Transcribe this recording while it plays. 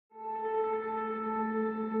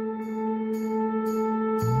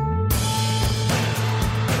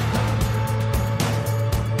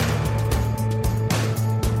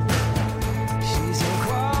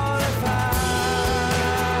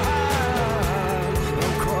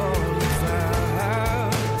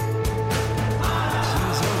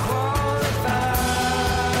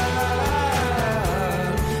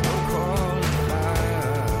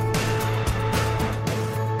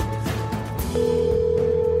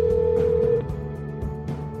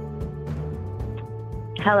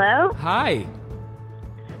Hello? Hi.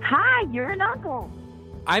 Hi, you're an uncle.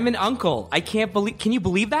 I'm an uncle. Can you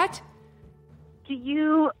believe that? Do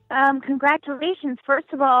you, congratulations.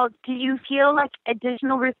 First of all, do you feel like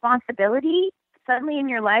additional responsibility suddenly in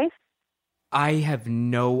your life? I have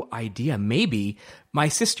no idea. Maybe. My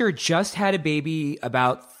sister just had a baby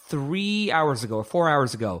about 3 hours ago or 4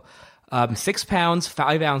 hours ago. 6 pounds,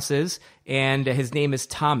 5 ounces, and his name is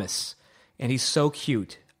Thomas. And he's so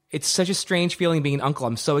cute. It's such a strange feeling being an uncle.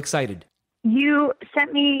 I'm so excited. You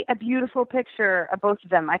sent me a beautiful picture of both of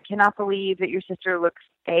them. I cannot believe that your sister looks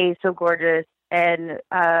so gorgeous, and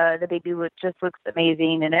the baby just looks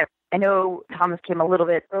amazing. And I know Thomas came a little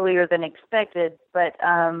bit earlier than expected, but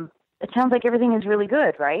it sounds like everything is really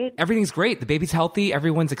good, right? Everything's great. The baby's healthy.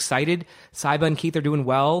 Everyone's excited. Saiba and Keith are doing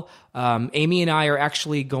well. Amy and I are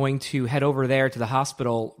actually going to head over there to the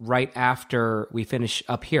hospital right after we finish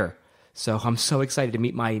up here. So I'm so excited to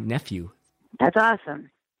meet my nephew. That's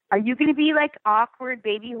awesome. Are you going to be like awkward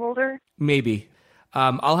baby holder? Maybe.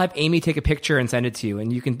 I'll have Amy take a picture and send it to you,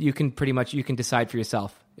 and you can decide for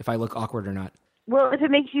yourself if I look awkward or not. Well, if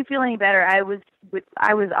it makes you feel any better, I was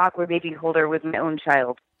awkward baby holder with my own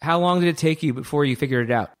child. How long did it take you before you figured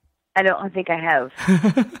it out? I don't think I have.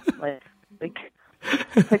 I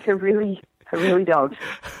really don't.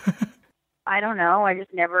 I don't know. I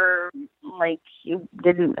just never, I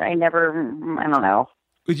don't know.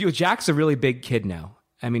 Jack's a really big kid now.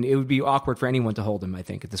 I mean, it would be awkward for anyone to hold him, I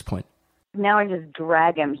think, at this point. Now I just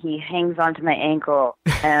drag him. He hangs onto my ankle,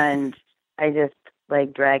 and I just,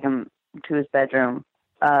 drag him to his bedroom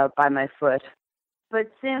by my foot.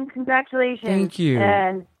 But, Sim, congratulations. Thank you.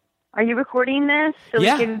 And are you recording this so we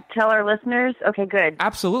can tell our listeners? Okay, good.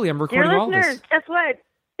 Absolutely. I'm recording all listeners, this. Guess what?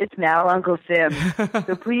 It's now Uncle Sim.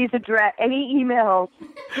 So please address any emails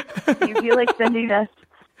you feel like sending us.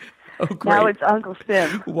 Oh, great. Now it's Uncle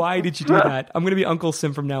Sim. Why did you do that? I'm going to be Uncle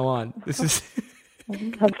Sim from now on. This is...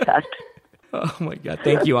 Oh, my God.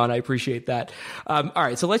 Thank you, Anna. I appreciate that. All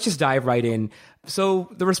right, so let's just dive right in. So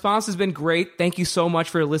the response has been great. Thank you so much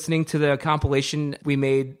for listening to the compilation we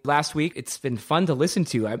made last week. It's been fun to listen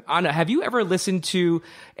to. Anna, have you ever listened to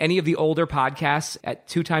any of the older podcasts at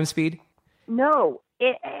 2 times speed? No.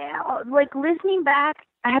 Listening back,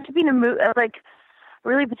 I have to be in a mood,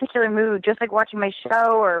 really particular mood, just like watching my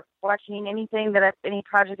show or watching anything any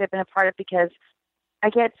project I've been a part of, because I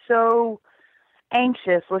get so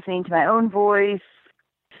anxious listening to my own voice,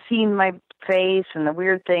 seeing my face and the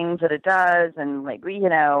weird things that it does, and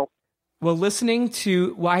Well, listening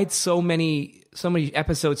to I had so many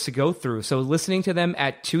episodes to go through, so listening to them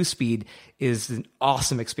at 2 speed is an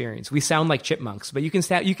awesome experience. We sound like chipmunks, but you can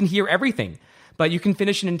hear everything, but you can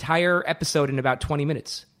finish an entire episode in about 20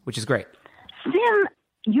 minutes, which is great. Sim,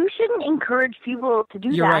 you shouldn't encourage people to do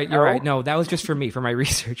that. You're right. No, that was just for me, for my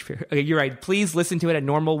research. Okay, you're right. Please listen to it at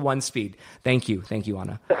normal 1 speed. Thank you,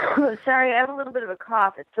 Anna. Sorry, I have a little bit of a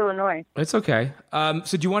cough. It's so annoying. It's okay.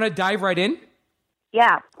 So do you want to dive right in?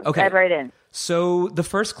 Yeah, okay. Dive right in. So the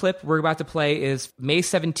first clip we're about to play is May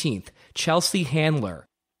 17th, Chelsea Handler.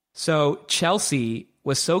 So Chelsea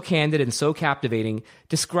was so candid and so captivating.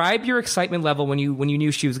 Describe your excitement level when you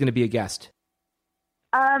knew she was going to be a guest.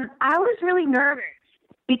 I was really nervous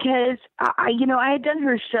because I had done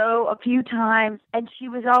her show a few times, and she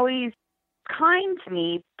was always kind to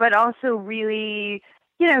me, but also really,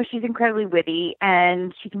 she's incredibly witty,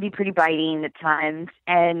 and she can be pretty biting at times,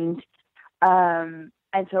 and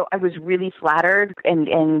so I was really flattered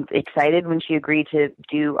and excited when she agreed to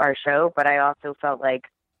do our show, but I also felt like,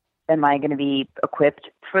 am I going to be equipped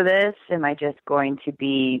for this? Am I just going to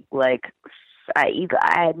be I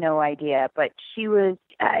had no idea, but she was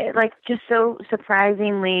just so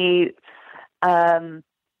surprisingly. I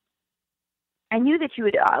knew that she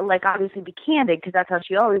would obviously be candid because that's how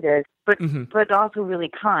she always is, but also really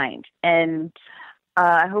kind. And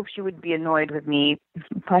I hope she would be annoyed with me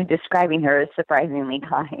by describing her as surprisingly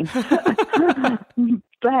kind.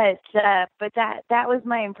 but that was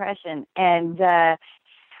my impression, and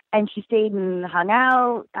she stayed and hung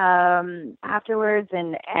out afterwards,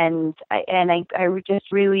 and I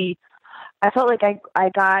just really, I felt like I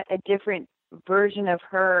got a different version of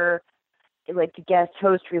her, like the guest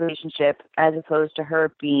host relationship, as opposed to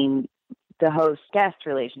her being the host guest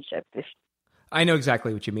relationship. I know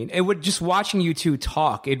exactly what you mean. Just watching you two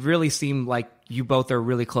talk, it really seemed like you both are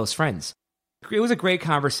really close friends. It was a great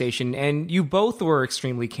conversation, and you both were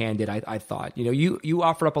extremely candid, I thought. You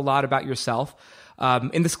offered up a lot about yourself.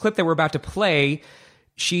 In this clip that we're about to play,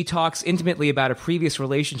 she talks intimately about a previous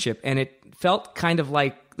relationship, and it felt kind of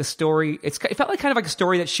like the story. It felt like kind of like a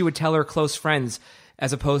story that she would tell her close friends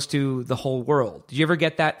as opposed to the whole world. Did you ever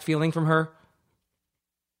get that feeling from her?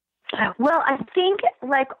 Well, I think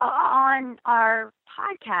like on our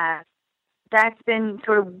podcast, that's been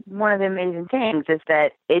sort of one of the amazing things is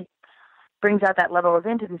that it brings out that level of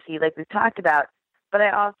intimacy like we've talked about. But I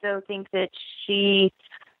also think that she,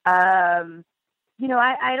 I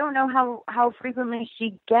don't know how frequently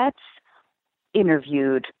she gets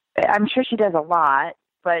interviewed. I'm sure she does a lot,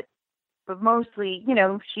 but mostly,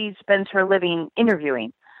 she spends her living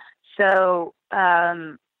interviewing. So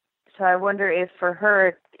I wonder if for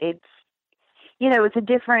her it's a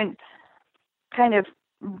different kind of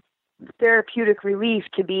therapeutic relief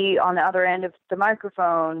to be on the other end of the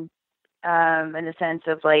microphone, in the sense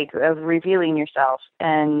of of revealing yourself.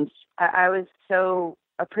 And I was so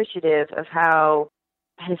appreciative of how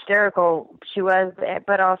hysterical she was,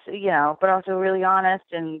 but also really honest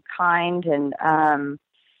and kind and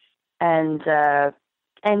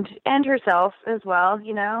herself as well.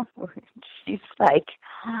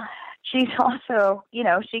 She's also,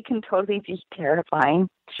 she can totally be terrifying.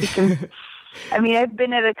 She can. I mean, I've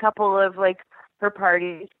been at a couple of her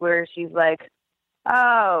parties where she's like,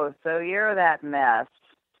 "Oh, so you're that mess."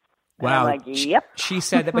 Wow. And I'm like, yep. She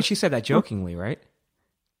said that, but she said that jokingly, right?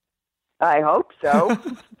 I hope so.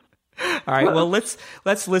 All right. Well, let's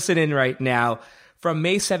listen in right now. From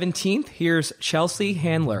May 17th, here's Chelsea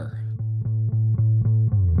Handler.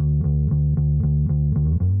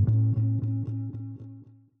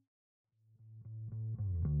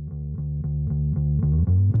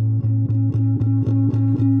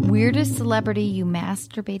 Weirdest celebrity you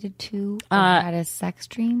masturbated to or had a sex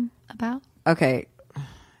dream about? Okay.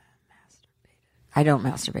 I don't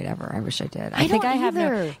masturbate ever. I wish I did. I think don't I have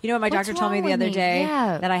either. You know what my What's doctor told me wrong the with other me? day?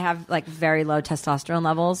 Yeah. That I have very low testosterone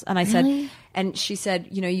levels. And I Really? said, and she said,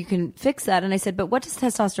 you can fix that. And I said, but what does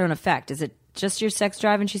testosterone affect? Is it just your sex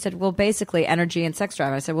drive? And she said, well, basically energy and sex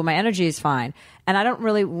drive. I said, well, my energy is fine. And I don't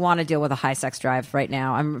really want to deal with a high sex drive right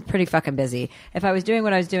now. I'm pretty fucking busy. If I was doing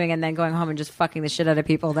what I was doing and then going home and just fucking the shit out of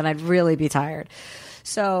people, then I'd really be tired.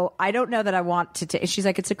 So I don't know that I want to take. She's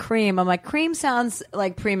like, it's a cream. I'm like, cream sounds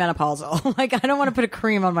like premenopausal. I don't want to put a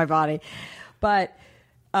cream on my body. But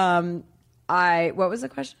what was the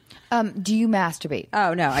question? Do you masturbate?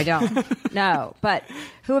 Oh, no, I don't. No. But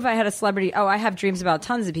who have I had a celebrity? Oh, I have dreams about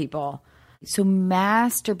tons of people. So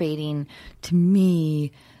masturbating to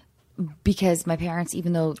me, because my parents,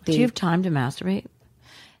 even though they... Do you have time to masturbate?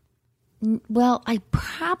 Well, I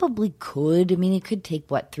probably could. I mean, it could take,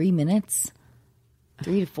 3 minutes?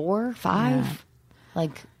 3 to 4, 5? Yeah.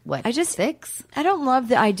 What? I just 6? I don't love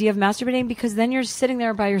the idea of masturbating because then you're sitting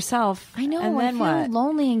there by yourself. I know. And then I feel what?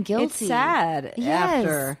 lonely and guilty. It's sad. Yes,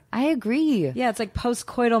 After. I agree. Yeah, it's like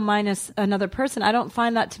postcoital minus another person. I don't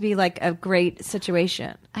find that to be a great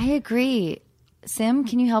situation. I agree. Sim,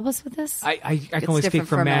 can you help us with this? I can only speak different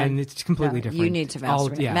for for men. men. It's completely No, different. You need to All-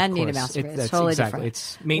 masturbate. yeah, Men of need to course. masturbate. It's That's totally exactly. different.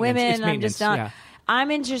 It's maintenance. Women, It's I'm maintenance. just not. Yeah. I'm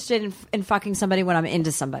interested in fucking somebody when I'm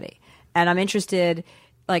into somebody, and I'm interested.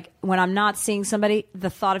 When I'm not seeing somebody, the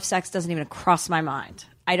thought of sex doesn't even cross my mind.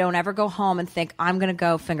 I don't ever go home and think I'm going to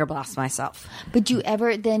go finger blast myself. But do you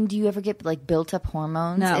ever get built up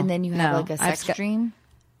hormones No, and then you have no. a sex dream?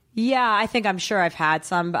 Yeah, I'm sure I've had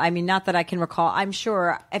some. But I mean, not that I can recall. I'm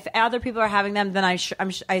sure if other people are having them, then I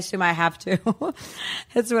assume I have to.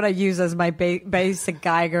 That's what I use as my basic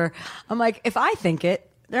Geiger. I'm like, if I think it,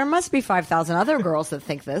 there must be 5,000 other girls that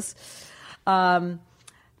think this.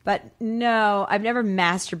 But no, I've never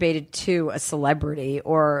masturbated to a celebrity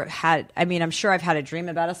or I'm sure I've had a dream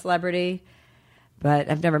about a celebrity, but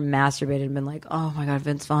I've never masturbated and been like, oh my God,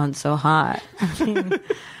 Vince Vaughn's so hot.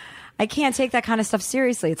 I can't take that kind of stuff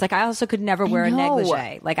seriously. It's I also could never wear a know.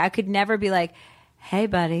 negligee. I could never be like, hey,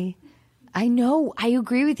 buddy. I know. I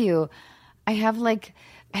agree with you. I have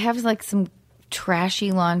some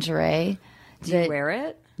trashy lingerie. Do you wear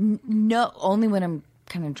it? No, only when I'm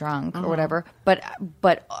kind of drunk or whatever. But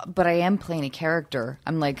I am playing a character.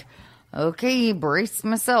 I'm like, okay, brace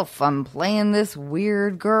myself. I'm playing this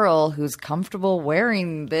weird girl who's comfortable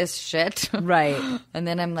wearing this shit. Right. And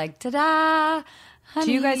then I'm like, ta-da, honey.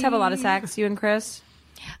 Do you guys have a lot of sex, you and Chris?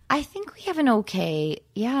 I think we have an okay.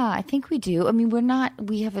 Yeah, I think we do. I mean,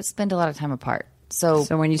 we have spent a lot of time apart. So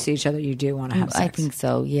when you see each other, you do want to have sex. I think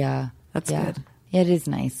so. Yeah. That's Yeah. good. Yeah, it is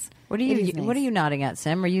nice. What are It is you nice. What are you nodding at,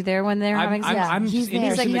 Sim? Were you there when they were having sex? I'm he's just there.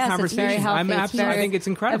 interested in the He's like, yes, it's very conversation. healthy. I'm It's absolutely. I very- think it's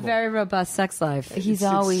incredible. A very robust sex life. He's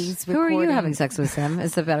always Who are you recording. having sex with, Sim?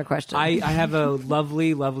 Is the better question. I have a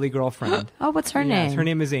lovely, lovely girlfriend. Oh, what's her Yes, name? her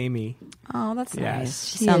name is Amy. Oh, that's Yes. nice.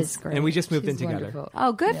 She She sounds is. great. And we just moved in She's together. wonderful.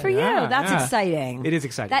 Oh, good for you. Yeah, That's yeah. exciting. It is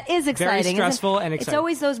exciting. That is exciting. Very isn't it? stressful and exciting. It's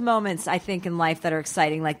always those moments, I think, in life that are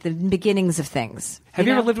exciting, like the beginnings of things. Have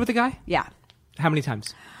you know? ever lived with a guy? Yeah. How many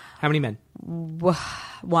times? How many men?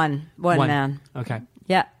 One man. Okay.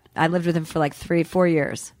 Yeah. I lived with him for like 3-4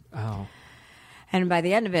 years. Oh. And by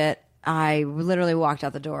the end of it, I literally walked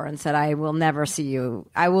out the door and said, I will never see you.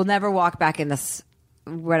 I will never walk back in this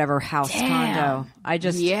whatever house condo. I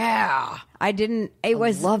just, I didn't, it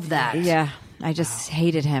was. love that. Yeah. I just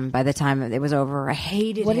hated him by the time it was over. I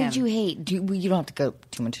hated What him. did you hate? You don't have to go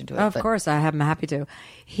too much into it. Of but- course, I'm happy to.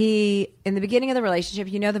 He, in the beginning of the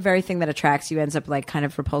relationship, you know, the very thing that attracts you ends up like kind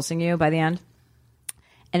of repulsing you by the end.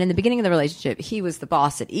 And in the beginning of the relationship, he was the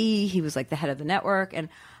boss at E. He was like the head of the network, and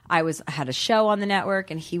I had a show on the network,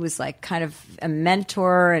 and he was like kind of a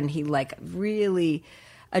mentor, and he like really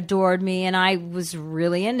adored me, and I was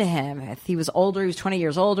really into him. He was older. He was 20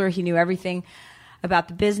 years older. He knew everything about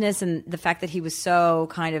the business, and the fact that he was so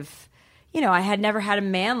kind of, you know, I had never had a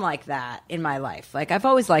man like that in my life. Like, I've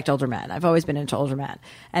always liked older men. I've always been into older men.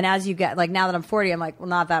 And as you get, like, now that I'm 40, I'm like, well,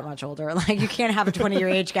 not that much older. Like, you can't have a 20-year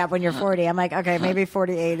age gap when you're 40. I'm like, okay, maybe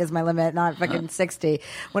 48 is my limit, not fucking 60.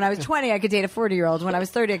 When I was 20, I could date a 40-year-old. When I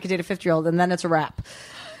was 30, I could date a 50-year-old, and then it's a wrap.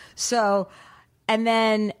 So, and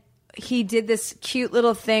then he did this cute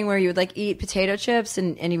little thing where you would, like, eat potato chips,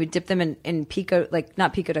 and you would dip them in pico, like,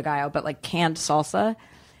 not pico de gallo, but, like, canned salsa.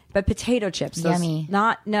 But potato chips, Yummy.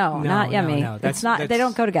 not yummy. No. It's not. They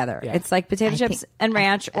don't go together. Yeah. It's like potato chips and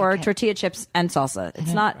ranch, or okay. tortilla chips and salsa.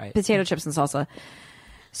 It's not Right. potato chips and salsa.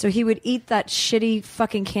 So he would eat that shitty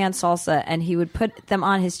fucking canned salsa, and he would put them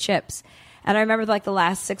on his chips. And I remember like the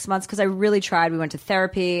last 6 months, because I really tried. We went to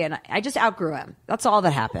therapy, and I just outgrew him. That's all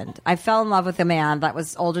that happened. I fell in love with a man that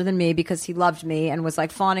was older than me because he loved me and was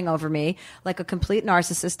like fawning over me like a complete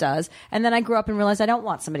narcissist does. And then I grew up and realized I don't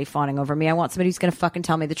want somebody fawning over me. I want somebody who's going to fucking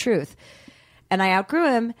tell me the truth. And I outgrew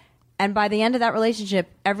him. And by the end of that relationship,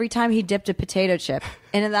 every time he dipped a potato chip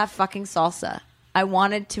into that fucking salsa, I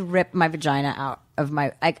wanted to rip my vagina out of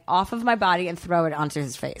off of my body and throw it onto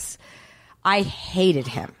his face. I hated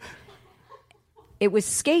him. It was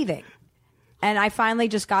scathing. And I finally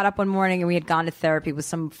just got up one morning, and we had gone to therapy with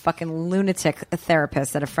some fucking lunatic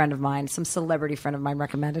therapist that a friend of mine, some celebrity friend of mine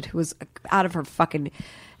recommended, who was out of her fucking,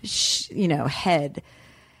 head.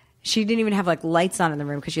 She didn't even have like lights on in the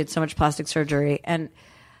room because she had so much plastic surgery. And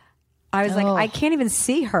I was like, I can't even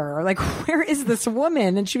see her. Like, where is this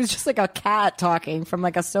woman? And she was just like a cat talking from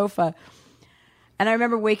like a sofa. And I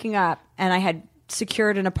remember waking up, and I had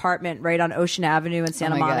secured an apartment right on Ocean Avenue in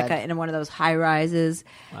Santa Monica God. in one of those high rises.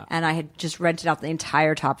 Wow. And I had just rented out the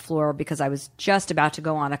entire top floor because I was just about to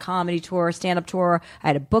go on a comedy tour, stand-up tour. I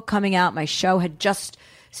had a book coming out. My show had just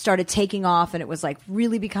started taking off, and it was like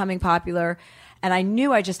really becoming popular. And I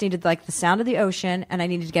knew I just needed like the sound of the ocean, and I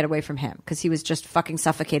needed to get away from him because he was just fucking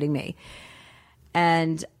suffocating me.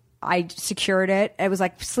 And I secured it. It was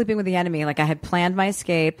like sleeping with the enemy. Like, I had planned my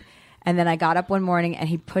escape. And then I got up one morning, and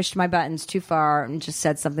he pushed my buttons too far and just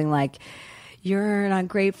said something like, "You're an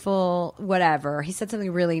ungrateful whatever." He said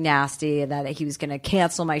something really nasty, and that he was going to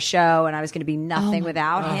cancel my show, and I was going to be nothing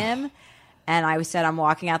without him. And I said, "I'm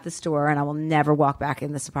walking out this door, and I will never walk back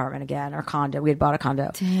in this apartment again," or condo. We had bought a condo.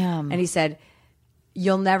 Damn. And he said,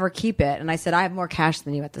 "You'll never keep it." And I said, "I have more cash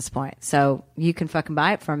than you at this point, so you can fucking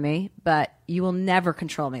buy it from me, but you will never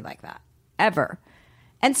control me like that. Ever."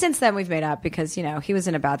 And since then, we've made up because, he was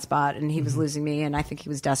in a bad spot, and he was losing me, and I think he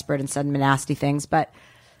was desperate and said nasty things. But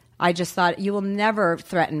I just thought, you will never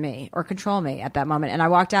threaten me or control me at that moment. And I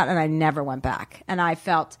walked out, and I never went back. And I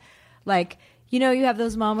felt like, you have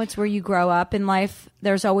those moments where you grow up in life.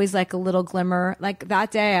 There's always like a little glimmer. Like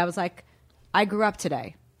that day, I was like, I grew up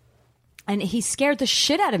today. And he scared the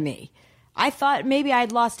shit out of me. I thought maybe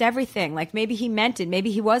I'd lost everything. Like, maybe he meant it.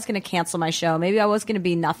 Maybe he was going to cancel my show. Maybe I was going to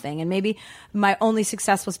be nothing. And maybe my only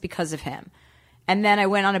success was because of him. And then I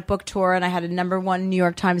went on a book tour, and I had a #1 New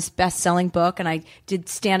York Times best-selling book, and I did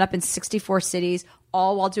stand-up in 64 cities,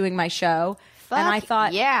 all while doing my show. And I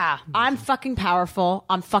thought, yeah, I'm fucking powerful.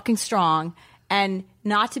 I'm fucking strong. And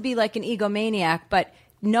not to be like an egomaniac, but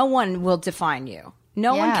no one will define you.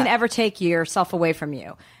 No one can ever take yourself away from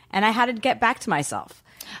you. And I had to get back to myself.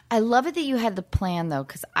 I love it that you had the plan, though,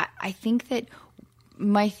 because I think that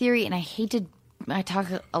my theory, and I talk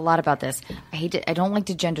a lot about this. I don't like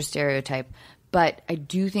to gender stereotype, but I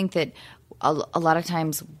do think that a lot of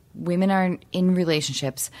times women are in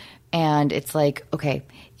relationships, and it's like, okay,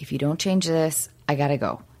 if you don't change this, I gotta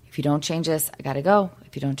go. If you don't change this, I gotta go.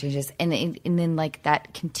 If you don't change this, and then like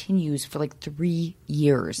that continues for like 3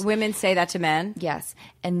 years. Women say that to men? Yes.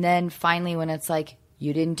 And then finally, when it's like,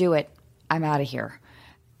 you didn't do it, I'm out of here.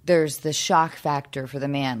 There's the shock factor for the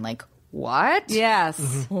man. Like, what? Yes.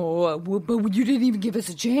 Mm-hmm. Oh, but you didn't even give us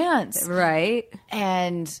a chance. Right.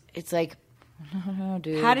 And it's like, no,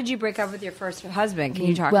 dude. How did you break up with your first husband? Can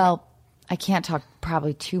you talk? Well, I can't talk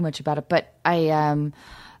probably too much about it, but I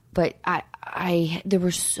but there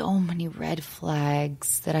were so many red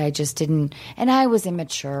flags that I just didn't, and I was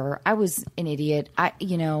immature. I was an idiot. I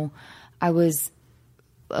was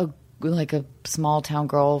like a small town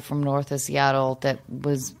girl from north of Seattle that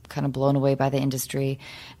was kind of blown away by the industry,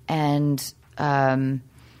 and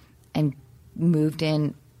moved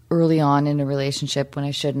in early on in a relationship when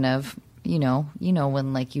I shouldn't have. You know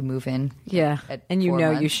when like you move in, and you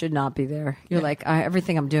know you should not be there. You're like,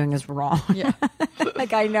 everything I'm doing is wrong. Yeah,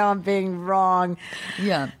 like I know I'm being wrong.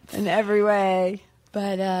 Yeah, in every way.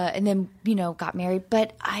 But and then got married.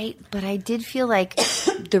 But I did feel like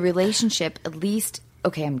the relationship, at least,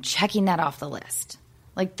 okay, I'm checking that off the list.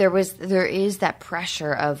 Like there is that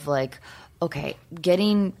pressure of like, okay,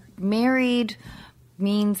 getting married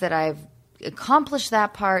means that I've accomplished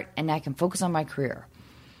that part and I can focus on my career.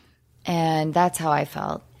 And that's how I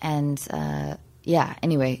felt. And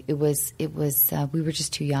anyway, it was we were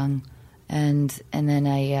just too young, and then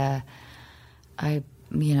I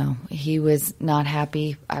he was not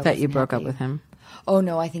happy. That you broke up with him? Oh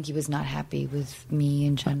no, I think he was not happy with me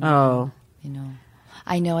in general. Oh,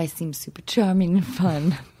 I know I seem super charming and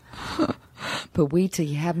fun, but wait till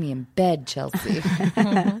you have me in bed, Chelsea.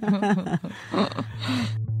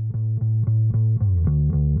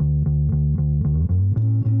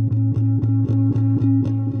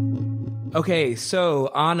 Okay, so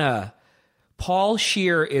Anna, Paul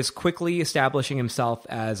Scheer is quickly establishing himself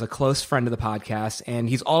as a close friend of the podcast, and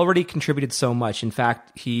he's already contributed so much. In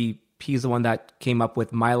fact, he's the one that came up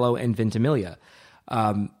with Milo and Ventimiglia.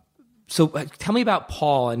 So tell me about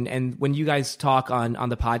Paul, and when you guys talk on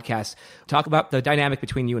the podcast, talk about the dynamic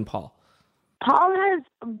between you and Paul. Paul is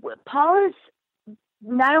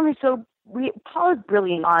not only Paul is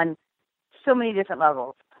brilliant on so many different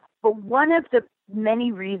levels, but one of the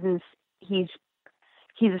many reasons he's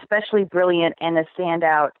especially brilliant and a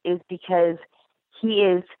standout is because he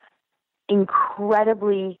is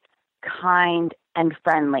incredibly kind and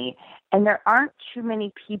friendly. And there aren't too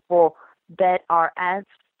many people that are as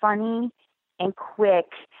funny and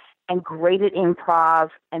quick and great at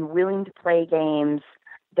improv and willing to play games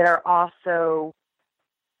that are also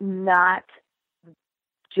not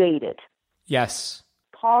jaded. Yes.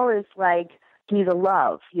 Paul is like, he's a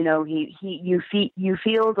love, you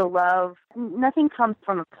feel the love. Nothing comes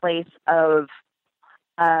from a place of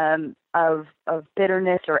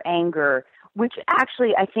bitterness or anger, which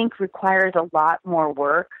actually I think requires a lot more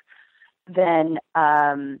work than.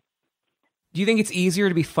 Do you think it's easier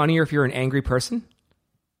to be funnier if you're an angry person?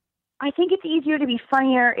 I think it's easier to be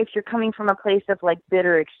funnier if you're coming from a place of like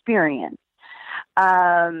bitter experience,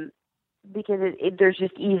 because there's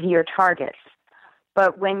just easier targets.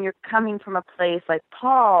 But when you're coming from a place like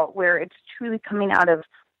Paul, where it's truly coming out of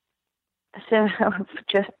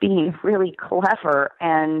just being really clever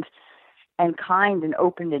and kind and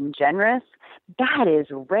open and generous, that is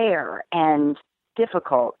rare and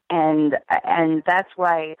difficult. And that's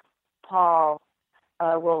why Paul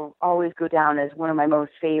will always go down as one of my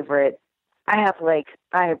most favorite. I have a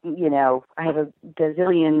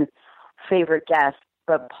gazillion favorite guests,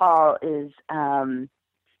 but Paul is,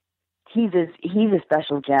 he's a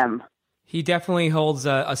special gem. He definitely holds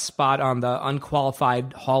a spot on the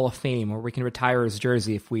unqualified Hall of Fame, where we can retire his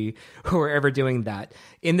jersey if we were ever doing that.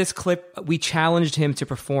 In this clip, we challenged him to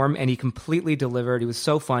perform, and he completely delivered. He was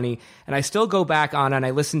so funny. And I still go back on and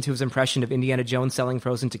I listen to his impression of Indiana Jones selling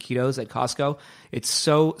frozen taquitos at Costco. It's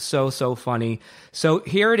so, so, so funny. So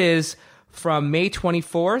here it is from May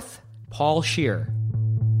 24th, Paul Scheer.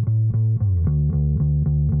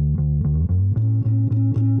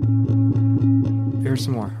 Here's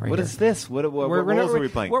some more. What is this? What roles are we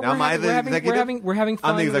playing? Now, am I the executive? We're having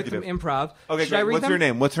fun I'm the with executive. some improv. Okay, Should I great. read What's them? your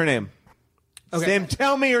name? What's her name? Okay. Sam,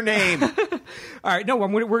 tell me your name. All right. No,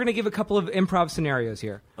 we're going to give a couple of improv scenarios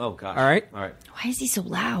here. Oh, gosh. All right. Why is he so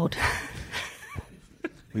loud?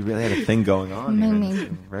 We really had a thing going on. I here.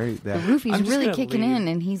 mean, The Roofy's really kicking in,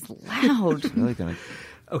 and he's loud. really gonna...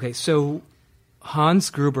 Okay, so Hans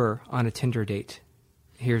Gruber on a Tinder date.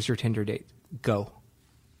 Here's your Tinder date. Go.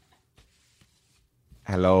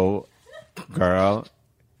 Hello, girl.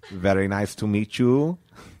 Very nice to meet you.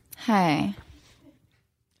 Hi.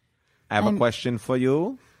 I have a question for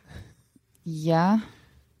you. Yeah.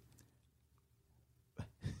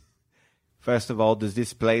 First of all, does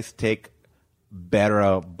this place take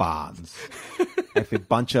bearer bonds? I have a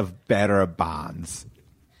bunch of bearer bonds.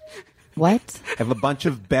 What? I have a bunch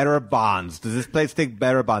of bearer bonds. Does this place take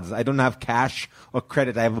bearer bonds? I don't have cash or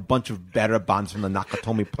credit. I have a bunch of bearer bonds from the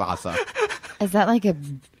Nakatomi Plaza. Is that like a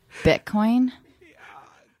Bitcoin?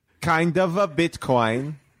 Kind of a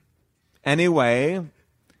Bitcoin. Anyway,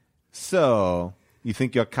 so you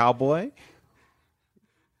think you're a cowboy?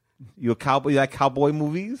 You a cowboy? You like cowboy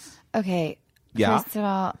movies? Okay. Yeah. First of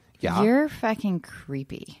all, Yeah. you're fucking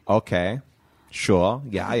creepy. Okay. Sure.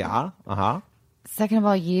 Yeah. Uh-huh. Second of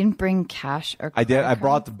all, you didn't bring cash or I did. credit I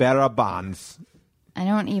brought cards. the bearer bonds. I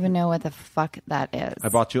don't even know what the fuck that is. I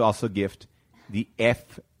brought you also a gift, the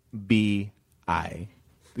FBI.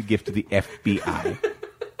 The gift to the FBI.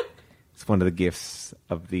 It's one of the gifts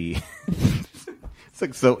of the... It's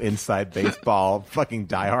like so inside baseball, fucking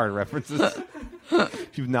Die Hard references.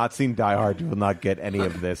 If you've not seen Die Hard, you will not get any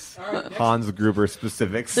of this Hans Gruber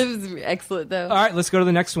specifics. It was excellent, though. All right, let's go to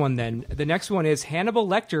the next one then. The next one is Hannibal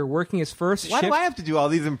Lecter working his first Why shift. do I have to do all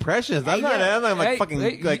these impressions? I'm not like Hey, fucking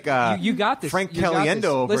hey, like you got this. Frank You got Caliendo this.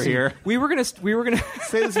 over Listen, here. We were gonna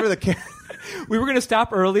Say this for the we were gonna stop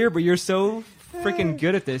earlier, but you're so freaking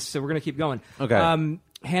good at this, so we're gonna keep going. Okay.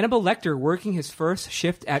 Hannibal Lecter working his first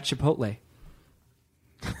shift at Chipotle.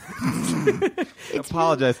 I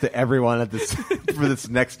apologize to everyone at this for this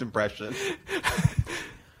next impression.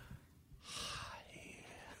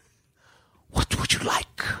 What would you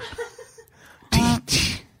like to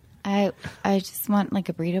eat? I just want like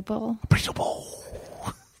a burrito bowl. Burrito bowl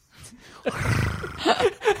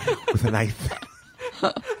with a knife.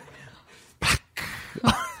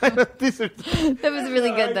 These are That was really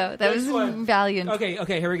good, though. That was valiant.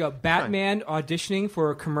 Okay, here we go. Batman auditioning for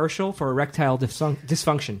a commercial for erectile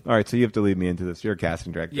dysfunction. all right. So you have to lead me into this. You're a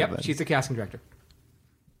casting director. Yep, then. she's the casting director.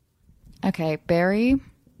 Okay, Barry.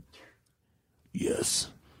 Yes.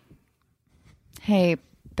 Hey,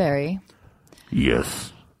 Barry.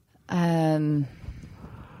 Yes. Okay,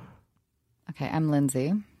 I'm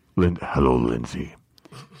Lindsay. Hello, Lindsay.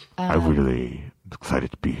 I'm really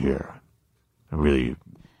excited to be here. I really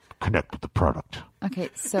connect with the product. Okay,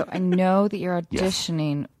 so I know that you're Yes.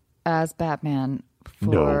 auditioning as Batman for...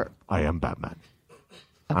 No, I am Batman.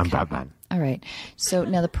 I'm Batman. All right. So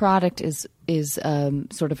now the product is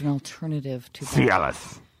sort of an alternative to that.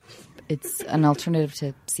 Cialis. It's an alternative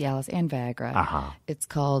to Cialis and Viagra. Uh-huh. It's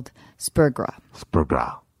called Spurgra.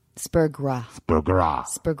 Spurgra. Spurgra. Spurgra.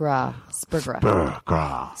 Spurgra. Spurgra.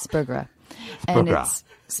 Spurgra. Spurgra. And Spurgra. it's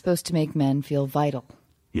supposed to make men feel vital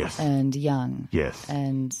Yes. and young. Yes.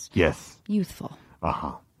 And Yes. youthful.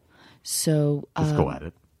 Uh-huh. So Let's go at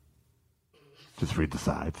it. Just read the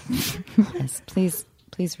sides. yes, please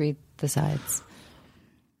read the sides.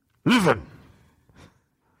 Listen,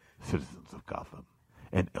 citizens of Gotham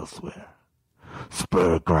and elsewhere,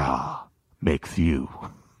 Spurgra makes you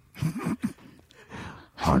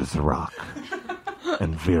hard as a rock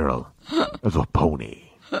and virile as a pony.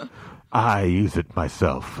 I use it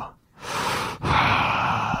myself.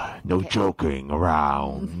 No joking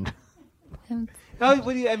around. No,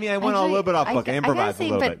 what do you, I mean, I went a little bit off book. I improvised a gotta say,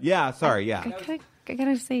 little but bit. Yeah, sorry. Yeah, I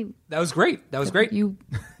gotta say, That was great. That was great. you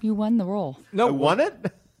won the role. No, I won it.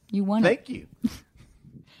 You won it. Thank you.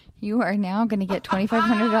 You are now going to get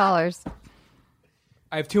 $2,500.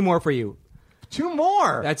 I have two more for you. Two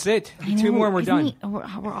more. That's it. I Two know, more and we're isn't done.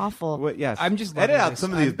 he- We're awful. What, yes. I'm just edit loving out this.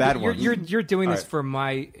 some of these bad you're, ones. You're doing All this right. for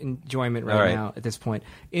my enjoyment All right right. now at this point.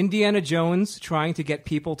 Indiana Jones trying to get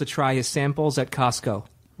people to try his samples at Costco.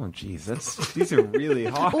 Oh, jeez, these are really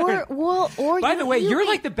hard. Or By the way, you're can-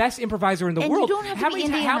 like the best improviser in the And you world. don't have to how be many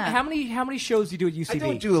Indiana. how many shows do you do at UCB? I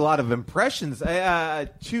don't do a lot of impressions. I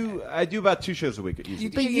do about 2 shows a week at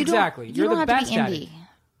UCB. But you exactly. Don't, You're you don't the have best to at be it. indie.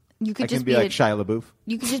 You could I just can be like a, Shia LaBeouf.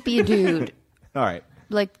 You could just be a dude, All right.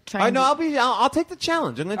 like trying. I know. to, I'll take the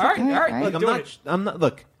challenge. I'm gonna All take right, all right. right. Look, You're doing it. I'm not.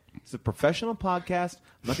 Look, it's a professional podcast.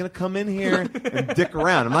 I'm not going to come in here and dick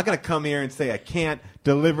around. I'm not going to come here and say I can't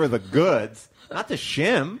deliver the goods. Not to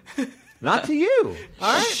Shim. Not to you.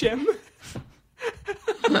 All right. Shim.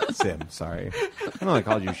 Sim. Sorry. I know I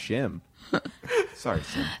called you Shim. Sorry,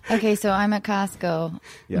 Sim. Okay, so I'm at Costco.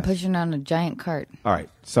 Yes. I'm pushing on a giant cart. All right.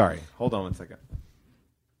 Sorry. Hold on one second.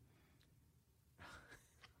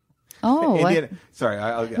 Oh, Indiana. Sorry.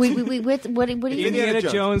 I'll get. wait. What do you? Indiana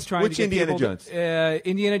Jones trying Which to get Indiana people Jones? To,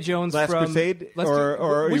 Indiana Jones Last from Crusade? Let's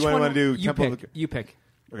Or which you wanna one? do You Temple of pick. the- You pick.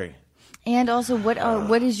 Okay. And also,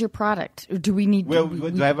 what is your product? Or do we need? Well,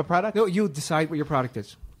 do I have a product? No, you decide what your product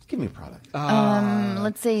is. Give me a product.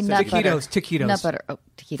 Let's say nut butter. Taquitos. Nut butter. Oh,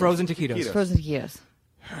 taquitos. Frozen taquitos. Frozen taquitos.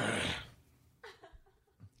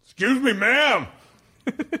 Excuse me, ma'am.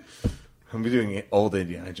 I'm doing old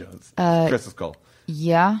Indiana Jones. Crystal Skull.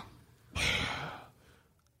 Yeah.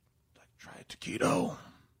 Try a taquito.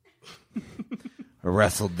 I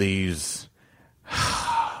wrestled these.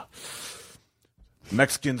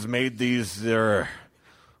 Mexicans made these. They're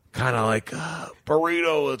kind of like a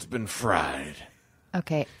burrito that's been fried.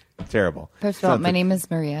 Okay. Terrible. First of all, Sounds my like- name is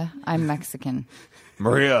Maria. I'm Mexican,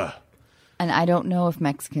 Maria, and I don't know if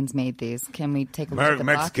Mexicans made these. Can we take a look at the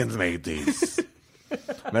box? Mexicans made these.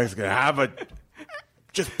 Mexican,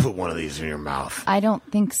 just put one of these in your mouth. I don't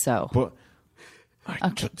think so. But I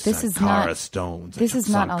Okay, took this is Sankara not- stones. this I is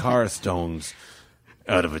took not Sankara stones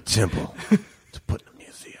out of a temple to put in a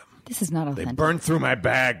museum. This is not They authentic. burned through my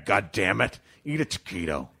bag. God damn it! Eat a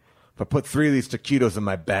taquito. If I put 3 of these taquitos in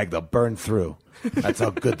my bag, they'll burn through. That's how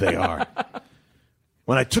good they are.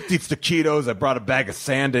 When I took these taquitos, I brought a bag of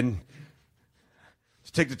sand in.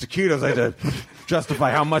 To take the taquitos, I had to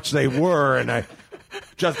justify how much they were, and I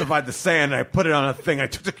justified the sand, and I put it on a thing. I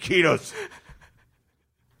took the taquitos.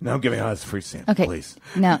 Now I'm giving out this free sand, Okay, please.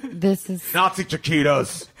 now this is Nazi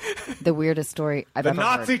taquitos. the weirdest story I've The ever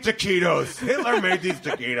Nazi heard. taquitos. Hitler made these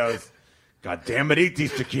taquitos. God damn it, eat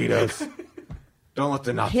these taquitos. Don't let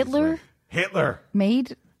the Nazis Hitler? win. Hitler.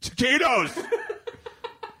 Made Taquitos.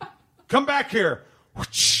 Come back here.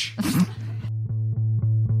 Whoosh.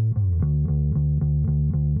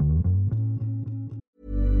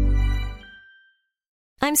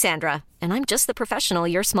 I'm Sandra, and I'm just the professional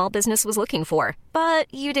your small business was looking for.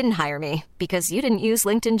 But you didn't hire me because you didn't use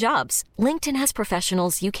LinkedIn Jobs. LinkedIn has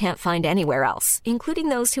professionals you can't find anywhere else, including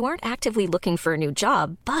those who aren't actively looking for a new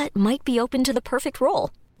job, but might be open to the perfect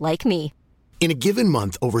role, like me. In a given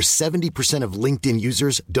month, over 70% of LinkedIn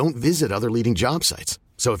users don't visit other leading job sites.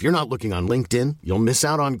 So if you're not looking on LinkedIn, you'll miss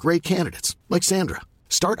out on great candidates like Sandra.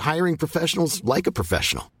 Start hiring professionals like a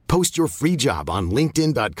professional. Post your free job on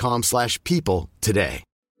linkedin.com/people today.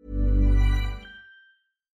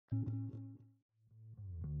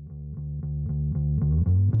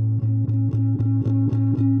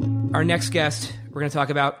 Our next guest, we're going to talk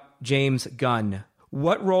about James Gunn.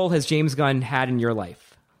 What role has James Gunn had in your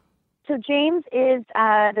life? So James is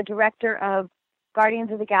the director of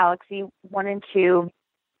Guardians of the Galaxy 1 and 2,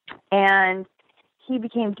 and he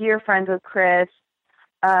became dear friends with Chris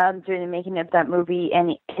during the making of that movie,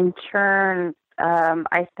 and in turn,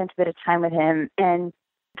 I spent a bit of time with him, and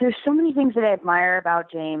there's so many things that I admire about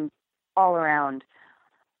James all around.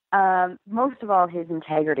 Most of all, his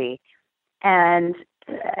integrity and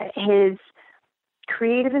his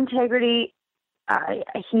creative integrity.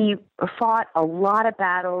 He fought a lot of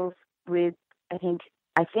battles with, I mean,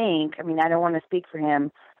 I don't want to speak for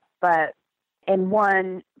him, but, and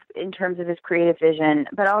won in terms of his creative vision,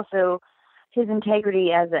 but also his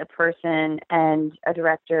integrity as a person and a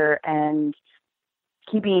director, and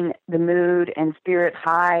keeping the mood and spirit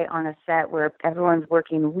high on a set where everyone's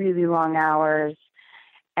working really long hours,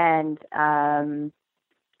 and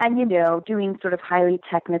you know, doing sort of highly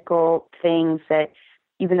technical things that,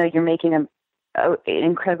 even though you're making an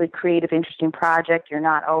incredibly creative, interesting project, you're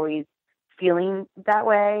not always feeling that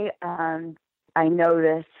way. I know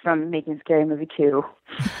this from making Scary Movie 2.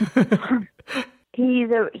 He's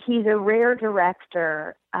a rare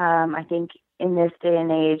director, I think, in this day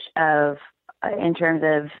and age of, in terms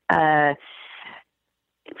of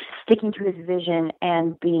sticking to his vision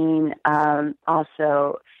and being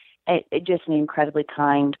also just an incredibly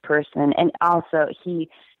kind person. And also, he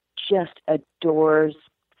just adores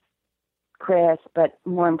Chris, but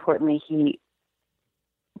more importantly, he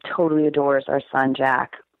totally adores our son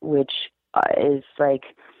Jack, which is like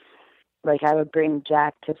I would bring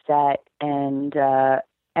Jack to set, and the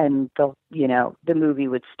movie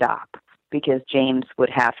would stop because James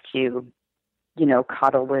would have to, you know,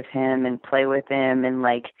 cuddle with him and play with him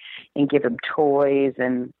and give him toys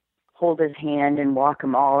and hold his hand and walk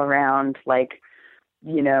him all around, like,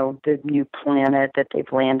 you know, the new planet that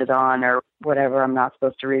they've landed on or whatever I'm not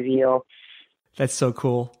supposed to reveal. That's so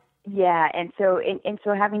cool. Yeah, and so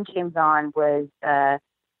having James on was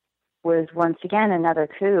once again another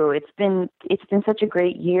coup. It's been such a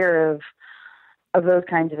great year of those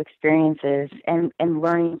kinds of experiences and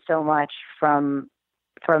learning so much from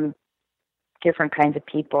different kinds of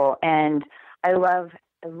people. And I love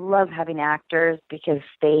having actors because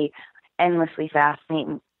they endlessly fascinate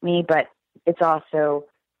me, but it's also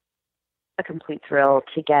a complete thrill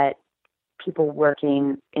to get people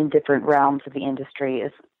working in different realms of the industry.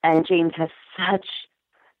 And James has such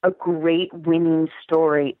a great winning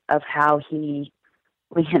story of how he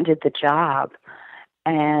landed the job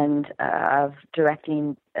and of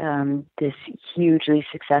directing this hugely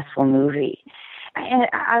successful movie. And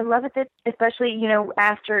I love it that, especially, you know,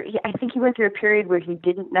 after, I think he went through a period where he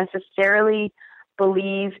didn't necessarily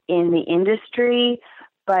believe in the industry,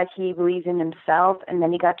 but he believed in himself. And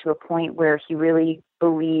then he got to a point where he really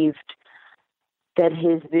believed that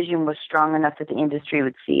his vision was strong enough that the industry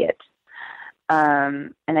would see it.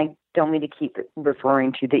 And I don't mean to keep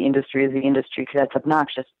referring to the industry as the industry because that's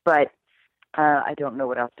obnoxious, but I don't know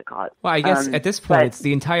what else to call it. Well, I guess at this point, it's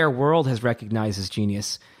the entire world has recognized his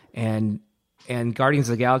genius, and And Guardians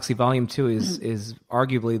of the Galaxy Volume 2 is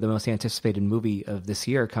arguably the most anticipated movie of this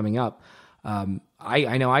year coming up.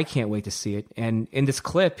 I know I can't wait to see it. And in this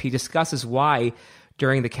clip, he discusses why,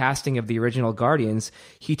 during the casting of the original Guardians,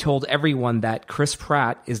 he told everyone that Chris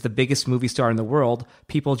Pratt is the biggest movie star in the world.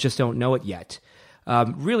 People just don't know it yet.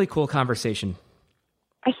 Really cool conversation.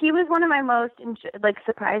 He was one of my most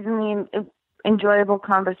surprisingly enjoyable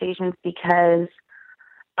conversations because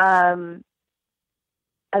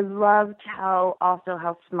I loved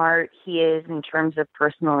how smart he is in terms of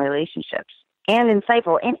personal relationships, and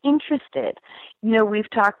insightful and interested. You know, we've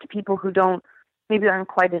talked to people who maybe aren't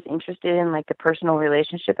quite as interested in like the personal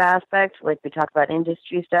relationship aspect. Like we talk about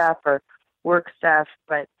industry stuff or work stuff,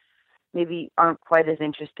 but maybe aren't quite as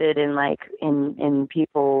interested in in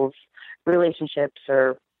people's relationships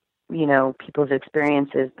or, you know, people's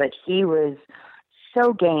experiences. But he was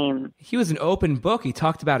so game. He was an open book. He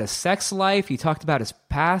talked about his sex life. He talked about his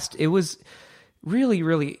past. It was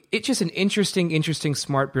it's just an interesting,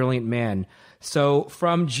 smart, brilliant man. So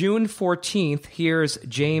from June 14th, here's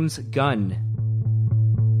James Gunn.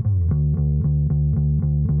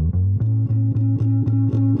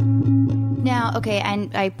 Now, okay,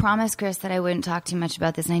 and I promised Chris that I wouldn't talk too much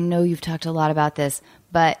about this, and I know you've talked a lot about this,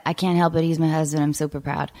 but I can't help it. He's my husband. I'm super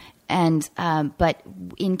proud. And but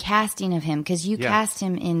in casting of him, because you cast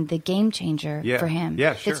him in The Game Changer for him,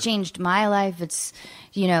 sure. It's changed my life. It's,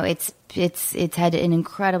 you know, it's had an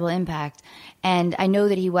incredible impact. And I know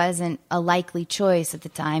that he wasn't a likely choice at the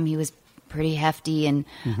time. He was pretty hefty and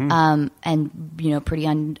you know, pretty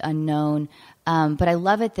unknown. But I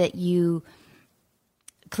love it that you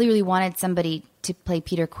clearly wanted somebody to play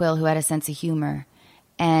Peter Quill who had a sense of humor,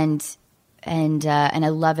 and I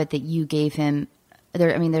love it that you gave him.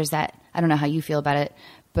 There's that. I don't know how you feel about it,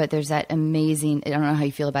 but there's that amazing. I don't know how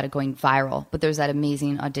you feel about it going viral, but there's that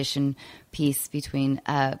amazing audition piece between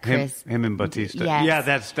Chris, him and Bautista. Yes. Yeah,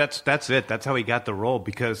 that's it. That's how he got the role,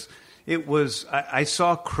 because it was. I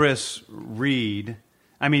saw Chris read.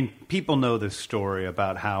 I mean, people know this story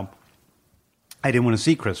about how I didn't want to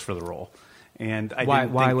see Chris for the role. And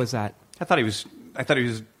why was that? I thought he was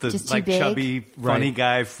the chubby, funny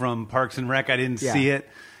guy from Parks and Rec. I didn't see it.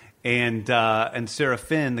 And Sarah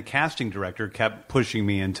Finn, the casting director, kept pushing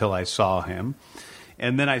me until I saw him.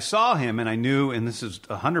 And then I saw him, and I knew, and this is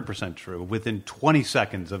 100% true, within 20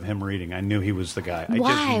 seconds of him reading, I knew he was the guy.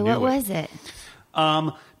 Why? What was it?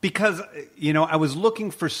 Because, you know, I was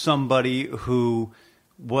looking for somebody who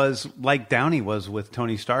was like Downey was with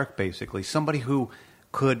Tony Stark, basically. Somebody who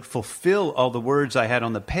could fulfill all the words I had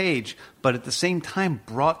on the page, but at the same time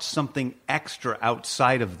brought something extra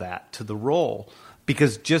outside of that to the role.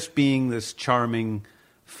 Because just being this charming,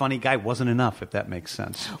 funny guy wasn't enough, if that makes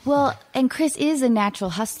sense. Well, and Chris is a natural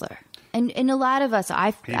hustler. And a lot of us,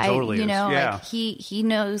 totally you know, is. Yeah. like he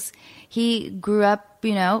knows, he grew up,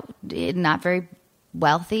 you know, not very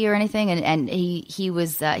wealthy or anything, and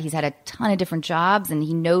he's had a ton of different jobs, and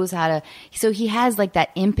he knows how to. So he has like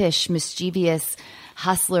that impish, mischievous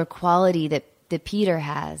hustler quality that Peter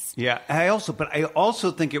has. Yeah, I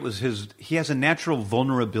also think it was he has a natural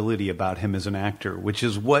vulnerability about him as an actor, which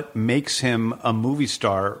is what makes him a movie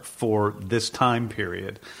star for this time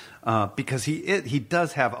period. Because he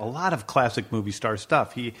does have a lot of classic movie star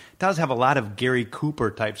stuff. He does have a lot of Gary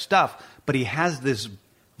Cooper type stuff, but he has this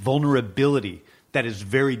vulnerability that is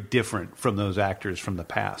very different from those actors from the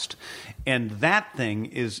past. And that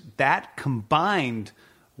combined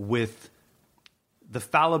with the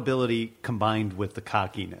fallibility combined with the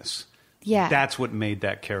cockiness. Yeah. That's what made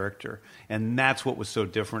that character. And that's what was so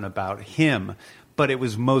different about him. But it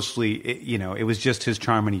was mostly, you know, it was just his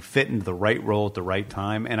charm, and he fit into the right role at the right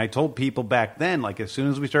time. And I told people back then, like as soon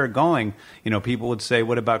as we started going, you know, people would say,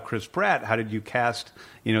 what about Chris Pratt? How did you cast,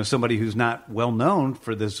 you know, somebody who's not well known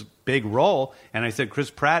for this big role? And I said,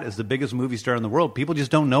 Chris Pratt is the biggest movie star in the world. People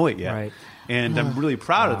just don't know it yet. Right. And I'm really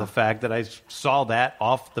proud of the fact that I saw that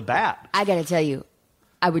off the bat. I got to tell you,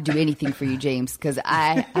 I would do anything for you, James, because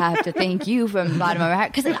I have to thank you from the bottom of my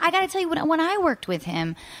heart. Because I got to tell you, when I worked with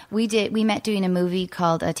him, we met doing a movie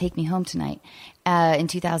called Take Me Home Tonight in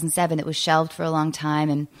 2007. It was shelved for a long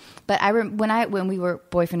time, but when we were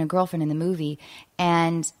boyfriend and girlfriend in the movie,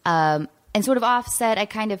 and sort of offset,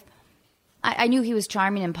 I knew he was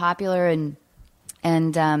charming and popular and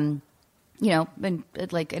you know, and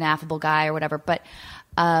like an affable guy or whatever, but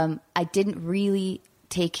I didn't really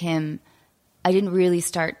take him. I didn't really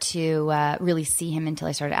start to really see him until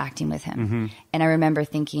I started acting with him. Mm-hmm. And I remember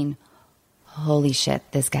thinking, holy shit,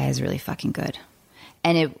 this guy is really fucking good.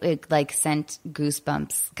 And it like sent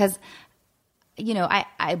goosebumps. Because, you know,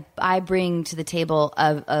 I bring to the table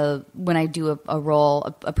when I do a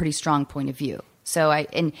role, a pretty strong point of view. So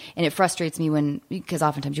and it frustrates me because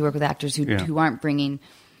oftentimes you work with actors who aren't bringing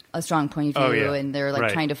a strong point of view, and they're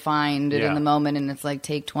like trying to find it in the moment, and it's like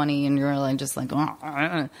take 20, and you're like just like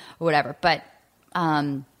or whatever. But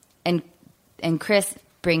and Chris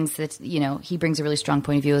brings he brings a really strong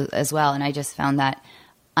point of view as well, and I just found that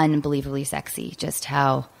unbelievably sexy, just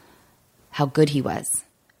how good he was.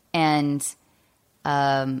 And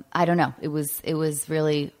I don't know, it was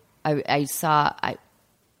really I saw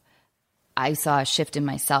a shift in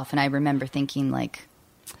myself, and I remember thinking like,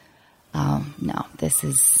 oh no,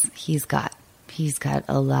 he's got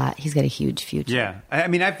a huge future. Yeah, I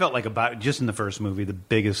mean, I felt like about just in the first movie, the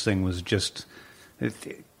biggest thing was just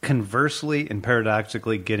conversely and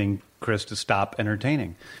paradoxically getting Chris to stop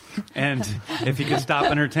entertaining. And if he could stop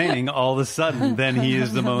entertaining, all of a sudden, then he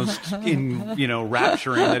is the most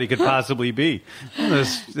rapturing that he could possibly be.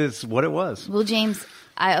 That's what it was. Well, James,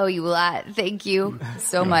 I owe you a lot. Thank you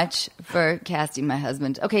so much for casting my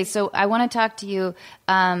husband. Okay, so I want to talk to you.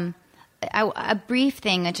 A brief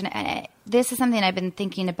thing. This is something I've been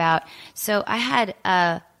thinking about. So I had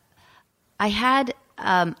a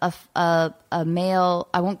male.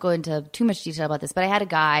 I won't go into too much detail about this, but I had a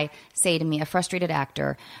guy say to me, a frustrated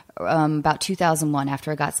actor, about 2001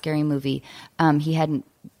 after I got Scary Movie. He hadn't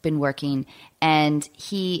been working, and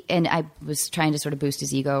I was trying to sort of boost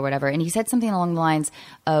his ego or whatever, and he said something along the lines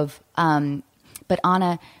of, "But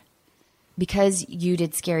Anna, because you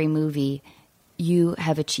did Scary Movie, you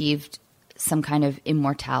have achieved some kind of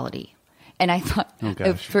immortality." And I thought,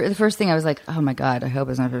 for the first thing, I was like, "Oh my God, I hope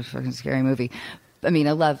it's not a fucking Scary Movie." I mean,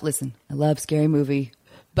 I love Scary Movie,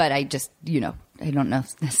 but I just, I don't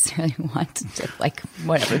necessarily want to, like,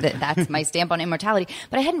 whatever, that's my stamp on immortality.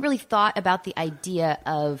 But I hadn't really thought about the idea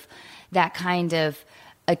of that kind of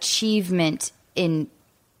achievement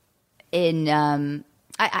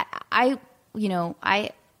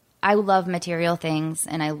I love material things,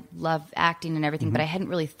 and I love acting and everything, but I hadn't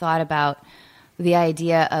really thought about the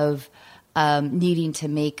idea of needing to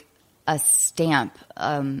make a stamp,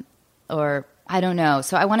 or I don't know.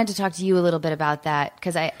 So I wanted to talk to you a little bit about that,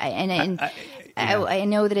 because I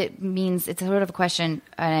know that it means, it's sort of a question,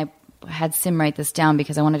 and I had Sim write this down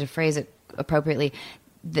because I wanted to phrase it appropriately,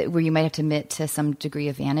 where you might have to admit to some degree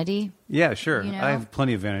of vanity. Yeah, sure. I have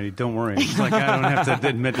plenty of vanity. Don't worry. It's like I don't have to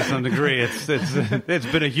admit to some degree. It's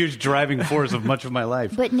been a huge driving force of much of my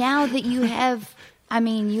life. But now that you have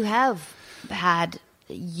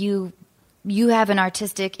an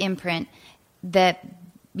artistic imprint that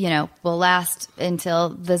will last until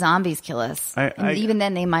the zombies kill us. Even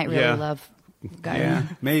then, they might really love Guardian. Yeah,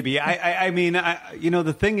 maybe. I mean,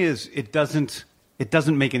 the thing is, it doesn't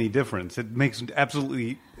make any difference. It makes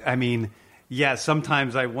absolutely. I mean,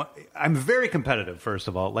 sometimes I'm very competitive. First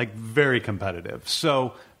of all, like very competitive.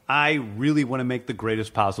 So I really want to make the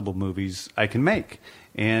greatest possible movies I can make.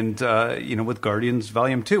 And, with Guardians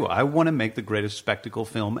Volume 2, I want to make the greatest spectacle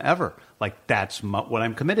film ever. Like, that's what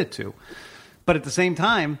I'm committed to. But at the same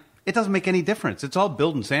time, it doesn't make any difference. It's all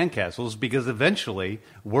building sandcastles, because eventually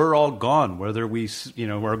we're all gone. Whether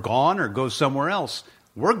we're gone or go somewhere else,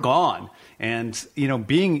 we're gone. And,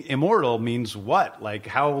 being immortal means what? Like,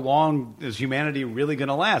 how long is humanity really going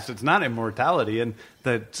to last? It's not immortality. And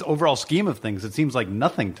the overall scheme of things, it seems like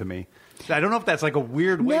nothing to me. I don't know if that's like a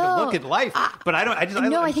weird way to look at life, but I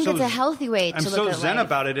think it's a healthy way to look at life. I'm so zen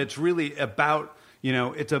about it. It's really about,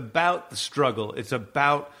 it's about the struggle. It's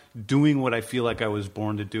about doing what I feel like I was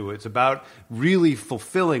born to do. It's about really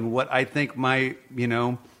fulfilling what I think my,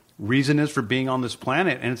 reason is for being on this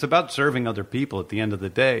planet. And it's about serving other people at the end of the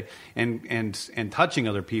day, and touching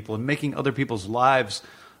other people and making other people's lives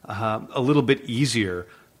a little bit easier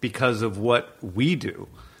because of what we do.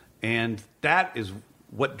 And that is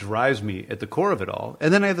what drives me at the core of it all.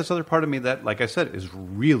 And then I have this other part of me that, like I said, is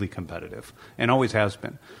really competitive and always has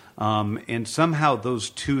been. And somehow those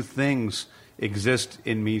two things exist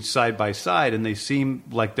in me side by side, and they seem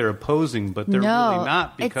like they're opposing, but they're really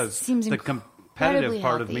not, because the competitive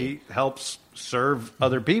part of me helps serve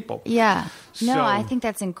other people. Yeah. No, I think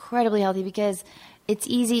that's incredibly healthy, because it's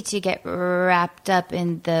easy to get wrapped up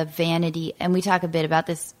in the vanity, and we talk a bit about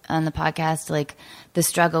this on the podcast, like the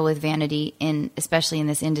struggle with vanity, especially in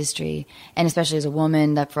this industry, and especially as a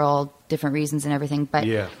woman, that for all different reasons and everything.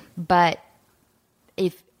 But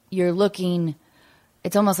if you're looking,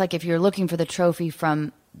 it's almost like if you're looking for the trophy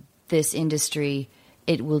from this industry,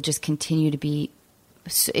 it will just continue to be,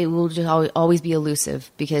 it will just always be elusive,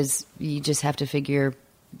 because you just have to figure.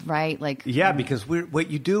 Right? Like, yeah, because what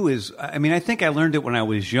you do is, I mean, I think I learned it when I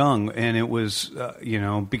was young, and it was,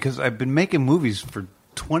 because I've been making movies for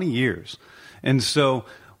 20 years. And so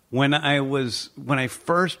when I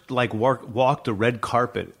first like walked a red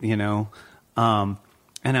carpet, And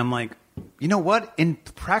I'm like, you know what? In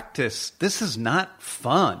practice, this is not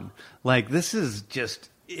fun. Like, this is just...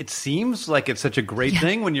 It seems like it's such a great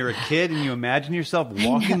thing when you're a kid and you imagine yourself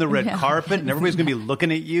walking the red carpet and everybody's going to be looking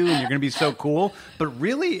at you and you're going to be so cool. But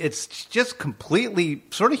really, it's just completely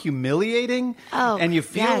sort of humiliating. And you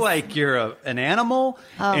feel like you're an animal.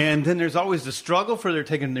 And then there's always the struggle for they're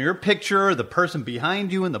taking your picture, the person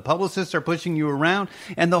behind you and the publicists are pushing you around.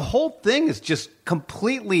 And the whole thing is just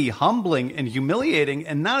completely humbling and humiliating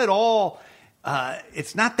and not at all,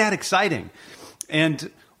 it's not that exciting. And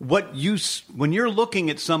when you're looking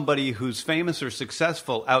at somebody who's famous or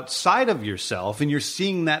successful outside of yourself and you're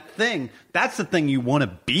seeing that thing, that's the thing you want to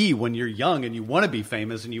be when you're young and you want to be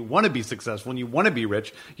famous and you want to be successful and you want to be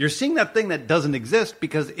rich. You're seeing that thing that doesn't exist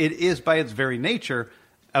because it is by its very nature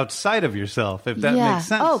outside of yourself, if that makes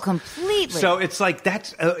sense. Oh, completely. So it's like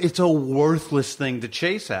it's a worthless thing to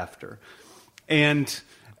chase after. And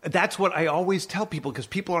that's what I always tell people, because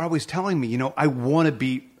people are always telling me, I want to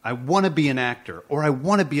be an actor, or I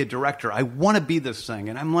want to be a director. I want to be this thing.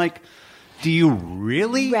 And I'm like, do you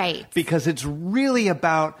really? Right. Because it's really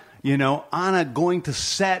about, Anna going to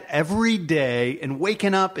set every day and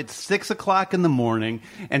waking up at 6 o'clock in the morning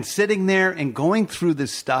and sitting there and going through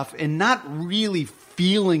this stuff and not really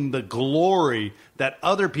feeling the glory that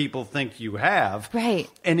other people think you have. Right.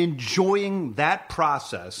 And enjoying that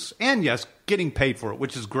process. And yes, getting paid for it,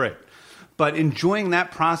 which is great. But enjoying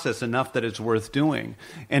that process enough that it's worth doing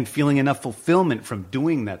and feeling enough fulfillment from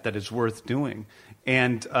doing that it's worth doing.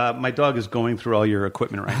 And my dog is going through all your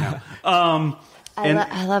equipment right now.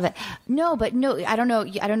 I love it. No, I don't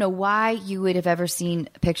know why you would have ever seen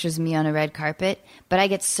pictures of me on a red carpet, but I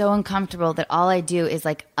get so uncomfortable that all I do is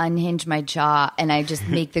like unhinge my jaw and I just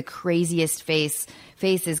make the craziest faces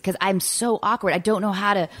because I'm so awkward. I don't know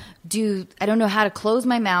how to close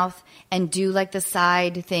my mouth and do like the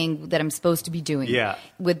side thing that I'm supposed to be doing. Yeah.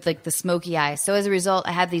 With like the smoky eyes. So as a result,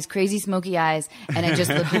 I have these crazy smoky eyes and I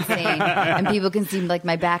just look insane and people can see like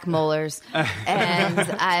my back molars and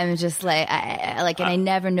I'm just like, and I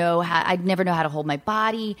never know how to hold my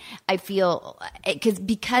body. I feel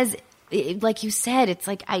because like you said, it's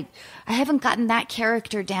like I haven't gotten that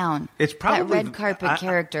character down. It's probably that red carpet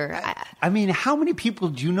character. I mean, how many people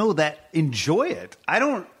do you know that enjoy it?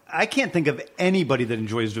 I can't think of anybody that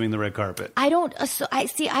enjoys doing the red carpet. I don't. So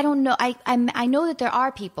I don't know. I know that there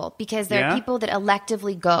are people because there are people that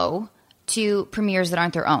electively go to premieres that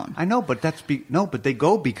aren't their own. I know, but but they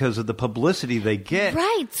go because of the publicity they get.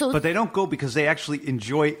 Right. So, but they don't go because they actually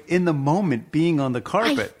enjoy in the moment being on the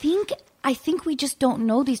carpet. I think we just don't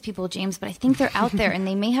know these people, James, but I think they're out there and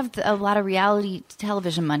they may have a lot of reality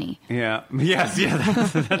television money. Yeah. Yes. Yeah.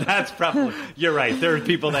 That's probably, you're right. There are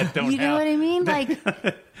people that don't have. You know what I mean? Like,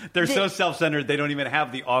 they're so self-centered, they don't even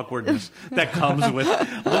have the awkwardness that comes with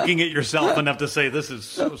looking at yourself enough to say, this is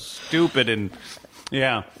so stupid. And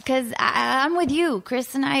yeah. Because I'm with you,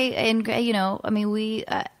 Chris and I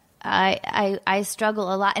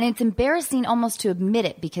struggle a lot. And it's embarrassing almost to admit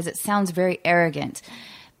it because it sounds very arrogant.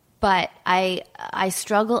 But I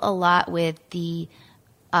struggle a lot with the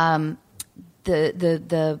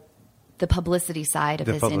publicity side of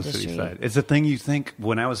this industry. Side. It's a thing you think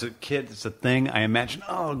when I was a kid. It's a thing I imagine.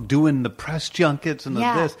 doing the press junkets and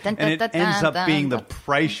this, and it ends up being the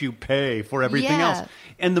price you pay for everything else.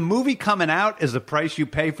 And the movie coming out is the price you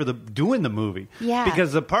pay for doing the movie. Yeah.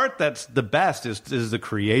 Because the part that's the best is the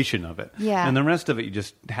creation of it. Yeah. And the rest of it you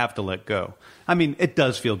just have to let go. I mean, it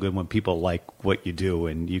does feel good when people like what you do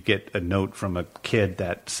and you get a note from a kid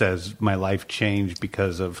that says, my life changed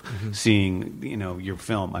because of seeing, your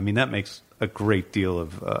film. I mean, that makes a great deal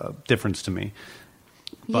of difference to me.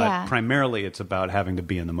 But primarily it's about having to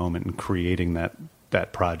be in the moment and creating that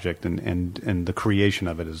project and the creation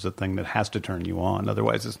of it is the thing that has to turn you on.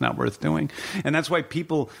 Otherwise, it's not worth doing. And that's why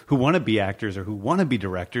people who want to be actors or who want to be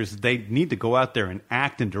directors, they need to go out there and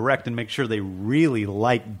act and direct and make sure they really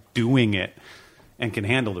like doing it and can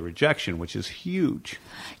handle the rejection, which is huge.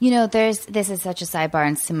 This is such a sidebar,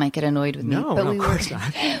 and Sim might get annoyed with me.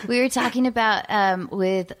 But we were talking about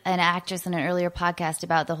with an actress in an earlier podcast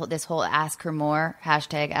about this whole "Ask Her More"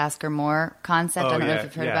 #AskHerMore concept. I don't know if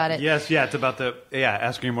you've heard about it. Yes, it's about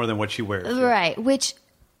asking her more than what she wears. Right, which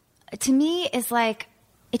to me is like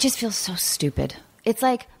it just feels so stupid. It's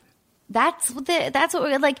like. That's what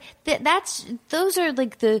we're like. Those are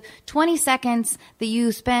like the 20 seconds that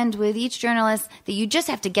you spend with each journalist that you just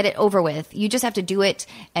have to get it over with. You just have to do it.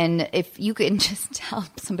 And if you can just tell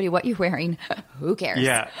somebody what you're wearing, who cares?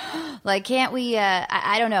 Yeah. Like, can't we?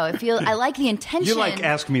 I don't know. I like the intention. You like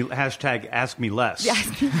 #Ask Me Less. Ask me less. But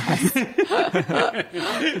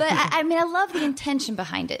I love the intention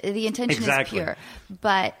behind it. The intention is pure.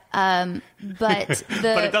 But But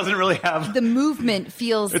it doesn't really have the movement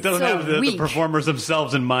feels it doesn't so have the weak. performers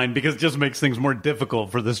themselves in mind because it just makes things more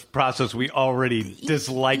difficult for this process we already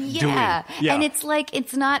dislike doing. Yeah, and it's like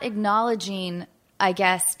it's not acknowledging, I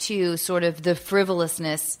guess, to sort of the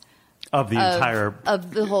frivolousness of the entire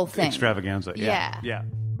of the whole thing extravaganza. Yeah.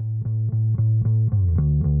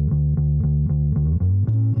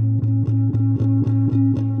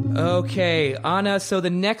 Okay, Anna, so the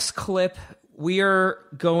next clip, we are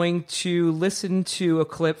going to listen to a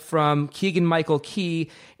clip from Keegan-Michael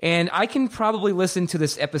Key, and I can probably listen to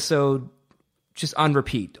this episode just on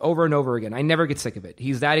repeat, over and over again. I never get sick of it.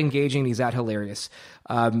 He's that engaging, he's that hilarious.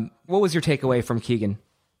 What was your takeaway from Keegan?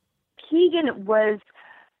 Keegan was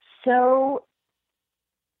so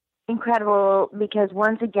incredible because,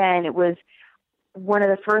 once again, it was one of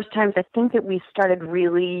the first times I think that we started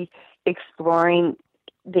really exploring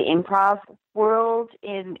the improv world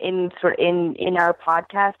in our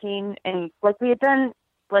podcasting, and like we had done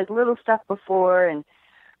like little stuff before, and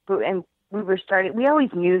we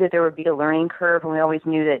always knew that there would be a learning curve, and we always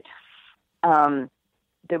knew that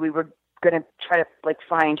that we were going to try to like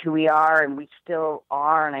find who we are, and we still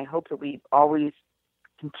are, and I hope that we always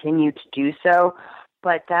continue to do so.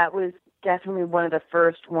 But that was definitely one of the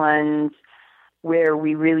first ones where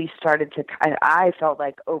we really started to I felt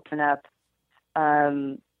like open up,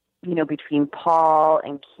 between Paul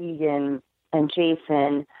and Keegan and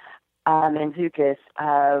Jason and Zukas,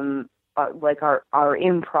 like our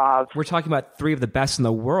improv. We're talking about three of the best in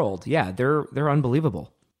the world. Yeah, they're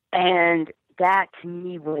unbelievable. And that to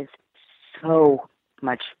me was so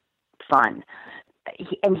much fun.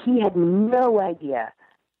 He had no idea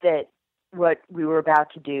that what we were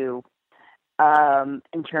about to do,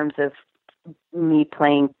 in terms of me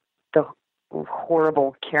playing the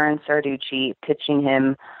horrible Karen Sarducci, pitching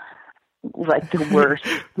him like the worst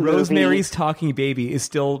Rosemary's Talking Baby is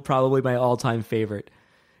still probably my all-time favorite.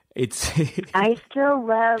 It's I still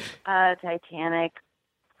love Titanic.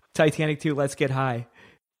 Titanic 2, Let's Get High.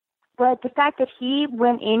 But the fact that he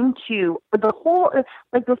went into the whole,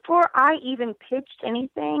 like before I even pitched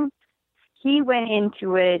anything, he went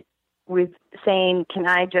into it with saying, "Can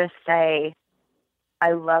I just say,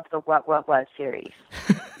 I love the What Was series."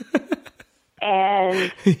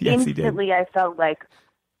 And yes, instantly I felt like,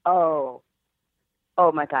 oh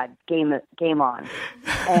my God, game on.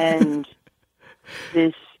 And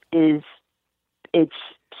it's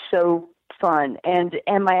so fun. And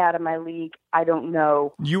am I out of my league? I don't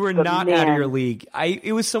know. You were not out of your league.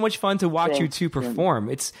 It was so much fun to watch you two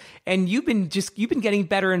perform. And you've been getting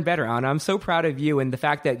better and better, Anna. I'm so proud of you, and the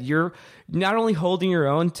fact that you're not only holding your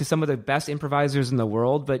own to some of the best improvisers in the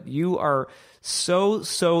world, but you are so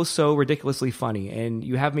ridiculously funny, and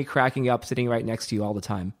you have me cracking up sitting right next to you all the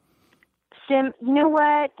time. Sim, you know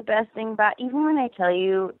what? The best thing about, even when I tell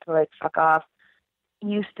you to like fuck off,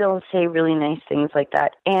 you still say really nice things like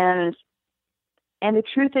that. And the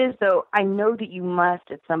truth is, though, I know that you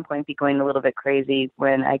must at some point be going a little bit crazy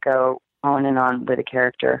when I go on and on with a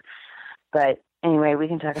character. But anyway, we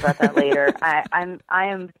can talk about that later. I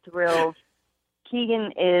am thrilled.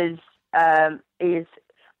 Keegan is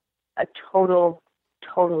a total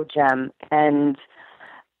gem, and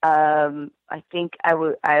I think I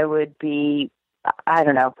would be. I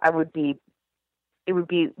don't know. It would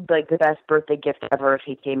be like the best birthday gift ever if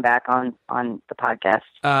he came back on the podcast.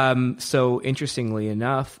 So interestingly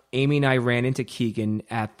enough, Amy and I ran into Keegan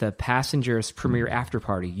at the Passengers premiere after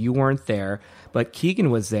party. You weren't there, but Keegan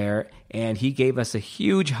was there, and he gave us a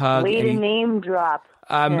huge hug. Way to name drop.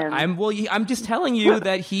 I'm just telling you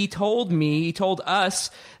that he told us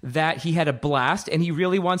that he had a blast and he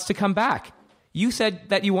really wants to come back. You said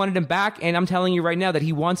that you wanted him back, and I'm telling you right now that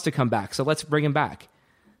he wants to come back. So let's bring him back.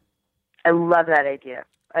 I love that idea.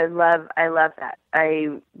 I love that.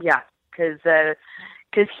 Because it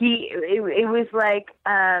was like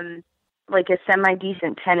a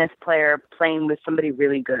semi-decent tennis player playing with somebody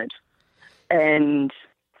really good, and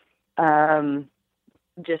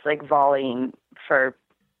just like volleying for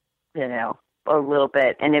a little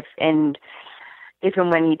bit. And if and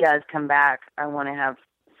when he does come back, I want to have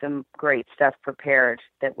some great stuff prepared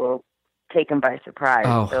that will take him by surprise.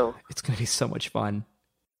 Oh, so it's going to be so much fun.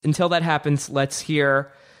 Until that happens, let's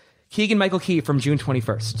hear Keegan-Michael Key from June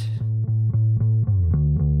 21st.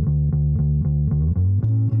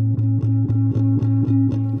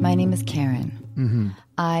 My name is Karen. Mm-hmm.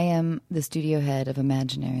 I am the studio head of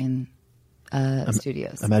Imaginarian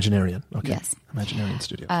Studios. Imaginarian, okay. Yes. Imaginarian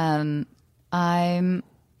Studios.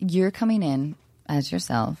 You're coming in as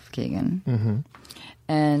yourself, Keegan. Mm-hmm.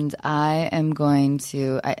 And I am going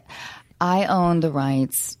to... I own the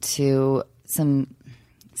rights to some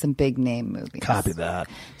some big name movies. Copy that.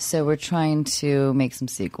 So we're trying to make some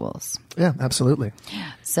sequels. Yeah, absolutely.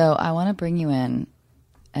 So I want to bring you in,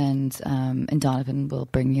 and Donovan will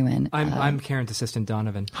bring you in. I'm Karen's assistant,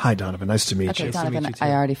 Donovan. Hi, Donovan. Nice to meet Okay, you. Donovan, meet you, too.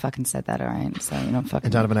 I already fucking said that, all right? So you don't fucking...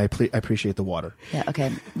 And Donovan, I appreciate the water. Yeah,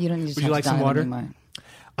 okay. You don't need to Would you talk like to some Donovan water? anymore.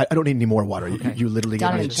 I don't need any more water. You literally gave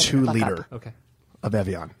Donovan, me a shut the fuck 2-liter up. Okay. of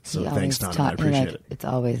Evian. So He thanks, always Donovan. I talk- appreciate like, it. It's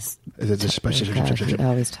always... Is it just- He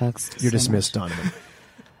always talks. You're so dismissed, much. Donovan.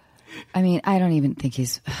 I mean, I don't even think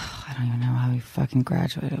he's... I don't even know how he fucking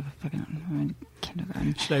graduated fucking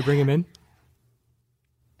kindergarten. Should I bring him in?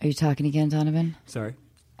 Are you talking again, Donovan? Sorry.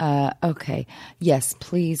 Okay. Yes,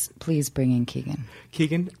 please bring in Keegan.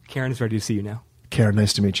 Keegan, Karen is ready to see you now. Karen,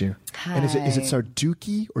 nice to meet you. Hi. And is it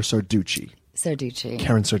Sarducci or Sarducci? Sarducci.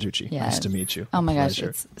 Karen Sarducci. Yes. Nice to meet you. Oh my gosh, Pleasure.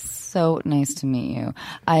 it's so nice to meet you.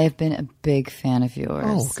 I have been a big fan of yours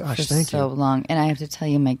Oh, gosh, for thank so you. long. And I have to tell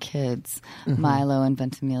you, my kids, Milo and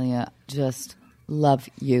Ventimiglia, just love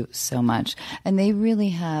you so much. And they really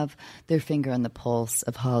have their finger on the pulse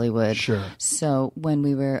of Hollywood. Sure. So when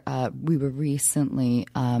we were recently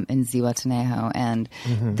in Zihuatanejo, and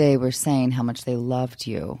they were saying how much they loved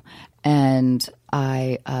you. And so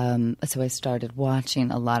I started watching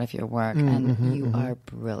a lot of your work, and you are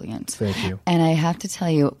brilliant. Thank you. And I have to tell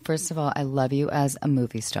you, first of all, I love you as a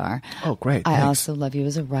movie star. Oh, great. I Thanks. also love you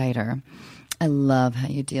as a writer. I love how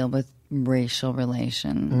you deal with racial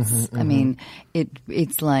relations. I mean,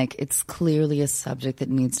 it's clearly a subject that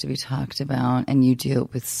needs to be talked about, and you do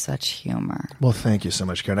it with such humor. Well, thank you so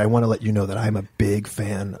much, Karen. I want to let you know that I'm a big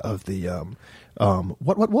fan of the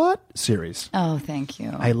what series. Oh, thank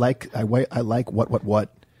you. I like what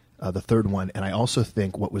the third one, and I also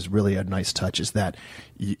think what was really a nice touch is that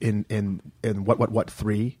in what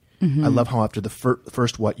 3, I love how after the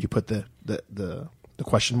first what you put the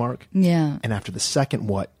question mark, Yeah. and after the second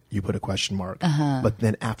what you put a question mark, but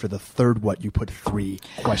then after the third what you put 3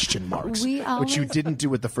 question marks, We which you always- didn't do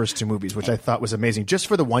with the first 2 movies, which I thought was amazing just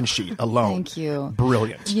for the one sheet alone. Thank you.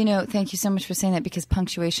 Brilliant. You know, thank you so much for saying that, because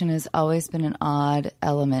punctuation has always been an odd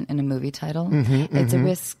element in a movie title. It's a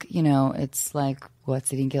risk, you know. It's like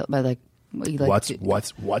what's eating Gilbert, but like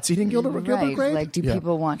What's eating Gilbert right? Grape? Like, do Yeah.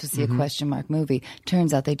 people want to see a question mark movie?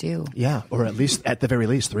 Turns out they do. Yeah, or at the very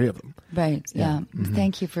least 3 of them. Right? Yeah.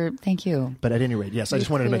 Thank you. But at any rate, yes, I just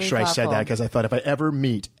wanted to make clearly sure I said thoughtful. that, because I thought if I ever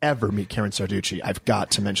meet Karen Sarducci, I've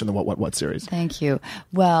got to mention the what series. Thank you.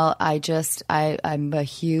 Well, I'm a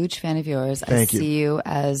huge fan of yours. Thank I you. see you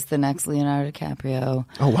as the next Leonardo DiCaprio.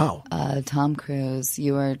 Oh wow. Tom Cruise.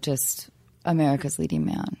 You are just America's leading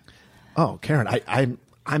man. Oh, Karen,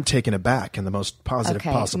 I'm taken aback in the most positive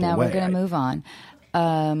possible now way. we're going to move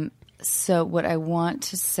on. So what I want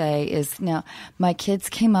to say is, now my kids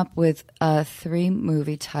came up with 3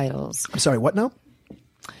 movie titles. I'm sorry, what now?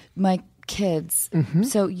 My kids.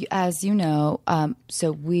 So as you know,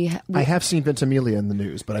 so we I have seen Ventimiglia in the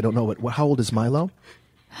news, but I don't know how old is Milo?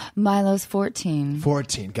 Milo's 14.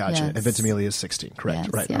 14, gotcha. Yes. And Ventimiglia is 16, correct?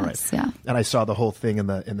 Yes, right, all right. yeah. And I saw the whole thing in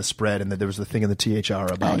the spread, and there was the thing in the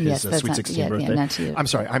THR about yes, his that's Sweet not- 16 yeah, birthday. not to you. I'm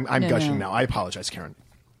sorry, I'm No, gushing no. now. I apologize, Karen.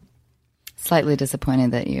 Slightly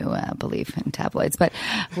disappointed that you believe in tabloids, but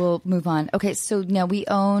we'll move on. Okay, so now we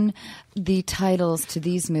own the titles to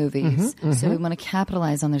these movies, so we want to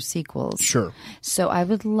capitalize on their sequels. Sure. So I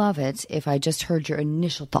would love it if I just heard your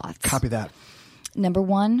initial thoughts. Copy that. Number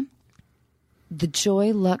 1, The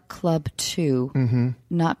Joy Luck Club 2,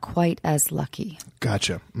 Not Quite as Lucky.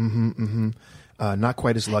 Gotcha. Not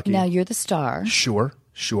quite as lucky. Now you're the star. Sure.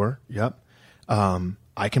 Yep.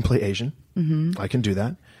 I can play Asian. I can do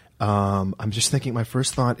that. I'm just thinking, my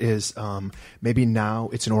first thought is maybe now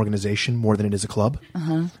it's an organization more than it is a club.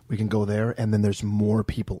 We can go there, and then there's more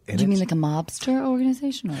people in it. Do you mean like a mobster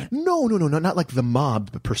organization? Or? No, not like the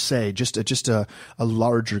mob per se. Just a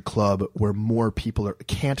larger club where more people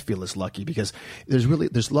can't feel as lucky, because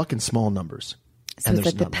there's luck in small numbers. So And it's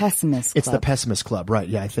there's like the none. pessimist It's the club. pessimist club, right?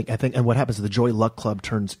 Yeah, I think, and what happens is the Joy Luck Club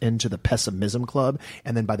turns into the pessimism club,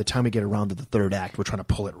 and then by the time we get around to the third act, we're trying to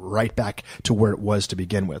pull it right back to where it was to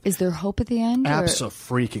begin with. Is there hope at the end? or-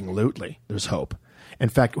 Absolutely, there's hope. In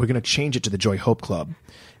fact, we're going to change it to the Joy Hope Club,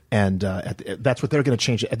 and that's what they're going to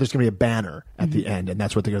change it. There's going to be a banner at the end, and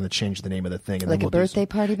that's what they're going to change the name of the thing. And Like then a we'll do birthday some-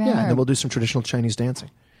 party Yeah, banner? and then we'll do some traditional Chinese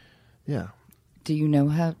dancing. Yeah. Do you know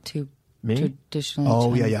how to Me? traditionally?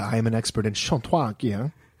 Oh, Chinese- yeah. I am an expert in Chantois, yeah.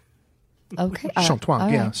 Okay, Chantois, all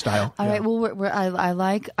yeah, right. style. All yeah. right. Well,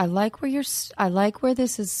 I like where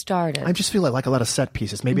this has started. I just feel like a lot of set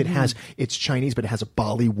pieces. Maybe it's Chinese, but it has a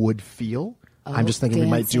Bollywood feel. I'm just thinking we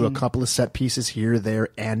might do a dancing. couple of set pieces here, there,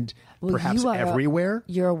 and Well, perhaps you are everywhere.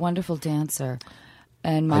 You're a wonderful dancer.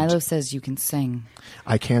 And Milo says you can sing.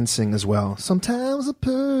 I can sing as well. Sometimes a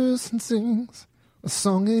person sings a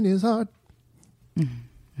song in his heart.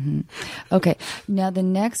 Mm-hmm. Okay, now the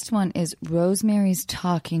next one is Rosemary's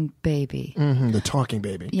Talking Baby. Mm-hmm, the Talking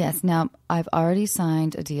Baby. Yes, now I've already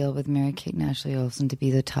signed a deal with Mary-Kate and Ashley Olsen to be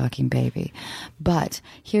the Talking Baby. But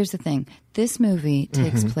here's the thing. This movie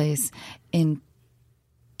takes place in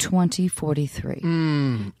 2043,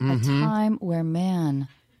 a time where man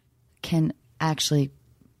can actually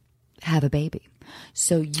have a baby.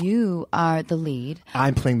 So you are the lead.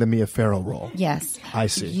 I'm playing the Mia Farrow role. Yes. I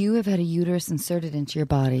see. You have had a uterus inserted into your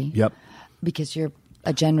body. Yep. Because you're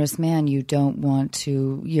a generous man. You don't want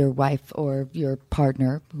to, your wife or your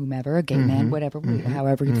partner, whomever, a gay man, whatever,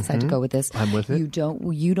 however you decide to go with this. I'm with it.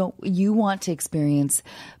 You want to experience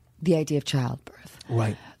the idea of childbirth.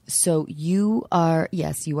 Right. So you are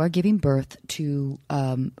giving birth to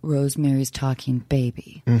Rosemary's Talking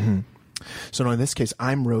Baby. Mm-hmm. So now in this case,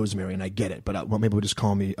 I'm Rosemary, and I get it, but maybe we'll just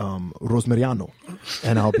call me Rosemariano,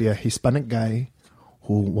 and I'll be a Hispanic guy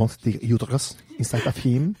who wants the uterus inside of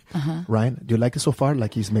him, right? Do you like it so far?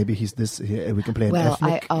 Like he's this. We can play an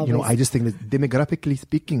ethnic. I just think that demographically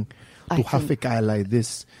speaking, to have a guy like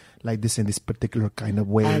this in this particular kind of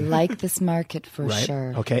way, I like this market for right?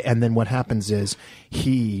 sure. Okay, and then what happens is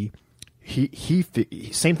he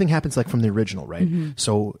same thing happens like from the original, right?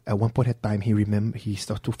 So at one point in time, he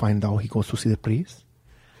starts to find out, he goes to see the priest,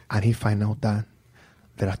 and he finds out that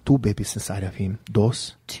there are two babies inside of him.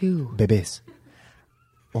 Two bebés.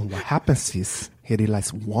 And what happens is he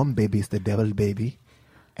realizes one baby is the devil baby,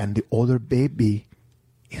 and the other baby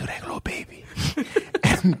is regular baby.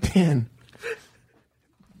 And then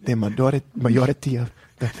the majority of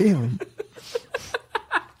the film,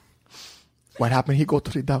 what happened? He go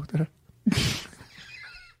to the doctor.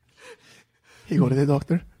 He go to the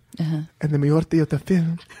doctor, and the majority of the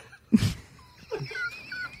film,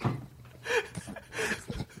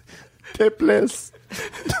 take place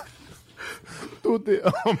to the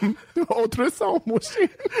ultrasound machine,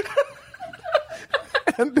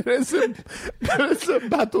 and there is a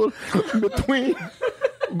battle between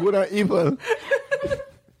good and evil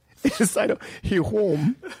inside of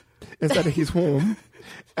his home,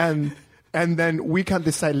 and then we can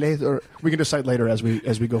decide later. We can decide later as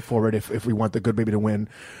we go forward if we want the good baby to win.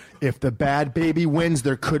 If the bad baby wins,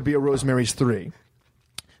 there could be a Rosemary's 3.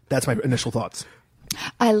 That's my initial thoughts.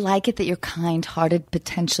 I like it that you're kind-hearted,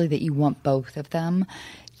 potentially that you want both of them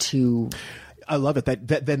to. I love it.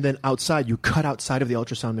 That then outside, you cut outside of the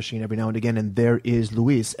ultrasound machine every now and again, and there is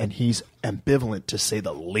Luis, and he's ambivalent to say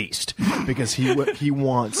the least, because he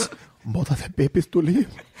wants both of the babies to live.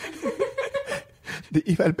 The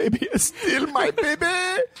evil baby is still my baby.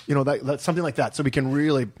 That's something like that. So we can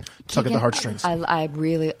really tug at the heartstrings.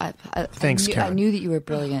 Thanks, Karen. I knew that you were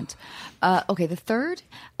brilliant. Okay, the third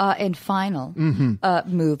and final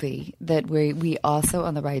movie that we also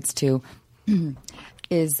own the rights to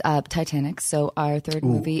is Titanic. So our third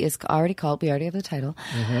movie is already called, we already have the title,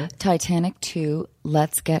 Titanic 2,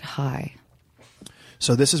 Let's Get High.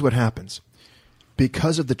 So this is what happens.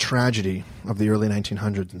 Because of the tragedy of the early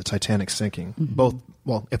 1900s and the Titanic sinking, both,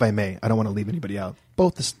 well, if I may, I don't want to leave anybody out,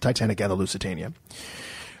 both the Titanic and the Lusitania.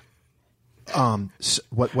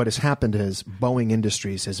 What has happened is Boeing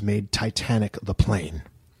Industries has made Titanic the plane.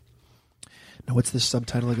 Now, what's the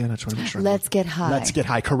subtitle again? I try to make sure. Let's Get High. Let's Get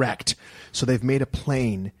High, correct. So they've made a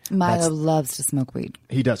plane. Milo loves to smoke weed.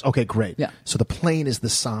 He does. Okay, great. Yeah. So the plane is the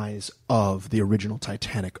size of the original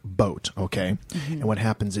Titanic boat, okay? And what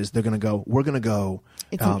happens is we're going to go.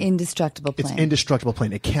 It's an indestructible plane. It's an indestructible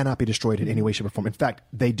plane. It cannot be destroyed in any way, shape, or form. In fact,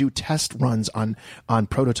 they do test runs on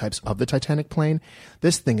prototypes of the Titanic plane.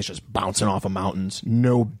 This thing is just bouncing off of mountains.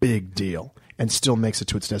 No big deal. And still makes it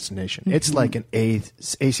to its destination. It's like an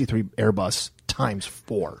AC-3 Airbus times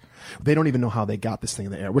 4. They don't even know how they got this thing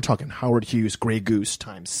in the air. We're talking Howard Hughes Grey Goose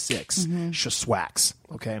times 6. Schwacks.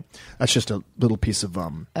 Okay, that's just a little piece of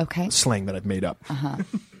slang that I've made up.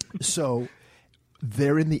 So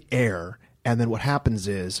they're in the air, and then what happens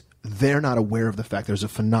is they're not aware of the fact there's a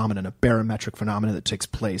phenomenon, a barometric phenomenon that takes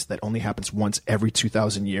place that only happens once every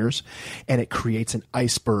 2,000 years, and it creates an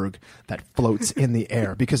iceberg that floats in the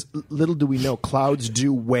air. Because little do we know, clouds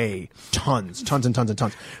do weigh tons and tons and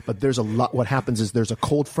tons. But there's a lot. What happens is there's a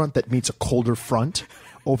cold front that meets a colder front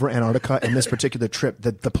over Antarctica, and this particular trip,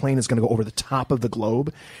 that the plane is going to go over the top of the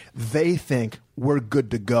globe. They think we're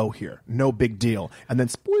good to go here, no big deal, and then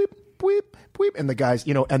sweep, sweep. And the guys,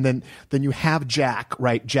 and then you have Jack,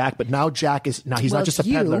 right? Jack, but now Jack is he's not just a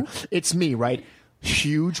peddler. It's me, right?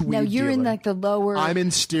 huge weed Now you're in dealer. like the lower. I'm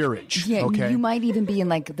in steerage. Yeah, okay. you might even be in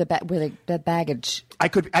like where the baggage. I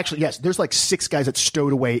could actually, yes. There's like 6 guys that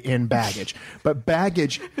stowed away in baggage, but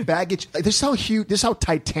baggage. This is how huge. This is how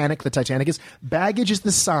Titanic the Titanic is. Baggage is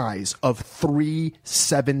the size of 3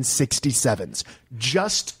 767s.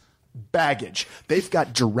 Just baggage. They've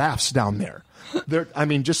got giraffes down there.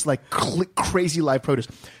 Just like crazy live produce.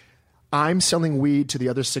 I'm selling weed to the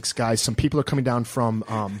other 6 guys. Some people are coming down from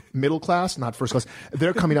middle class, not first class.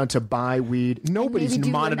 They're coming down to buy weed. Nobody's Maybe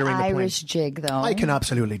do monitoring an the plane. Irish jig though. I can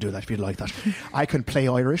absolutely do that if you'd like that. I can play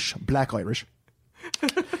Irish, black Irish,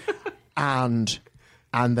 and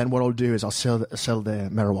then what I'll do is I'll sell the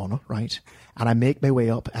marijuana, right? And I make my way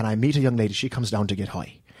up, and I meet a young lady. She comes down to get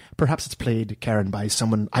high. Perhaps it's played, Karen, by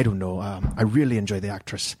someone I don't know. I really enjoy the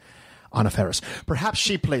actress Anna Faris. Perhaps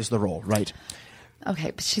she plays the role, right?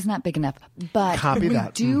 Okay, but she's not big enough. But Copy we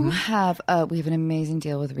that. do have we have an amazing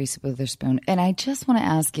deal with Reese Witherspoon, and I just want to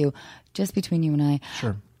ask you, just between you and I,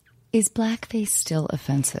 Sure. Is blackface still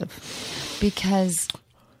offensive? Because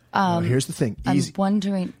Here's the thing. I'm Easy.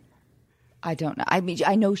 wondering. I don't know. I mean,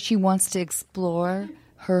 I know she wants to explore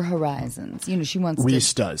her horizons. You know, she wants Reese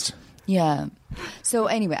to. does. Yeah. So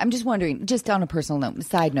anyway, I'm just wondering, just on a personal note,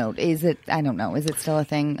 side note, is it? I don't know. Is it still a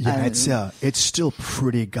thing? Yeah, it's still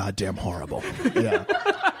pretty goddamn horrible. Yeah.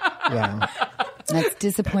 Yeah. That's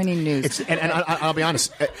disappointing news. I'll be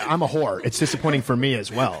honest, I'm a whore. It's disappointing for me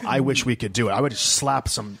as well. I wish we could do it. I would just slap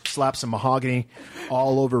some mahogany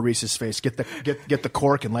all over Reese's face. Get the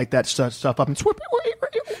cork and light that stuff up and swoop.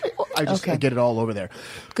 I just get it all over there.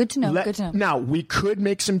 Good to know. Good to know. Now we could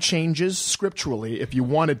make some changes scripturally if you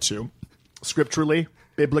wanted to, scripturally,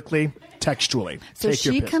 biblically, textually. So Take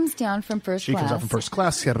your she pick. comes down from first She class. comes out from first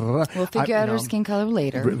class. We'll figure out her skin color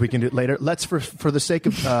later. We can do it later. Let's for the sake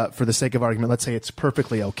of argument, let's say it's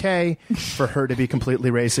perfectly okay for her to be completely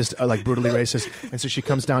racist, like brutally racist. And so she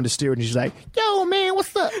comes down to Stewart and she's like, "Yo, man,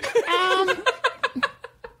 what's up?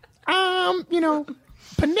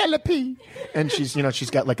 Penelope." And she's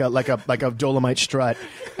got like a Dolomite strut,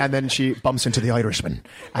 and then she bumps into the Irishman,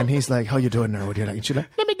 and he's like, "How you doing there? What do you like?" And she's like,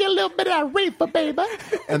 "Let me get a little bit of that reefer, baby."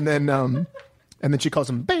 And then she calls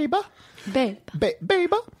him baby. Baby.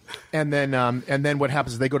 And then what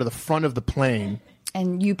happens is they go to the front of the plane.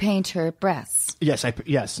 And you paint her breasts.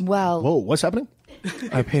 Yes. Well. Whoa, what's happening?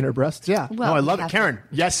 I paint her breasts. Yeah. Well, no, I love it, half- Karen.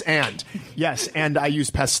 Yes, and I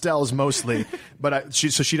use pastels mostly, but she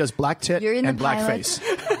does black tit You're in and the black pilot. face.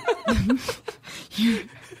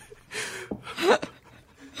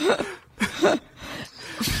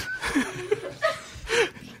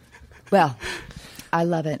 Well, I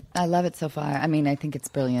love it. I love it so far. I mean, I think it's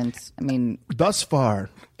brilliant. I mean, Thus far,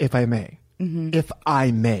 if I may, Miss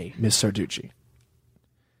Sarducci,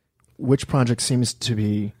 which project seems to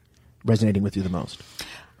be resonating with you the most?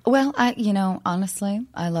 well, honestly,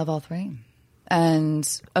 I love all 3.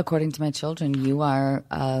 And according to my children,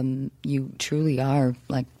 you truly are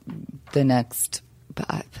like the next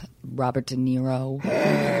Robert De Niro,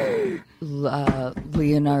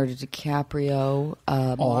 Leonardo DiCaprio,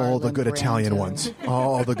 All the Marlon good Italian Brando. ones.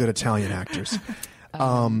 All the good Italian actors.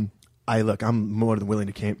 I'm more than willing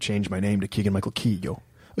to change my name to Keegan Michael Keegan.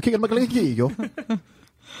 Keegan Michael Keegan.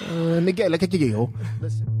 Miguel Keegan.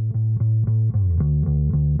 Listen.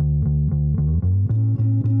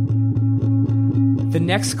 The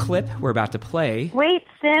next clip we're about to play. Wait,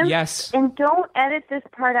 Sim. Yes. And don't edit this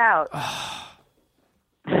part out.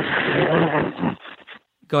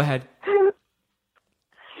 Go ahead.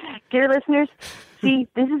 Dear listeners, see,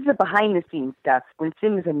 this is the behind-the-scenes stuff when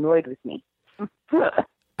Sim is annoyed with me.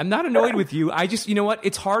 I'm not annoyed with you. I just, you know what?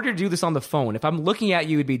 It's harder to do this on the phone. If I'm looking at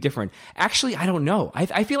you, it'd be different. Actually, I don't know.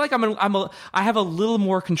 I feel like I have a little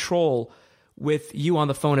more control with you on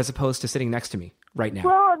the phone as opposed to sitting next to me right now.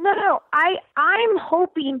 Well, no. I'm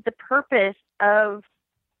hoping the purpose of,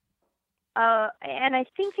 and I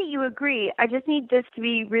think that you agree, I just need this to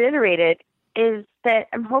be reiterated, is that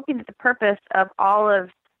I'm hoping that the purpose of all of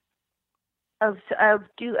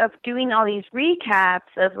doing all these recaps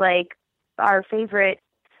of like our favorite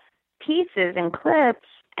pieces and clips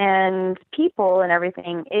and people and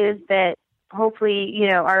everything is that hopefully,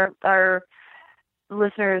 our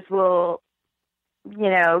listeners will,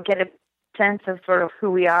 get a sense of sort of who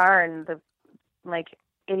we are and the like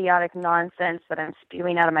idiotic nonsense that I'm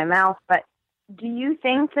spewing out of my mouth. But do you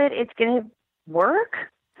think that it's going to work?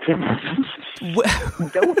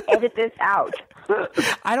 Don't edit this out.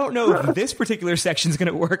 I don't know if this particular section is going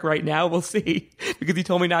to work right now. We'll see, because he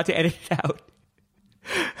told me not to edit it out.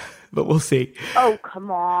 But we'll see. Oh, come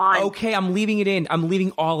on. Okay, I'm leaving it in. I'm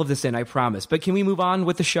leaving all of this in, I promise. But can we move on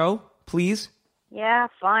with the show, please? Yeah,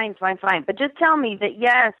 fine. But just tell me that,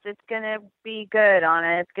 yes, it's going to be good,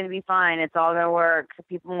 Anna. It's going to be fine. It's all going to work.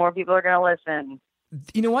 More people are going to listen.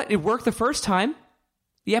 You know what? It worked the first time.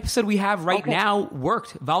 The episode we have right now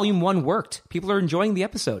worked. Volume 1 worked. People are enjoying the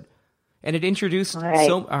episode. And it introduced All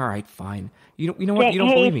right, fine. You know what? You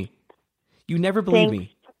don't believe me. You never believe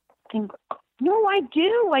me. No, I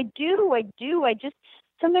do. I just,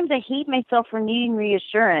 sometimes I hate myself for needing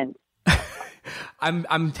reassurance.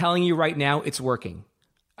 I'm telling you right now, it's working.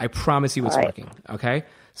 I promise you it's working. Okay?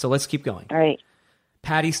 So let's keep going. All right.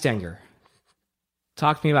 Patti Stenger.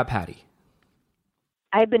 Talk to me about Patti.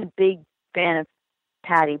 I've been a big fan of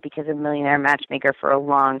Patti because of Millionaire Matchmaker for a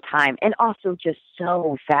long time, and also just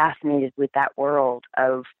so fascinated with that world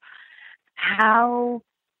of how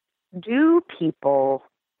do people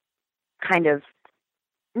kind of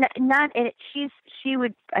not and she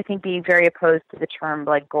would, I think, be very opposed to the term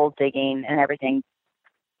like gold digging and everything,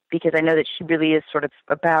 because I know that she really is sort of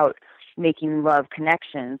about making love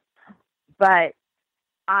connections. But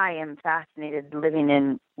I am fascinated living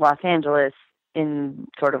in Los Angeles in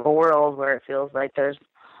sort of a world where it feels like there's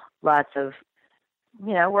lots of,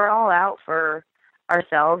 we're all out for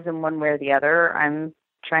ourselves in one way or the other. I'm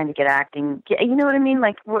trying to get acting. You know what I mean?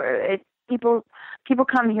 Like people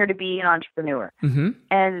come here to be an entrepreneur. Mm-hmm.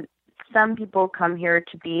 And some people come here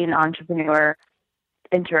to be an entrepreneur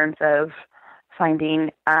in terms of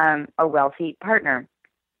finding a wealthy partner.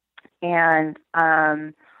 And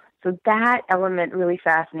so that element really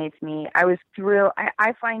fascinates me. I was thrilled.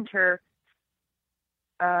 I find her,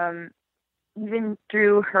 even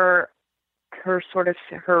through her sort of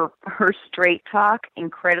her straight talk,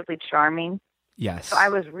 incredibly charming. Yes. So I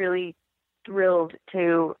was really thrilled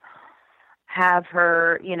to have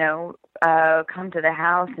her, come to the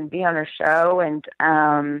house and be on her show, and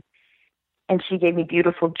she gave me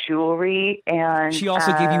beautiful jewelry, and she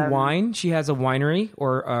also gave you wine. She has a winery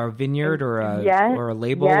or a vineyard or a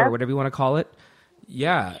label or whatever you want to call it.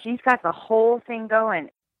 Yeah. She's got the whole thing going.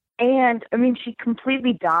 And I mean, she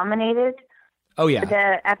completely dominated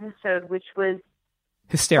the episode, which was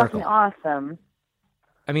hysterical. Fucking awesome.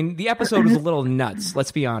 I mean, the episode was a little nuts.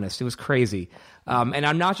 Let's be honest. It was crazy. And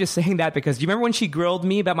I'm not just saying that because do you remember when she grilled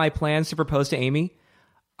me about my plans to propose to Amy?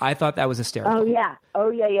 I thought that was hysterical.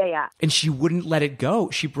 Oh, yeah. And she wouldn't let it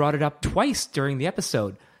go. She brought it up twice during the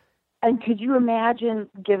episode. And could you imagine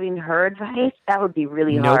giving her advice? That would be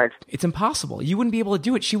really hard. It's impossible. You wouldn't be able to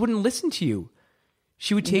do it. She wouldn't listen to you.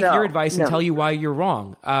 She would take your advice and tell you why you're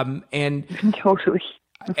wrong. And totally.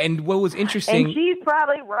 And what was interesting... And she's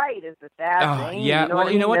probably right is the sad thing. Yeah,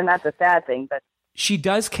 you know what? And that's a sad thing, but... She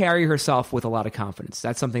does carry herself with a lot of confidence.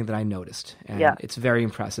 That's something that I noticed. And it's very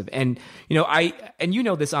impressive. And, you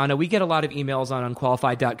know this, Anna, we get a lot of emails on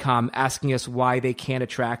unqualified.com asking us why they can't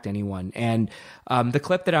attract anyone. And the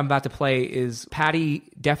clip that I'm about to play is Patti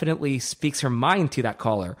definitely speaks her mind to that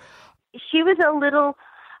caller. She was a little,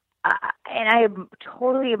 and I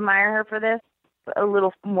totally admire her for this, a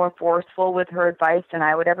little more forceful with her advice than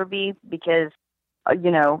I would ever be, because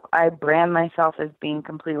I brand myself as being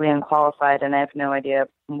completely unqualified, and I have no idea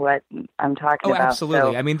what I'm talking about. Oh,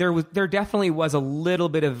 absolutely. So, I mean, there definitely was a little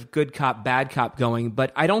bit of good cop, bad cop going,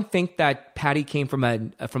 but I don't think that Patti came from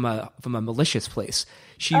a malicious place.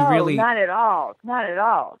 She really not at all.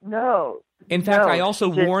 No. In fact, I also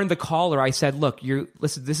warned the caller. I said, "Look, are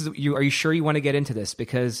you sure you want to get into this?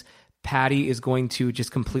 Because Patti is going to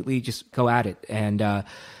just completely just go at it." And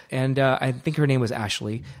I think her name was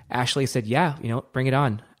Ashley. Ashley said, "Yeah, bring it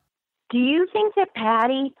on." Do you think that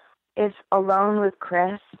Patti is alone with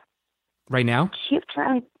Chris right now? She've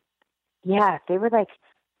tried. Yeah, if they were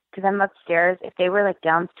because I'm upstairs. If they were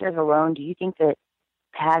downstairs alone, do you think that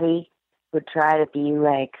Patti would try to be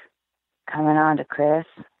coming on to Chris?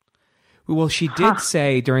 Well, she did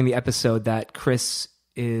say during the episode that Chris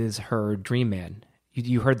is her dream man.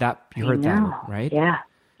 You heard that? You heard that, right? Yeah.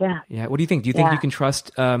 Yeah. What do you think? Do you think you can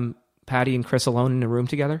trust Patti and Chris alone in a room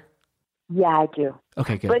together? Yeah, I do.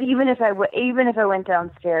 Okay, good. But even if I went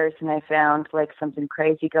downstairs and I found something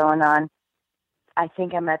crazy going on, I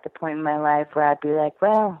think I'm at the point in my life where I'd be like,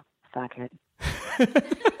 well, fuck it.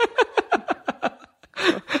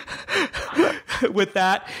 With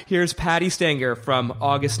that, here's Patti Stenger from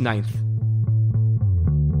August 9th.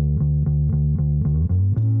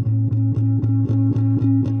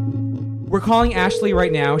 We're calling Ashley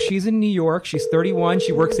right now. She's in New York. She's 31.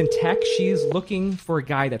 She works in tech. She's looking for a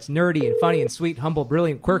guy that's nerdy and funny and sweet, humble,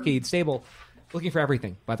 brilliant, quirky, and stable. Looking for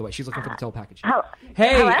everything, by the way. She's looking for the total package.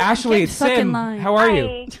 Hey, hello? Ashley, it's Sim. How are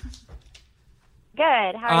you?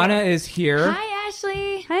 Good. How are Anna you? is here. Hi,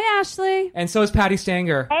 Ashley. Hi, Ashley. And so is Patti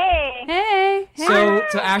Stenger. Hey.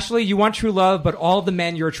 So Ashley, you want true love, but all the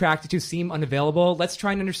men you're attracted to seem unavailable. Let's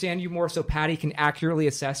try and understand you more so Patty can accurately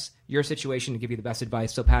assess your situation and give you the best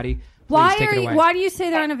advice. So Patty, please take it away. Why do you say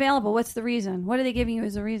they're unavailable? What's the reason? What are they giving you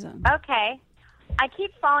as a reason? Okay. I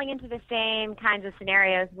keep falling into the same kinds of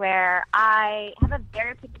scenarios where I have a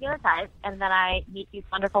very particular type, and then I meet these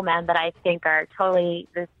wonderful men that I think are totally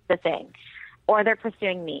the thing, or they're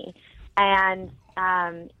pursuing me. And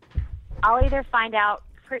I'll either find out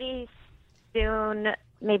pretty soon,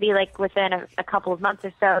 maybe like within a couple of months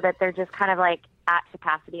or so, that they're just kind of like at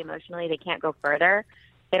capacity emotionally. They can't go further.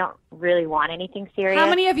 They don't really want anything serious. How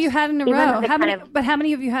many have you had in a row? How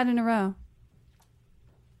many have you had in a row?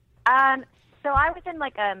 So I was in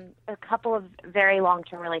like a couple of very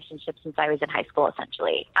long-term relationships since I was in high school,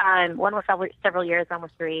 essentially. One was several years, one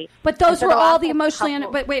was 3. But those were all the emotionally.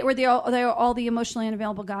 Were they all the emotionally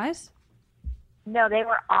unavailable guys? No, they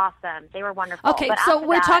were awesome. They were wonderful. Okay, but so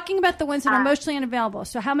we're talking about the ones that are emotionally unavailable.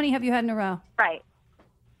 So how many have you had in a row? Right.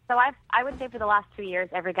 So I would say for the last 2 years,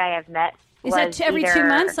 every guy I've met is that every 2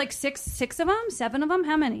 months, like six of them, 7 of them?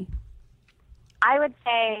 How many? I would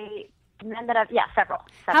say. Men that several.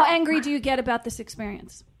 How angry do you get about this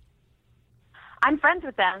experience? I'm friends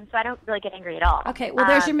with them, so I don't really get angry at all. Okay, well,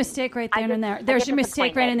 there's your mistake right there and there. There's your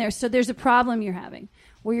mistake right in there. So there's a problem you're having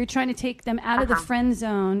where you're trying to take them out of the friend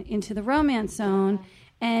zone into the romance zone.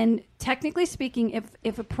 And technically speaking,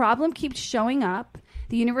 if a problem keeps showing up,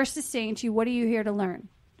 the universe is saying to you, what are you here to learn?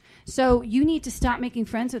 So you need to stop making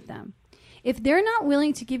friends with them. If they're not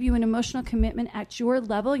willing to give you an emotional commitment at your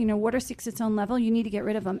level, water seeks its own level, you need to get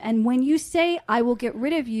rid of them. And when you say, I will get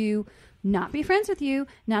rid of you, not be friends with you,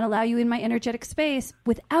 not allow you in my energetic space,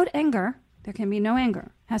 without anger, there can be no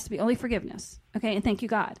anger. It has to be only forgiveness. Okay, and thank you,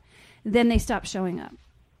 God. Then they stop showing up.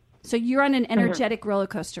 So you're on an energetic roller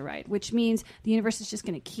coaster ride, which means the universe is just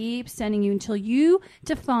going to keep sending you until you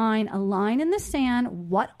define a line in the sand.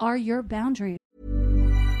 What are your boundaries?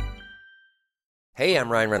 Hey, I'm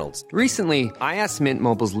Ryan Reynolds. Recently, I asked Mint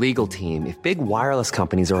Mobile's legal team if big wireless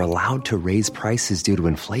companies are allowed to raise prices due to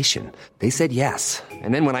inflation. They said yes.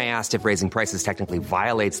 And then when I asked if raising prices technically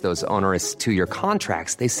violates those onerous 2-year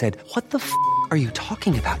contracts, they said, what the f*** are you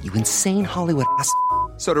talking about, you insane Hollywood ass f-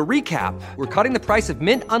 So to recap, we're cutting the price of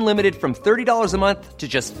Mint Unlimited from $30 a month to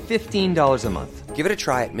just $15 a month. Give it a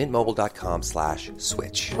try at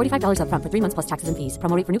mintmobile.com/switch. $45 up front for 3 months plus taxes and fees.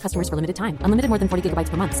 Promo rate for new customers for limited time. Unlimited more than 40 gigabytes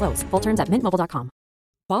per month. Slows full terms at mintmobile.com.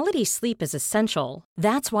 Quality sleep is essential.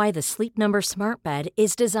 That's why the Sleep Number Smart Bed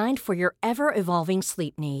is designed for your ever-evolving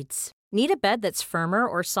sleep needs. Need a bed that's firmer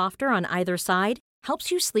or softer on either side?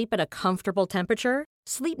 Helps you sleep at a comfortable temperature?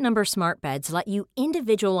 Sleep Number Smart Beds let you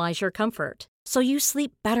individualize your comfort, so you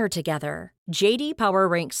sleep better together. J.D. Power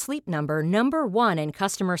ranks Sleep Number number 1 in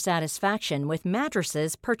customer satisfaction with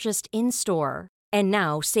mattresses purchased in-store. And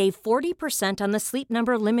now save 40% on the Sleep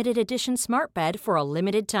Number Limited Edition Smart Bed for a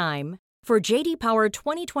limited time. For J.D. Power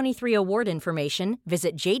 2023 award information,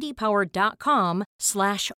 visit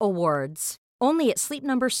jdpower.com/awards. Only at Sleep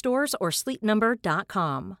Number stores or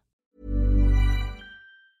sleepnumber.com.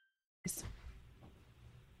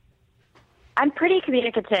 I'm pretty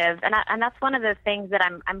communicative, and that's one of the things that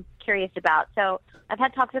I'm curious about. So I've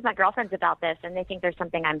had talks with my girlfriends about this, and they think there's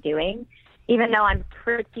something I'm doing, even though I'm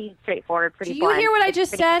pretty straightforward, pretty blunt. Do you hear what I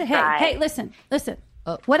just said? Hey, listen.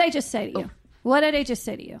 What did I just say to you? What did I just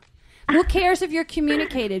say to you? Who cares if you're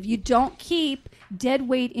communicative? You don't keep dead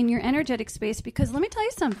weight in your energetic space, because let me tell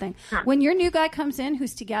you something. When your new guy comes in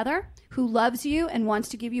who's together, who loves you and wants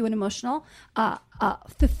to give you an emotional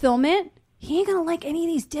fulfillment, he ain't going to like any of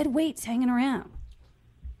these dead weights hanging around.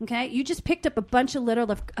 Okay? You just picked up a bunch of litter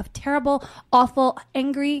of terrible, awful,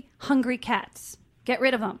 angry, hungry cats. Get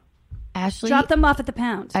rid of them. Ashley, drop them off at the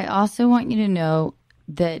pound. I also want you to know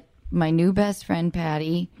that my new best friend,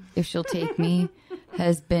 Patty, if she'll take me,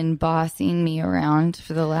 has been bossing me around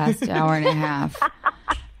for the last hour and a half.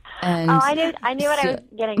 And I knew what I was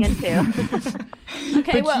getting into.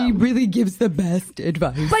 Okay, but she really gives the best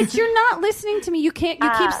advice. But you're not listening to me. You keep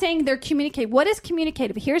saying they're communicative. What is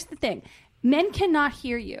communicative? Here's the thing. Men cannot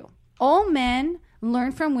hear you. All men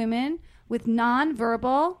learn from women with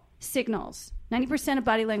nonverbal signals. 90% of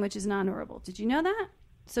body language is nonverbal. Did you know that?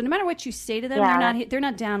 So no matter what you say to them, they're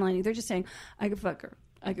not downlining. They're just saying, I could fuck her.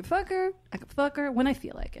 I could fuck her. I could fuck her when I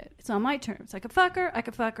feel like it. It's on my terms. I could fuck her. I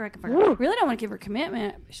could fuck her. I could fuck her. I really don't want to give her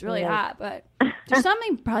commitment. She's really hot, but there's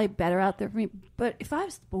something probably better out there for me. But if I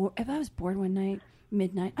was bored one night,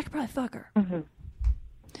 midnight, I could probably fuck her. Mm-hmm.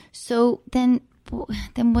 So then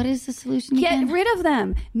what is the solution? Get rid of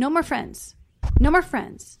them. No more friends. No more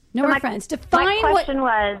friends. No more friends. Define my question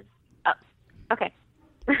was. Okay.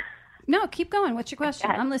 No, keep going. What's your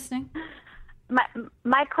question? I'm listening.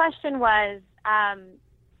 My question was,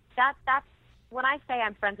 that's when I say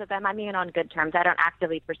I'm friends with them, I mean on good terms. I don't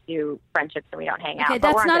actively pursue friendships and we don't hang out. Okay,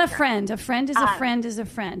 but that's not a good friend. terms. A friend is a friend is a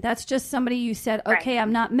friend. That's just somebody you said, okay,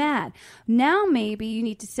 I'm not mad. Now maybe you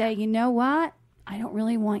need to say, you know what? I don't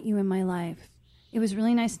really want you in my life. It was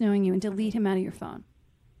really nice knowing you, and delete him out of your phone.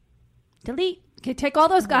 Delete. Okay, take all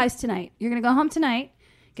those guys tonight. You're going to go home tonight,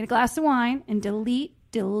 get a glass of wine, and delete.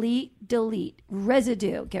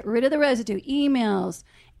 Residue. Get rid of the residue. Emails.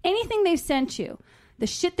 Anything they've sent you. The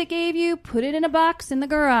shit they gave you, put it in a box in the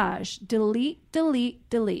garage. Delete.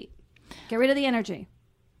 Get rid of the energy.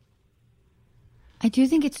 I do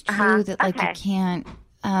think it's true that you can't,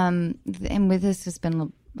 and with this has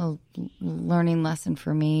been a learning lesson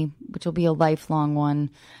for me, which will be a lifelong one,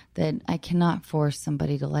 that I cannot force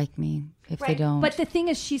somebody to like me if they don't. But the thing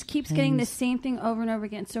is, she keeps getting the same thing over and over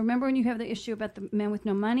again. So remember when you have the issue about the men with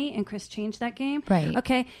no money and Chris changed that game? Right.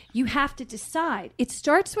 Okay, you have to decide. It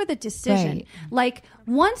starts with a decision. Right. Like,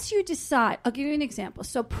 once you decide, I'll give you an example.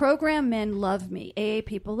 So program men love me. AA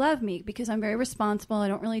people love me because I'm very responsible. I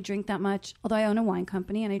don't really drink that much, although I own a wine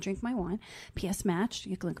company and I drink my wine. PS Match.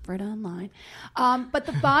 You can look for it online. But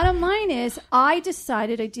the bottom line is I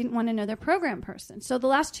decided I didn't want another program person. So the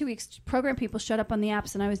last 2 weeks, program people showed up on the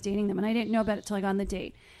apps and I was dating them and I didn't know about it till I got on the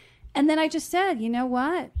date. And then I just said, you know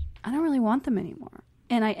what? I don't really want them anymore.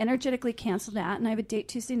 And I energetically canceled that, and I have a date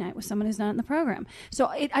Tuesday night with someone who's not in the program. So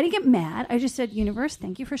I didn't get mad. I just said, universe,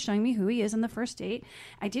 thank you for showing me who he is on the first date.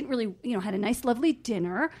 I didn't really, had a nice, lovely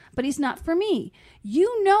dinner, but he's not for me.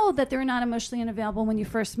 You know that they're not emotionally unavailable when you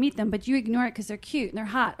first meet them, but you ignore it because they're cute and they're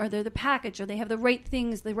hot, or they're the package, or they have the right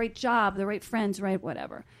things, the right job, the right friends, right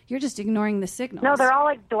whatever. You're just ignoring the signals. No, they're all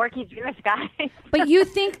like dorky Jewish guys. But you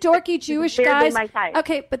think dorky Jewish Weirdly guys? my type.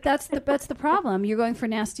 Okay, but that's the problem. You're going for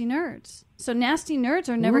nasty nerds. So nasty nerds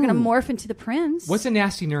are never going to morph into the prince. What's a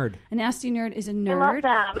nasty nerd? A nasty nerd is a love nerd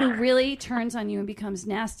them. who really turns on you and becomes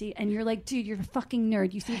nasty, and you're like, dude, you're a fucking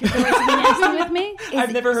nerd. You think there's a way to be nasty with me?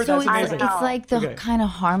 I've never heard that. It's like the kind of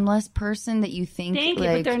harmless person that you think. Thank you,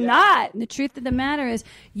 but they're not. And the truth of the matter is,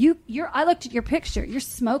 I looked at your picture. You're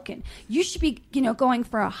smoking. You should be, going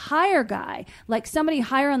for a higher guy, like somebody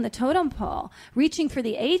higher on the totem pole, reaching for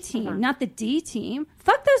the A team, not the D team.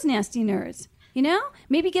 Fuck those nasty nerds.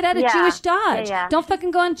 Maybe get out of Jewish Dodge. Yeah. Don't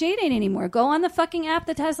fucking go on JDate anymore. Go on the fucking app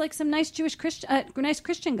that has like some nice nice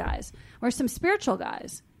Christian guys or some spiritual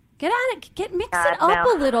guys. Get at it. Mix it up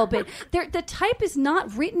a little bit. The type is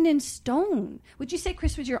not written in stone. Would you say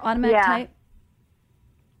Chris was your automatic type?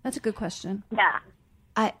 That's a good question. Yeah.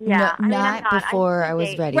 Not before I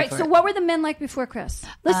was ready. Right. For so it. what were the men like before Chris?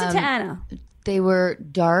 Listen to Anna. They were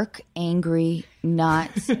dark, angry, they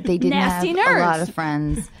didn't have Nasty a nerds. lot of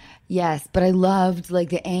friends. Yes, but I loved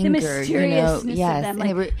the anger, mysteriousness yes, of them, and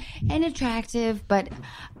they were attractive, but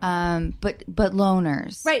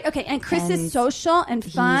loners. Right. Okay. And Chris And is social and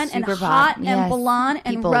fun and super hot pop. and Yes. blonde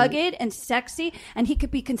and People- rugged and sexy, and he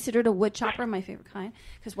could be considered a wood chopper, my favorite kind,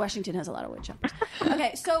 because Washington has a lot of wood choppers.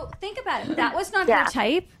 Okay. So think about it. That was not her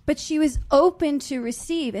type, but she was open to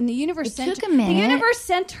receive, and the universe It took a minute. The universe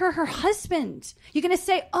sent her husband. You're going to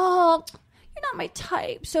say, "Oh, you're not my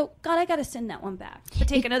type." So God, I got to send that one back. But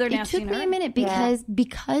take another nasty It took me nerd. a minute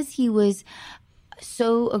because he was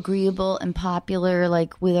so agreeable and popular,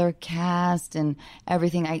 with our cast and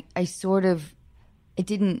everything. I sort of,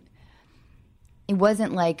 it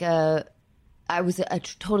wasn't like I was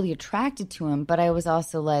totally attracted to him, but I was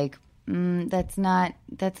also like, that's not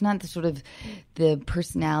the sort of the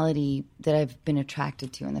personality that I've been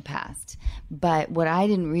attracted to in the past. But what I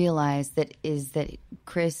didn't realize is that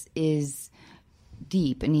Chris is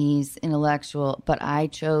deep and he's intellectual, but I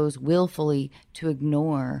chose willfully to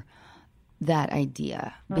ignore that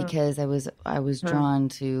idea because I was drawn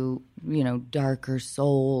to darker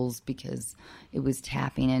souls because it was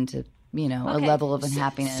tapping into a level of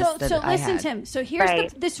unhappiness So I listen, had. Tim. So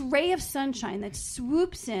here's this ray of sunshine that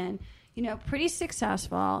swoops in. Pretty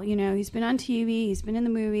successful. He's been on TV, he's been in the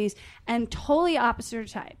movies, and totally opposite her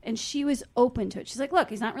type. And she was open to it. She's like, look,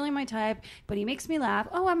 he's not really my type, but he makes me laugh.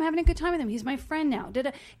 Oh, I'm having a good time with him. He's my friend now.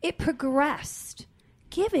 It progressed.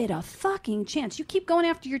 Give it a fucking chance. You keep going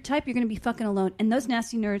after your type, you're going to be fucking alone. And those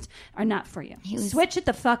nasty nerds are not for you. Switch it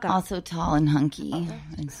the fuck up. Also tall and hunky.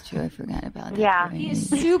 It's true. I forgot about that. Yeah. He is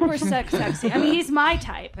super sexy. I mean, he's my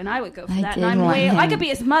type, and I would go for that. And him. I could be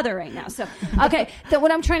his mother right now. So, okay.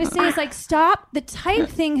 What I'm trying to say is stop. The type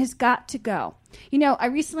thing has got to go. I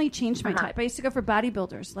recently changed my type. I used to go for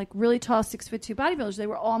bodybuilders, like really tall, 6'2" bodybuilders. They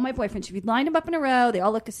were all my boyfriends. If you lined them up in a row, they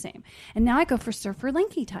all look the same. And now I go for surfer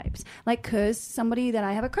lanky types, because somebody that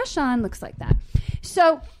I have a crush on looks like that.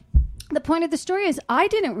 So the point of the story is I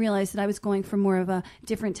didn't realize that I was going for more of a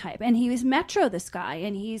different type. And he was Metro, this guy,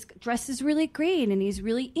 and he's dresses really great and he's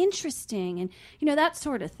really interesting and, that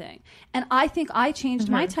sort of thing. And I think I changed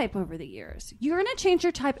my type over the years. You're going to change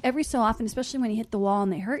your type every so often, especially when you hit the wall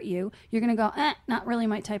and they hurt you. You're going to go, not really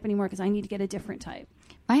my type anymore because I need to get a different type.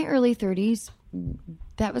 My early 30s,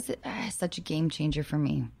 that was such a game changer for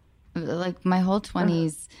me. Like my whole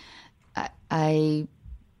 20s, I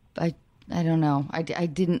don't know.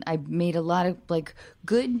 I made a lot of like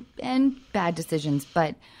good and bad decisions,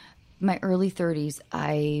 but my early 30s,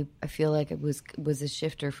 I feel like it was a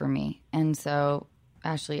shifter for me. And so,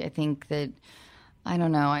 Ashley, I think that, I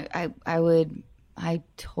don't know, I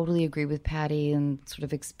totally agree with Patty and sort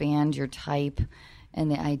of expand your type and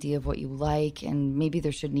the idea of what you like. And maybe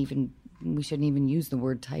we shouldn't even use the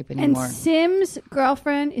word type anymore. And Sim's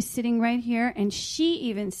girlfriend is sitting right here, and she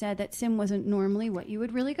even said that Sim wasn't normally what you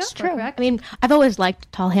would really go for, correct? I mean, I've always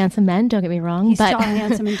liked tall, handsome men, don't get me wrong. He's tall,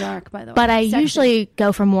 handsome, and dark, by the way. But I Sexy. usually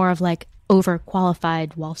go for more of like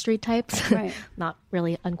overqualified Wall Street types, Right. not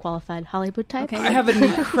really unqualified Hollywood types. I have an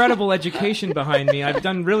incredible education behind me. I've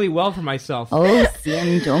done really well for myself. Oh,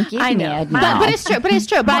 Sim, don't get I know, mad but now. it's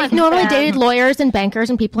true. But I normally dated lawyers and bankers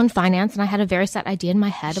and people in finance, and I had a very set idea in my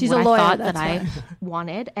head She's of what a lawyer, I thought that's that I why.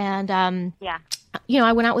 wanted. And Yeah.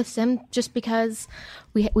 I went out with Sim just because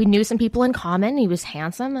we knew some people in common. He was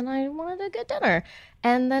handsome, and I wanted a good dinner.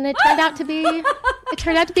 And then it turned out to be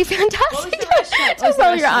fantastic. Just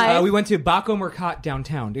roll your eyes. We went to Baco Mercat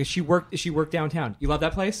downtown. She worked downtown. You love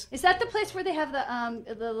that place? Is that the place where they have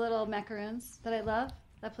the little macaroons that I love?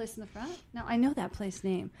 That place in the front? No, I know that place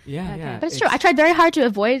name. Yeah, yeah. But it's true. I tried very hard to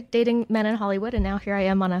avoid dating men in Hollywood, and now here I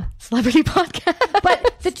am on a celebrity podcast.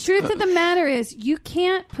 But the truth of the matter is, you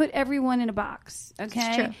can't put everyone in a box, okay?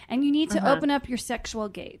 It's true. And you need to open up your sexual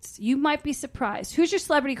gates. You might be surprised. Who's your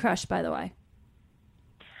celebrity crush, by the way?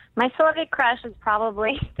 My celebrity crush is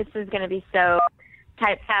probably, this is going to be so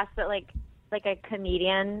typecast, but like a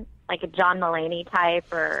comedian, like a John Mulaney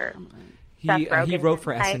type or Seth He Rogen wrote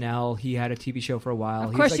for type. SNL. He had a TV show for a while.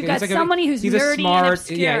 Of course, He's you like- got he's like somebody who's he's a nerdy smart, and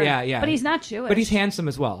obscure. Yeah. But he's not Jewish. But he's handsome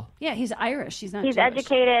as well. Yeah, he's Irish. He's not He's Jewish.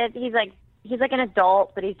 educated. He's like an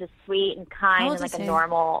adult, but he's just sweet and How kind old and like is a he?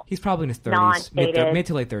 normal. He's probably in his 30s, Non-dated. mid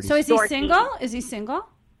to late 30s. So is he Dorky. single? Is he single?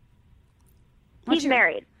 He's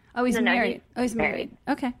married. Oh, he's No, married. He's married.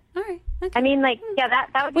 Okay. All right. Okay. I mean, like, yeah,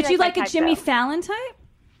 that would be Would you my like a type, Jimmy though. Fallon type?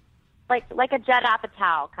 Like a Judd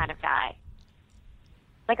Apatow kind of guy.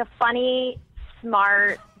 Like a funny,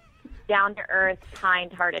 smart, down-to-earth,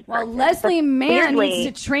 kind-hearted Well, person. Leslie But Mann weirdly-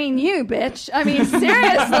 needs to train you, bitch. I mean, seriously.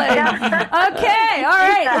 Okay, all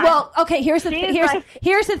right. She's Well, okay. Here's the she's here's like-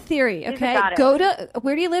 here's the theory. she's Okay, a goddess. go to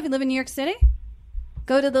where do you live? You live in New York City.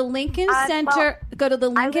 Go to the Lincoln Center. Go to the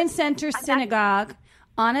Lincoln Center Synagogue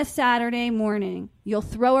on a Saturday morning. You'll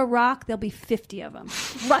throw a rock. There'll be 50 of them.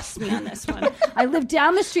 Trust me on this one. I live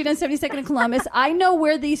down the street on 72nd and Columbus. I know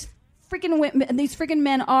where these freaking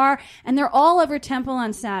men are, and they're all over Temple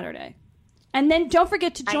on Saturday. And then don't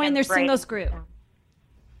forget to I join am their great. singles group.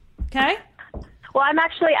 Okay? Well,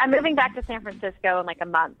 I'm moving back to San Francisco in like a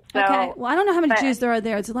month. So, Okay. Well, I don't know how many but- Jews there are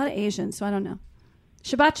there. It's a lot of Asians, so I don't know.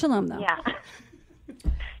 Shabbat Shalom, though. Yeah.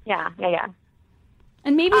 Yeah.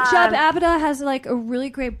 And maybe Judd Apatow has like a really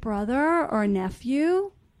great brother or a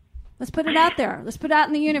nephew. Let's put it out there. Let's put it out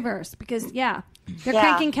in the universe because, they're Yeah.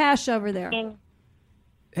 cranking cash over there.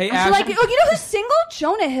 Hey, So Ash. like, you know who's single?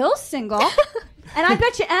 Jonah Hill's single. And I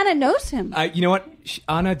bet you Anna knows him. You know what?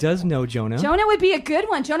 Anna does know Jonah. Jonah would be a good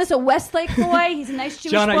one. Jonah's a Westlake boy. He's a nice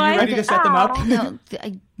Jewish Jonah, boy. you ready to set them up? No,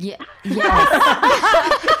 yes. Maybe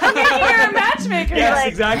you're a matchmaker. Yes, You're like,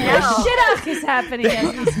 exactly. "Oh, shit up is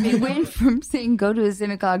happening. We went from saying go to a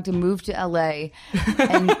synagogue to move to LA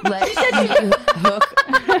and let me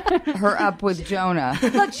hook her up with Jonah.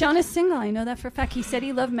 Look, Jonah's single. I know that for a fact. He said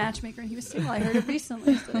he loved matchmaker and he was single. I heard it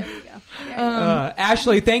recently. So there you go.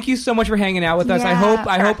 Ashley, thank you so much for hanging out with us. I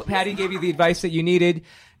Yeah. hope Patty gave you the advice that you needed.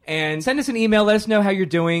 And send us an email. Let us know how you're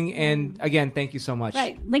doing. And again, thank you so much.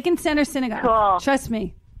 Right. Lincoln Center Synagogue. Cool. Trust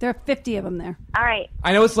me. There are 50 of them there. All right.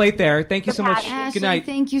 I know it's late there. Thank you so much. Ashley, Good night.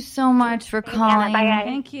 thank you so much for calling. Bye, guys.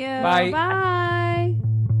 Thank you. Bye. Bye.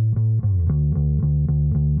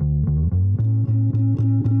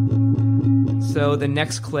 So the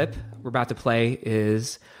next clip we're about to play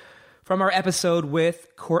is from our episode with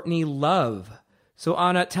Courtney Love. So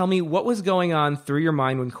Anna, tell me what was going on through your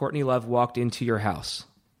mind when Courtney Love walked into your house?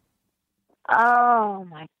 Oh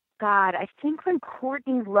my God. I think when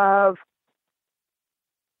Courtney Love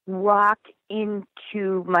walked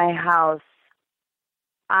into my house,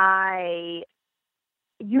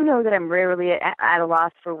 you know that I'm rarely at a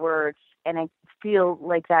loss for words, and I feel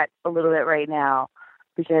like that a little bit right now.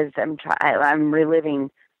 because I'm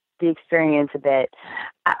reliving the experience a bit.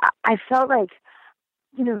 I felt like,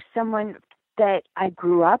 someone that I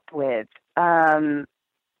grew up with. But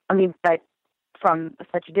from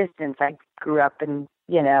such a distance, I grew up in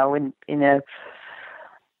a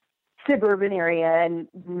suburban area and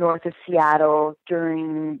north of Seattle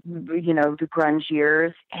during, the grunge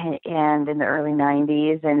years and in the early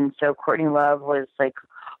 90s. And so Courtney Love was like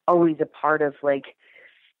always a part of like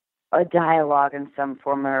a dialogue in some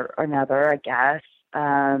form or another, I guess.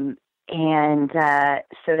 So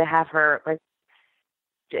to have her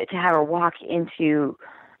walk into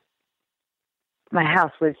my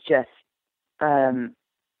house was just, I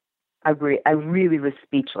really was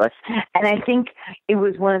speechless. And I think it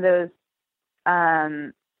was one of those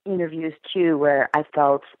interviews too where I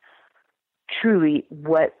felt truly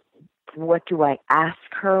what do I ask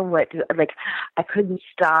her? I couldn't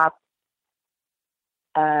stop.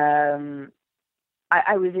 I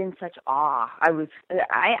was in such awe. I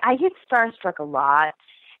get starstruck a lot,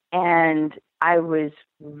 and I get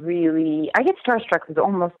starstruck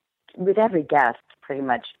with every guest pretty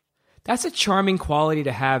much. That's a charming quality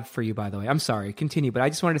to have for you, by the way. I'm sorry, continue, but I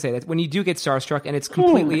just wanted to say that when you do get starstruck and it's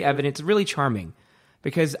completely evident, it's really charming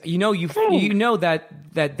because you know that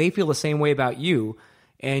they feel the same way about you,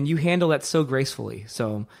 and you handle that so gracefully.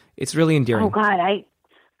 So it's really endearing. Oh God, I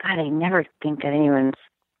never think that anyone's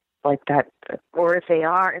like that, or if they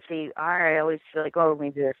are, I always feel like, oh,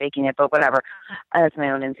 maybe they're faking it, but whatever. That's my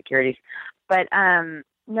own insecurities. But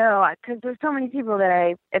no, because there's so many people that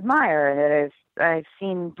I admire that I've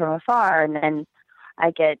seen from afar, and then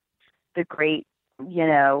I get the great,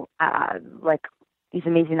 like these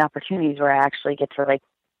amazing opportunities where I actually get to like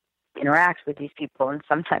interact with these people, and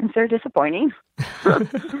sometimes they're disappointing, but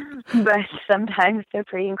sometimes they're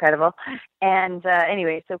pretty incredible. And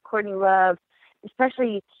anyway, so Courtney Love,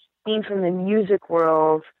 especially being from the music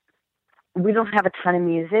world, we don't have a ton of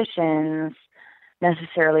musicians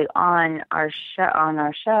necessarily on our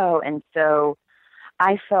show, and so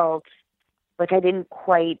I felt like I didn't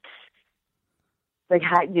quite like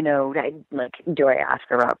how do I ask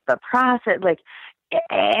her about the process,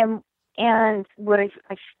 and what I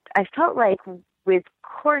felt like with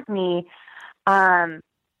Courtney, I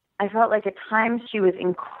felt like at times she was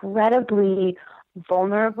incredibly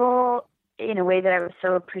vulnerable in a way that I was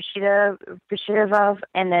so appreciative of,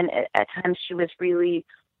 and then at times she was really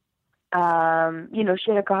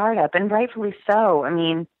she had a guard up, and rightfully so. I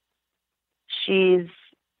mean, she's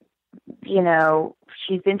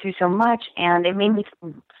been through so much, and it made me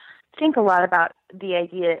think a lot about the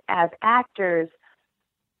idea as actors,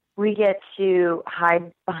 we get to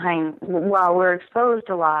hide behind, well, we're exposed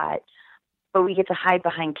a lot, but we get to hide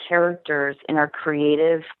behind characters in our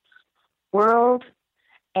creative world.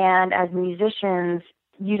 And as musicians,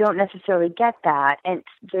 you don't necessarily get that. And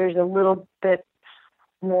there's a little bit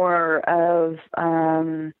more of,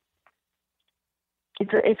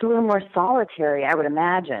 it's a little more solitary, I would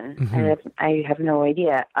imagine. Mm-hmm. I have no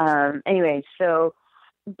idea. Anyway,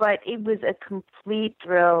 but it was a complete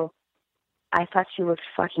thrill. I thought she looked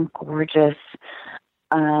fucking gorgeous.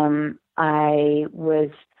 I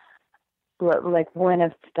was like, one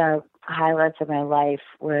of the highlights of my life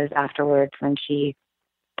was afterwards when she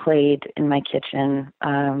played in my kitchen,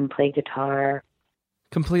 played guitar.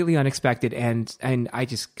 Completely unexpected, and I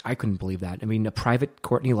couldn't believe that. I mean, a private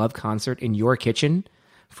Courtney Love concert in your kitchen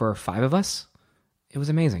for 5 of us. It was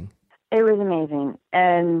amazing. It was amazing,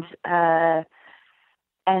 and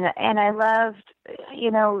I loved,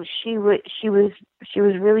 she was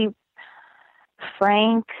really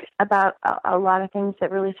frank about a lot of things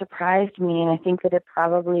that really surprised me, and I think that it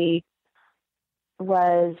probably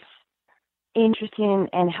was interesting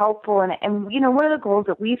and helpful. And one of the goals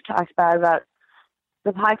that we've talked about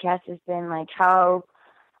the podcast has been like how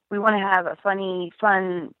we want to have a fun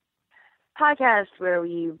podcast where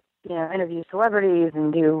we, interview celebrities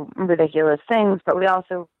and do ridiculous things, but we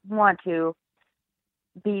also want to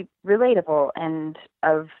be relatable and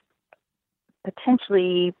of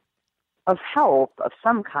potentially of help of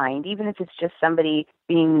some kind, even if it's just somebody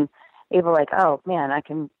being able, like, oh man, I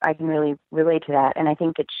can really relate to that. And I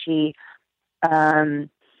think that she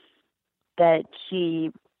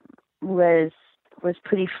was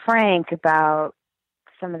pretty frank about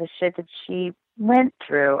some of the shit that she went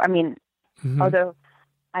through. I mean, mm-hmm. Although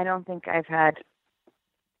I don't think I've had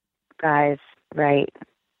guys write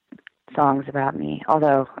songs about me,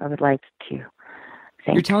 although I would like to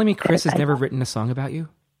think. You're telling me Chris has never written a song about you?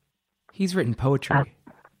 He's written poetry.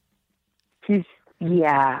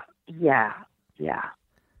 Yeah.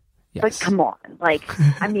 Yes. But come on, like,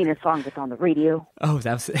 I mean, a song that's on the radio. Oh,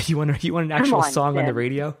 that's you want an actual on, song on the Sim.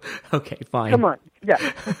 radio? Okay, fine. Come on, yeah.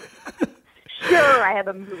 Sure, I have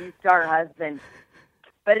a movie star husband,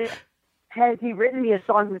 but has he written me a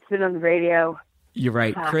song that's been on the radio? You're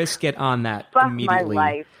right, Fuck. Chris. Get on that Fuck immediately.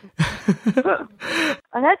 my life.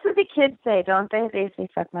 And that's what the kids say, don't they? They say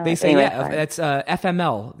 "fuck my life." They say, Anyway, yeah, fine. that's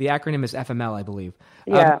FML. The acronym is FML, I believe.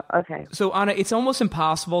 Yeah, okay. So, Anna, it's almost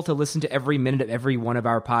impossible to listen to every minute of every one of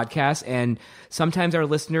our podcasts, and sometimes our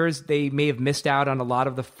listeners, they may have missed out on a lot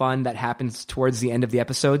of the fun that happens towards the end of the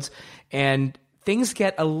episodes, and things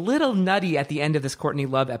get a little nutty at the end of this Courtney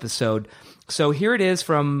Love episode. So here it is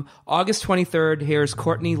from August 23rd. Here's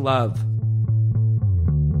Courtney Love.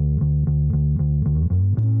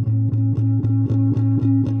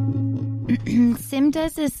 Sim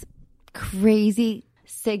does this crazy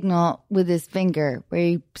signal with his finger where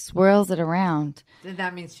he swirls it around. Did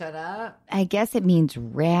that mean shut up? I guess it means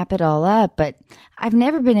wrap it all up, but I've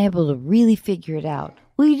never been able to really figure it out.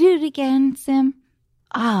 Will you do it again, Sim?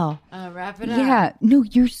 Oh. Wrap it up. Yeah. No,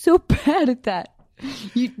 you're so bad at that.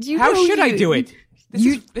 How should I do it?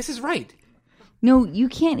 This is right. No, you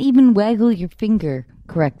can't even waggle your finger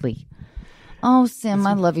correctly. Oh, Sim,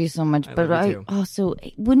 I love you so much, but love I you too. also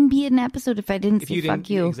it wouldn't be an episode if I didn't If say you fuck didn't,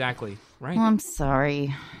 you. exactly, right. Oh, I'm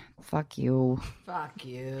sorry. Fuck you. Fuck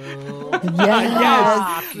you.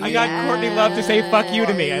 Yes. I got Courtney Love to say fuck you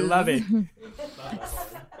to me. I love it.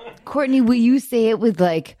 Courtney, will you say it with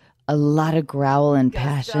like a lot of growl and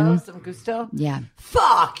passion? Some gusto? Yeah.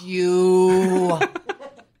 Fuck you.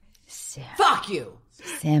 Sim. Fuck you.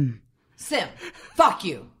 Sim. Sim. Fuck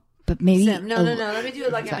you. But maybe Sim. No. Let me do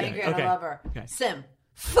it like I'm angry and Okay. I love her. Okay. Sim.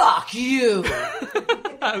 Fuck you.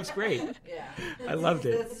 That was great. Yeah. I loved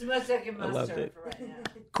it. This is my second I loved mustard it. for right now.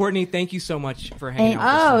 Courtney, thank you so much for hanging Hey, out.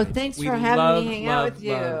 Oh, with us tonight. thanks We for having love, me hang out love, with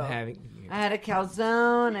you. love having you. I had a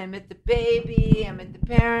calzone. I met the baby. I met the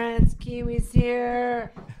parents. Kiwi's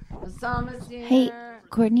here. Osama's here. Hey,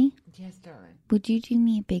 Courtney, Yes, darling. would you do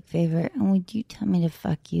me a big favor and would you tell me to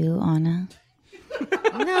fuck you, Anna?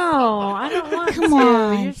 No, I don't want Come to.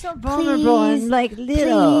 on, You're so vulnerable please, and like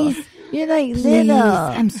little. please. You're like Please, little.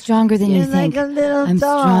 I'm stronger than You're you think. like a little I'm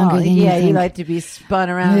doll. stronger than you yeah, think. you like to be spun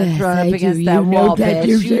around and Yes, thrown I up do. against You that know wall, that, bitch.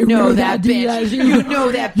 you You know know that, that, bitch. you You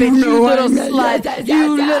know that, bitch. You You know little I'm- slut. yes, You yes,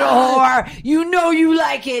 little yes. whore. You know you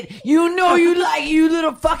like it. You know you like it, you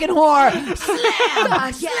little fucking whore.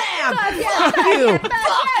 Slam. Slam. Fuck you.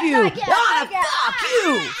 Fuck you. Donna, fuck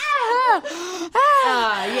you.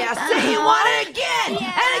 Yeah, say you want it again.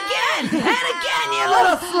 And again. And again, you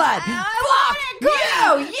little slut. Fuck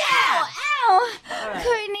you. Yeah.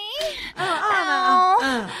 Courtney.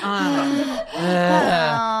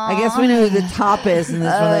 I guess we know who the top is in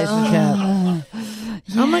this relationship.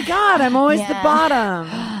 Oh my God, I'm always the bottom.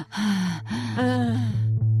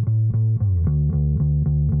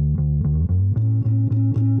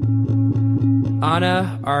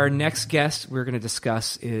 Anna, our next guest we're going to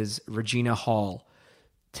discuss is Regina Hall.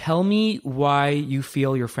 Tell me why you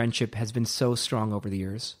feel your friendship has been so strong over the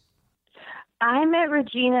years. I met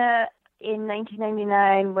Regina in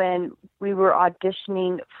 1999 when we were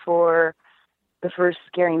auditioning for the first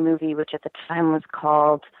Scary Movie, which at the time was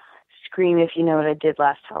called Scream If You Know What I Did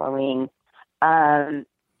Last Halloween.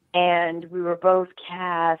 And we were both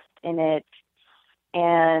cast in it.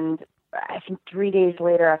 And I think 3 days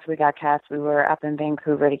later after we got cast, we were up in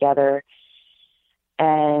Vancouver together.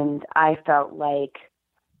 And I felt like,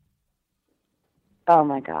 oh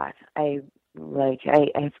my God, I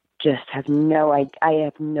just have no idea. I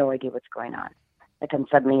have no idea what's going on. Like I'm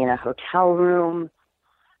suddenly in a hotel room.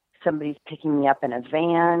 Somebody's picking me up in a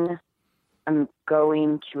van. I'm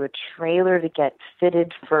going to a trailer to get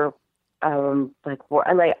fitted for,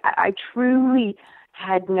 I truly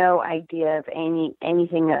had no idea of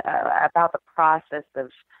anything about the process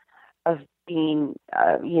of being,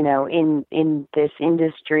 in this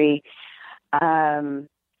industry.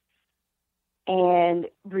 And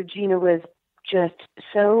Regina was just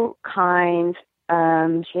so kind.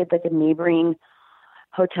 She had like a neighboring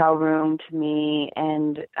hotel room to me,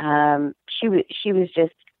 and she was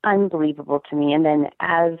just unbelievable to me. And then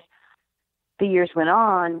as the years went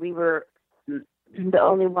on, we were the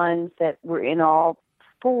only ones that were in all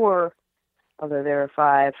 4, although there are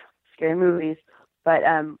 5 Scary Movies, but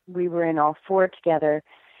we were in all 4 together.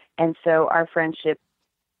 And so our friendship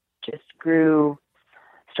just grew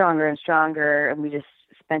stronger and stronger, and we just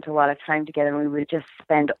spent a lot of time together, and we would just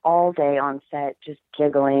spend all day on set just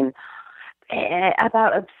giggling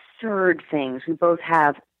about absurd things. We both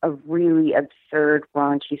have a really absurd,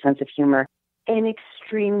 raunchy sense of humor and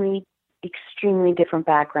extremely, extremely different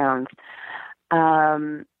backgrounds.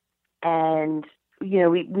 And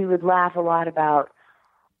we would laugh a lot about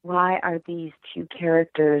why are these two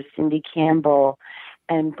characters, Cindy Campbell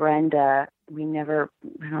and Brenda, I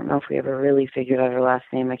don't know if we ever really figured out her last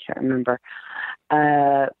name, I can't remember,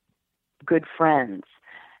 good friends.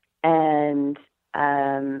 And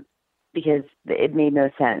because it made no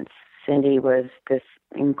sense. Cindy was this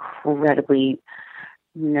incredibly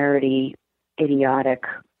nerdy, idiotic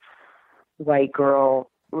white girl,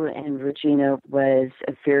 and Regina was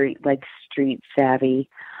a very, street savvy,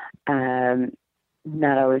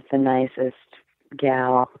 not always the nicest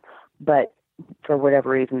gal, but for whatever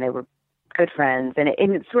reason they were good friends. And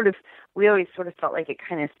it sort of, we always sort of felt like it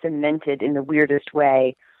kind of cemented in the weirdest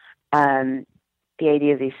way the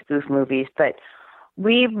idea of these spoof movies. But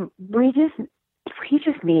we just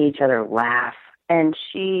made each other laugh. And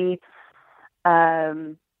she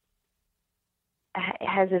has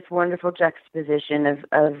this wonderful juxtaposition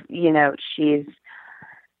of she's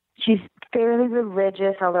fairly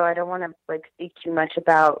religious, although I don't want to speak too much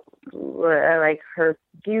about her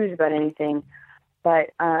views about anything,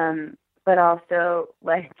 but also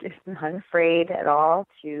just not afraid at all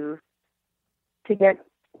to get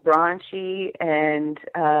raunchy, and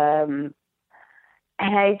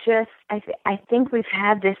I think we've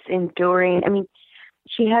had this enduring. I mean,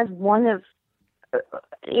 she has one of,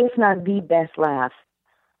 if not the best laugh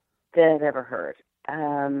that I've ever heard.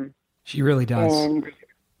 She really does.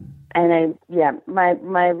 And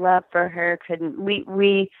my love for her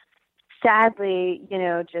we sadly,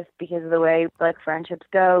 just because of the way friendships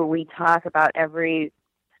go, we talk about every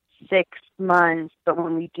 6 months, but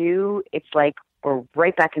when we do, it's like we're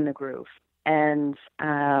right back in the groove. And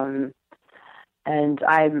I'm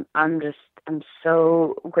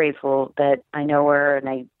so grateful that I know her, and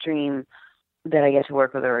I dream that I get to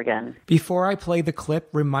work with her again. Before I play the clip,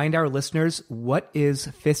 remind our listeners, what is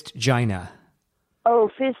Fistgina?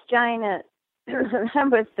 Oh, Fistgina.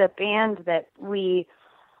 That was the band that we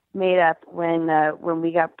made up when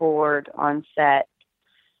we got bored on set.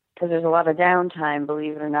 Because there's a lot of downtime,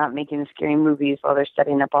 believe it or not, making the scary movies while they're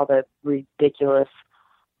setting up all the ridiculous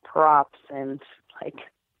props and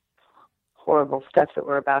horrible stuff that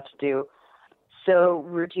we're about to do. So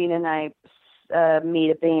Regina and I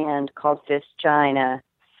made a band called Fistgina.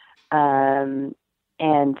 And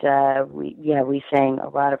we sang a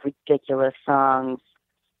lot of ridiculous songs.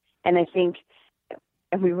 And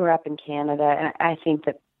we were up in Canada, and I think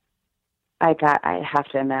that I have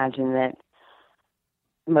to imagine that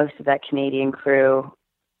most of that Canadian crew,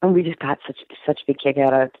 and we just got such a big kick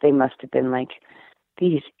out of it, they must have been like,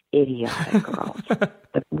 these idiotic girls.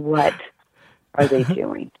 What are they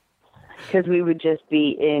doing? Because we would just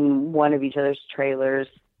be in one of each other's trailers,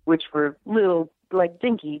 which were little,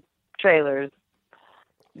 dinky trailers,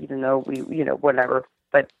 even though we, whatever.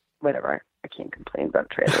 I can't complain about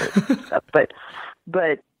trailers and stuff. But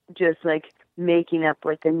just making up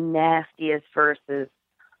the nastiest verses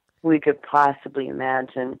we could possibly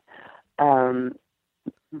imagine for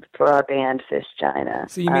our band Fistgina.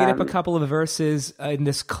 So you made up a couple of verses in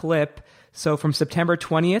this clip. So from September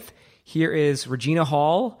 20th, here is Regina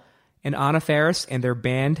Hall and Anna Faris and their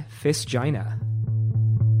band Fistgina.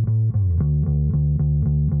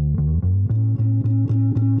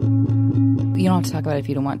 You don't have to talk about it if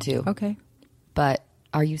you don't want to. Okay. But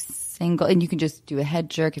are you single? And you can just do a head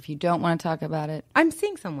jerk if you don't want to talk about it. I'm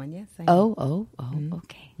seeing someone, yes. I am.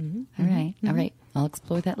 Okay. Mm-hmm. All right. All right. I'll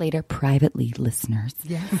explore that later privately, listeners.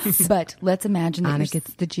 Yes. But let's imagine that Anna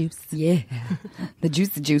gets the juice. Yeah. The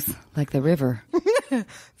juice, like the river.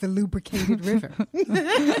 The lubricated river.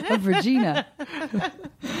 Of Regina.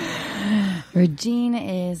 Regina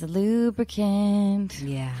is a lubricant.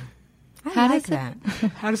 Yeah. How like does that?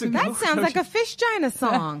 How does it go? That sounds like a Fistgina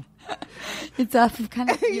song. It's off of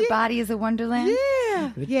kind of Your Body is a Wonderland.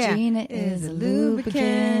 Yeah. Regina is a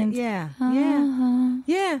lubricant. Yeah. Uh-huh.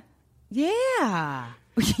 Yeah. Yeah.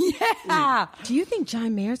 Yeah. Do you think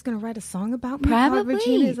John Mayer's going to write a song about me? Probably.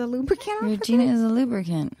 Regina is a lubricant. Regina is a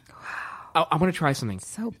lubricant. I'm going to try something.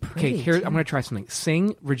 So pretty. Okay, I'm going to try something.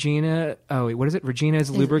 Sing Regina. Oh, wait, what is it? Regina is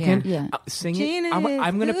a lubricant. Yeah. Sing Regina it.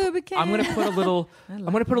 I'm going to put a little. I'm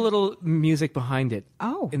going to put a little music behind it.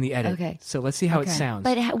 Oh. In the edit. Okay. So let's see how it sounds.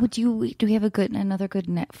 But do we have another good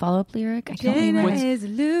follow up lyric? I can't remember. Regina is a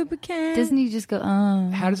lubricant. Doesn't he just go?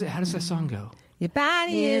 How does that song go? Your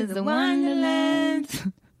body is a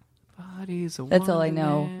wonderland. Body's a That's all I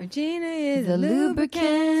know. Regina is a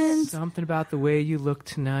lubricant. Something about the way you look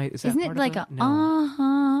tonight. Is that Isn't part it like of a it?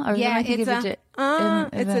 No. Or Yeah, it's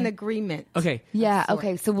it's an agreement. Okay. Yeah.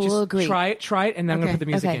 Okay. So we'll agree. Try it, and then I'm going to put the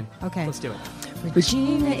music Okay. in. Okay. Let's do it.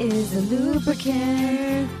 Regina is a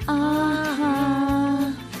lubricant.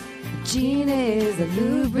 Gina is a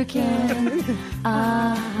lubricant.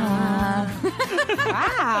 Wow.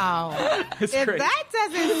 It's If great. that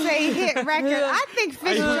doesn't say hit record, I think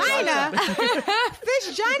Fish Gina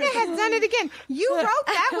has done it again. You wrote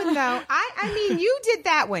that one, though. I mean, you did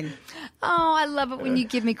that one. Oh, I love it when you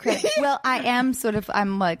give me credit. Well, I'm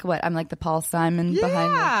like the Paul Simon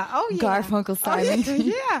behind the Garfunkel Simon. Oh,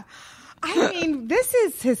 yeah. I mean, this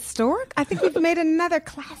is historic. I think we've made another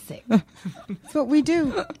classic. That's what we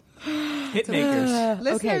do. Hit makers.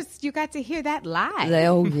 Listeners, you got to hear that live.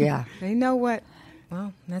 Oh, yeah. They know what.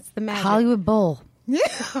 Well, that's the magic. Hollywood Bowl. Yeah.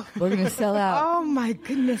 We're going to sell out. Oh, my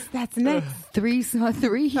goodness. That's next. A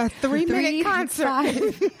 3-minute concert.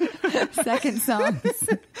 5-second songs.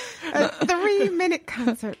 A 3-minute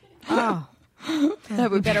concert. Oh.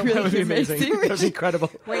 That would be amazing. That would be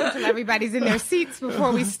incredible. Wait until everybody's in their seats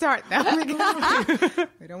before we start, though.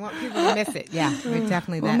 We don't want people to miss it. Yeah, we're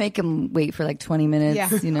definitely We'll that. make them wait for like 20 minutes.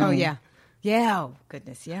 Yeah. You know. Oh, yeah. Yeah. Oh,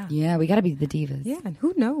 goodness. Yeah. Yeah, we got to be the divas. Yeah, and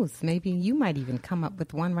who knows? Maybe you might even come up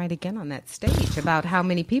with one right again on that stage about how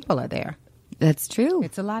many people are there. That's true.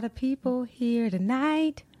 It's a lot of people here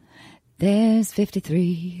tonight. There's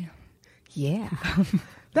 53. Yeah.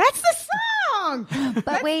 That's the song. But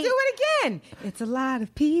Let's wait. do it again. It's a lot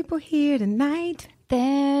of people here tonight.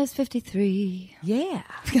 There's 53. Yeah.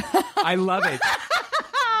 I love it.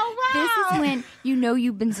 Oh, wow. This is when you know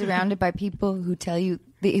you've been surrounded by people who tell you,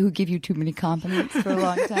 who give you too many compliments for a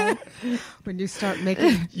long time. When you start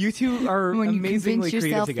making... You two are When you amazingly convince creative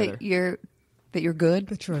yourself together. that you're good.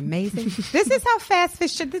 That you're amazing. This is how fast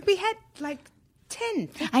Fish should... We had like 10.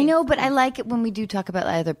 15. I know, but I like it when we do talk about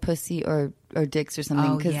either pussy or dicks or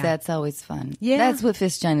something, Oh, because yeah. that's always fun. Yeah. That's what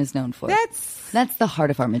Fishgine is known for. That's the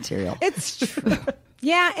heart of our material. It's true.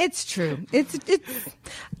 Yeah, it's true. It's.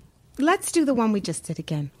 Let's do the one we just did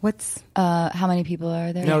again. What's... How many people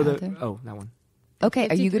are there? No, out there? that one. Okay,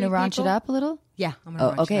 are you going to 53 raunch people? it up a little? Yeah, I'm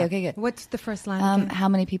going to Oh, okay, okay, good. What's the first line again? How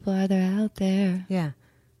many people are there out there? Yeah.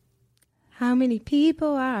 How many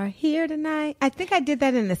people are here tonight? I think I did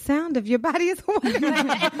that in the sound of Your Body is a Wonder.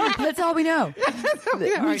 That's all we know.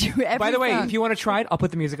 We do every By the way, song. if you want to try it, I'll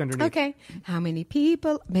put the music underneath. Okay. How many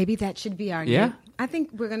people? Maybe that should be our Yeah. new. I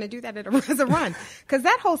think we're going to do that as a run. Because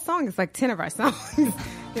that whole song is like 10 of our songs. You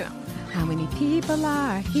know. How many people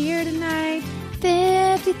are here tonight?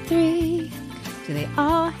 53. Do they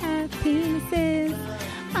all have penises?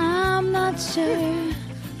 I'm not sure.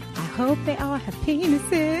 I hope they all have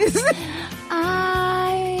penises.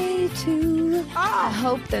 I too. I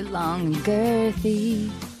hope they're long and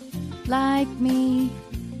girthy, like me.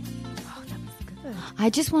 Oh, that was good. I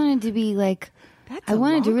just wanted to be like. That's I a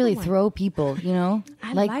wanted to long really one. throw people, you know?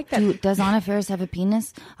 I like that. Does Anna Faris have a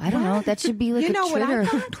penis? I don't know. That should be like You know a what I Twitter.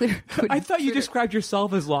 thought? Twitter. I thought you described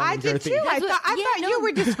yourself as long I and did girthy. too. I thought you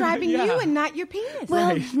were describing Yeah. you and not your penis.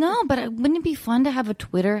 Well, no, but wouldn't it be fun to have a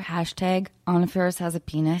Twitter hashtag Anna Faris has a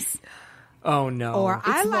penis? Oh no! Or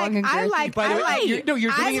I like. By the way, you're doing it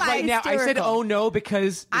right now. I said, hysterical. "Oh no,"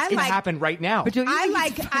 because it's going to happen right now. I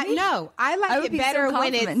like would it be better so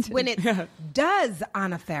when it does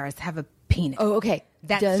Anna Faris have a penis. Oh, okay.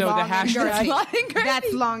 That's Does- So the long and hashtag- girthy.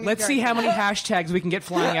 That's long. And Let's see girthy. how many hashtags we can get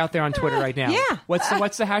flying out there on Twitter right now. Yeah. What's the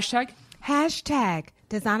hashtag? Hashtag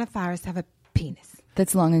does Anna Faris have a penis?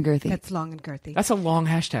 That's long and girthy. That's long and girthy. That's a long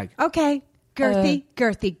hashtag. Okay, girthy.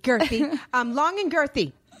 Long and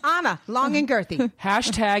girthy. Anna, long and girthy.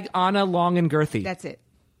 Hashtag Anna long and girthy. That's it.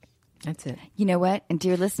 That's it. You know what? And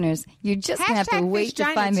dear listeners, you're just going to have to Hashtag wait to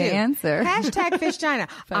Fishgina, find the too. answer. Hashtag Fishgina.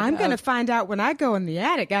 I'm going to find out when I go in the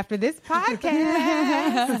attic after this podcast.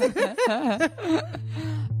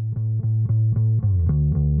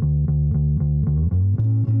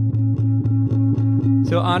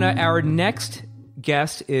 So Anna, our next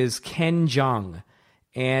guest is Ken Jeong.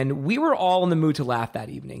 And we were all in the mood to laugh that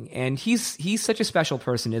evening. And he's such a special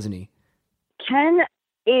person, isn't he? Ken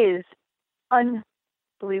is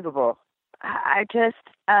unbelievable. I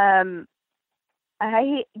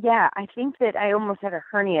think that I almost had a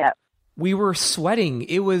hernia. We were sweating.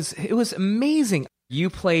 It was amazing. You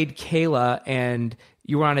played Kayla and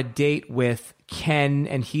you were on a date with Ken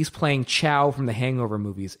and he's playing Chow from the Hangover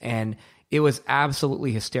movies. And it was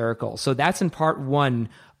absolutely hysterical. So that's in part one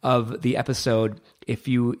of the episode if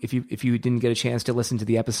you didn't get a chance to listen to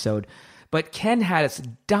the episode. But Ken had us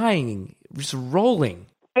dying, just rolling.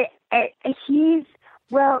 He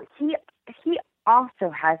also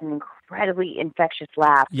has an incredibly infectious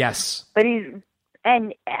laugh. Yes. But he's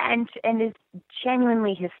and is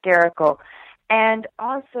genuinely hysterical, and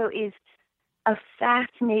also is a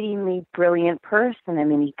fascinatingly brilliant person. I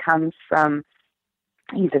mean, he's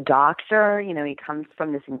a doctor. You know, he comes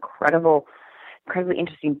from this incredible incredibly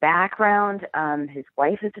interesting background. His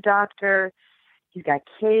wife is a doctor. He's got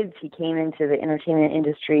kids. He came into the entertainment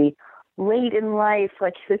industry late in life.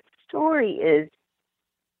 Like, his story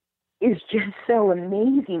is just so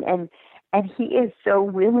amazing, and he is so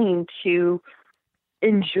willing to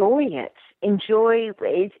enjoy it.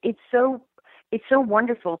 It's so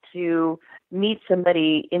wonderful to meet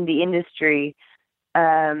somebody in the industry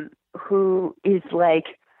who is like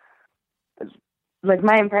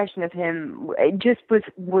my impression of him. It just was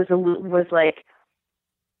like,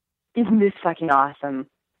 isn't this fucking awesome?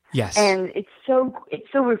 Yes. And it's so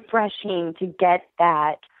refreshing to get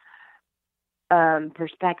that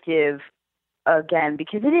perspective again,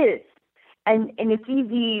 because it is. And it's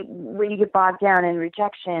easy when you get bogged down in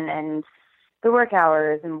rejection and the work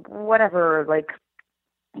hours and whatever, like,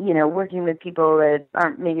 you know, working with people that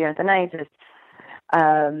aren't the nicest,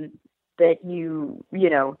 that you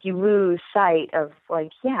lose sight of,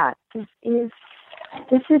 like, yeah, this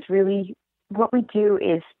is really what we do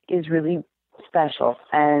is really special,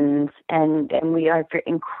 and we are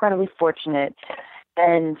incredibly fortunate.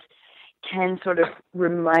 And Ken sort of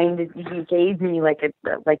he gave me like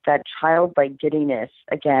that childlike giddiness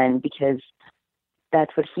again, because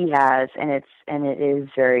that's what he has, and it is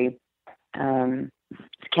very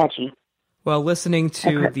catchy. Well, listening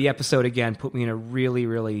to the episode again put me in a really,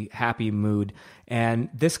 really happy mood. And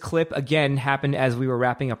this clip again happened as we were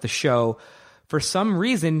wrapping up the show. For some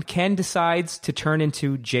reason, Ken decides to turn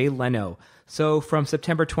into Jay Leno. So from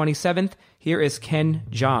September 27th, here is Ken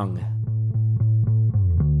Jeong.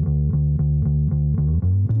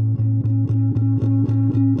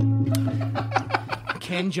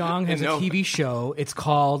 Ken Jeong has a TV show. It's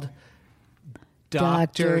called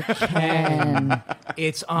Dr. Ken.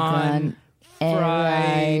 It's on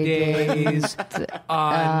Fridays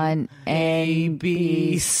on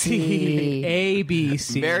ABC.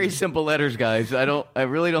 ABC. Very simple letters, guys. I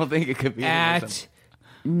really don't think it could be at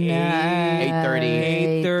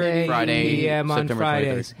 8:30 Friday p.m. on September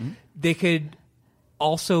Fridays. 23rd. They could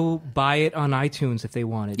also buy it on iTunes if they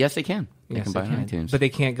wanted. Yes, they can. They can buy it on iTunes. But they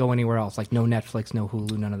can't go anywhere else, like no Netflix, no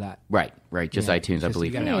Hulu, none of that. Right. Just iTunes, I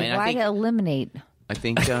believe. Hey, why to eliminate? I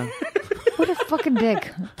think... What a fucking dick.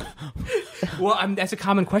 Well, that's a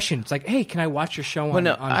common question. It's like, hey, can I watch your show on,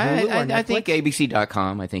 on Hulu or Netflix? I think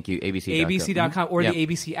ABC.com. I think ABC.com. ABC.com or the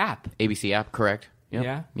ABC app. ABC app, correct. Yep.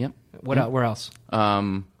 Yeah? Yep. What else? Where else?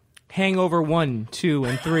 Hangover 1, 2,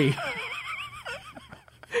 and 3.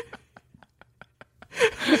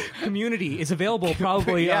 Community is available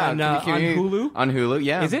probably on Hulu. On Hulu,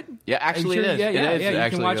 yeah. Is it? Yeah, actually it is. Yeah, it is.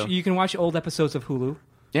 You can watch old episodes of Hulu.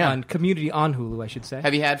 Yeah. On Community on Hulu, I should say.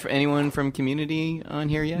 Have you had anyone from Community on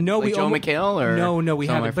here yet? No, like Joel McHale? Or no, we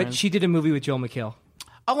haven't. But she did a movie with Joel McHale.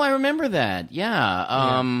 Oh, I remember that.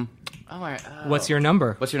 Yeah. What's Your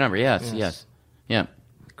Number? What's Your Number? Yes. Yeah.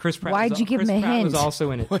 Chris Pratt. Why'd you give him a hint? Was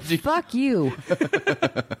also in it. Fuck you.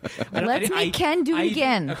 Let's make Ken do it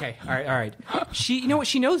again. Okay. All right. She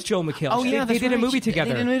knows Joel McHale. Oh, yeah, they did a movie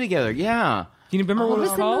together. They did a movie together. Yeah. Do you remember what it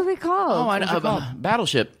was called? What was the movie called?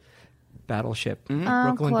 Battleship.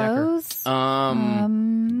 Brooklyn close.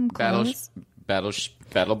 Decker. Close.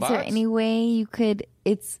 BattleBots. Is there any way you could?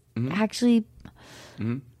 It's actually.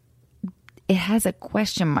 It has a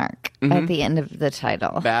question mark at the end of the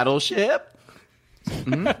title. Battleship.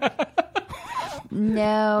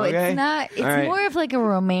 No, Okay. it's not. It's All right. more of like a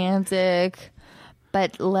romantic,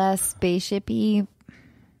 but less spaceshipy.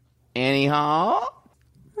 Anyhow.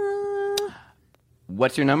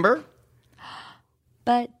 What's Your Number?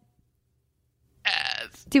 But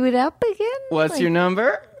do it up again. What's your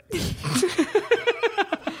number? So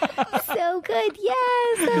good,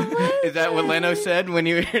 yes. That was Is that what Leno said when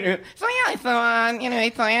you? So we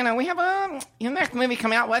have your next movie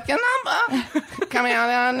coming out. What's Your Number? Coming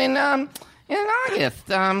out in August.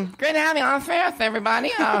 Great to have you on first,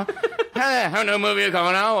 everybody. I have no movie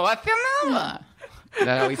coming out. What's your number? Is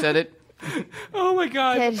that how he said it? Oh my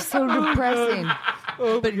God! That's so depressing.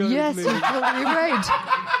 But yes, you're totally right.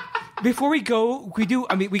 Before we go,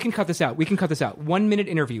 we can cut this out. 1 minute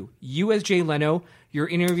interview. You as Jay Leno, you're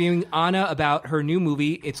interviewing Anna about her new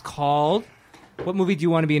movie. It's called. What movie do you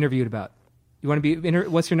want to be interviewed about? You want to be?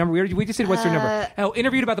 What's your number? We just said what's your number? Oh,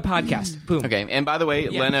 interviewed about the podcast. Boom. Okay, and by the way,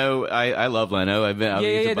 Leno, I love Leno. I've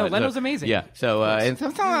been. No, Leno's amazing. Yeah. So Anna.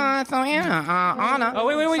 Oh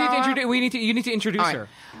wait! You need to introduce her.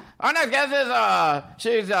 Our next guest is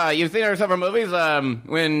she's you've seen her in several movies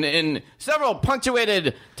when in several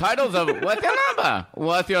punctuated titles of What's Your Number?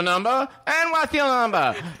 What's Your Number? And What's Your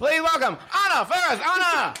Number? Please welcome Anna Faris.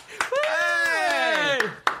 Anna! Hey!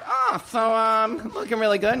 looking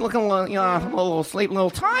really good. Looking a little, a little sleep, a little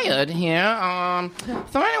tired here.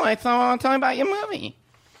 So anyway, tell me about your movie.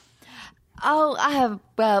 Oh,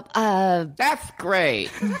 that's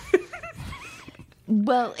great.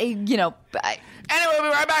 Well, Anyway, we'll be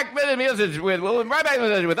right back with the message with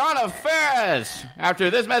Anna Faris after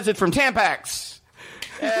this message from Tampax.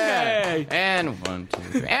 Yeah. And 1, 2,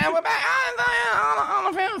 3. And we're back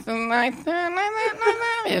on the Faris tonight.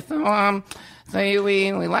 So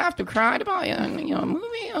we laughed and cried about your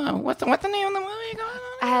movie. What's the name of the movie going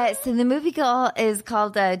on? So the movie is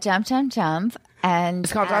called Jump, Jump, Jump. And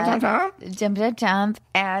it's called Jump, Jump, Jump? Jump, Jump, Jump.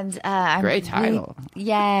 And great title.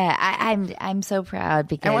 I'm so proud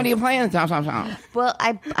because. And what do you play in Jump, Jump, Jump? Well,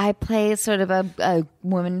 I play sort of a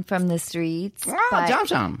woman from the streets. Oh, Jump,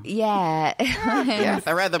 Jump. Yeah. Yes,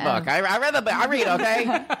 I read the book. I read the book. I read,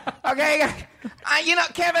 okay? Okay?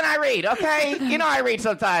 Kevin, I read, okay? I read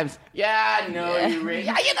sometimes. Yeah, I know you read.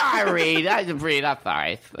 Yeah, I read. I read. I'm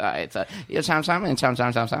sorry. So, Jump, Jump, and Jump,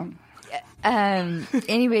 Jump, Jump, Jump.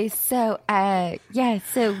 Anyway, so as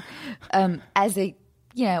a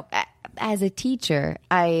teacher,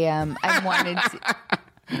 I wanted to.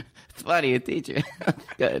 It's funny, a teacher.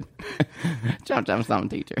 Good. Jump, jump, some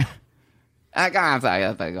teacher. Go on,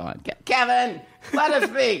 sorry, go on. Kevin, let us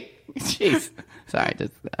speak. Jeez. Sorry,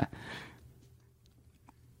 just.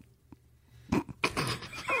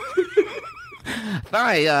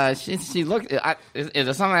 Sorry, she looked. Is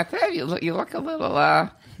there something I said? You look a little.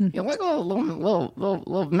 You look a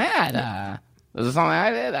little mad. Is there something I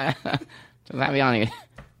did? Just have you on you.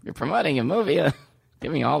 You're promoting your movie.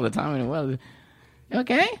 Give me all the time in the world. You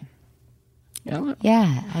okay?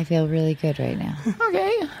 Yeah, I feel really good right now.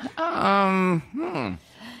 Okay.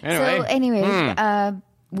 Anyway. So,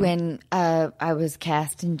 when I was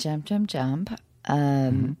cast in Jump, Jump, Jump,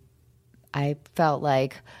 I felt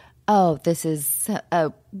like, this is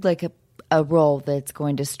a role that's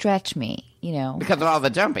going to stretch me, because of all the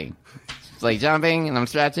jumping. It's like jumping and I'm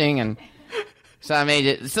stretching, and so I made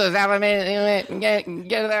it. So is that what made it get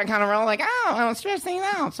that kind of role? Like, I'm stretching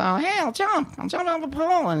out. So hey, I'll jump off a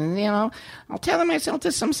pole, and I'll tether myself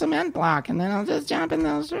to some cement block, and then I'll just jump and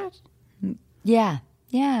then I'll stretch. Yeah.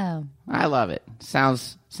 I love it.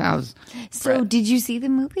 Sounds. So, did you see the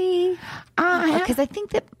movie? Because I think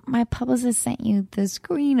that my publicist sent you the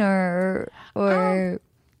screener, or.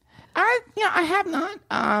 I have not,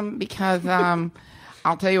 because I'll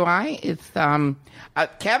tell you why. It's Kevin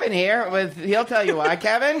here. He'll tell you why.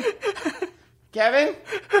 Kevin. Kevin.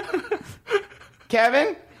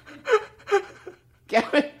 Kevin.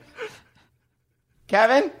 Kevin.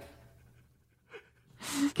 Kevin.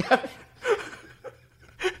 Kevin.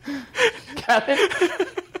 Kevin.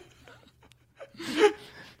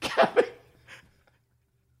 Kevin.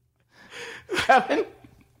 Kevin.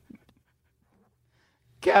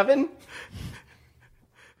 Kevin?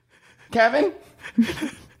 Kevin?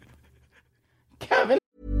 Kevin?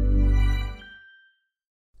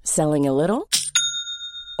 Selling a little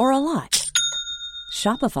or a lot?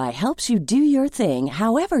 Shopify helps you do your thing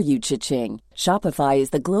however you cha-ching. Shopify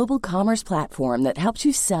is the global commerce platform that helps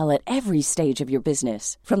you sell at every stage of your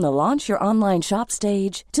business. From the launch your online shop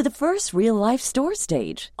stage to the first real-life store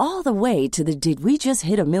stage, all the way to the did we just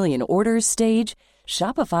hit a million orders stage.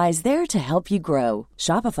 Shopify's there to help you grow.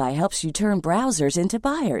 Shopify helps you turn browsers into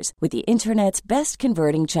buyers with the internet's best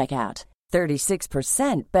converting checkout.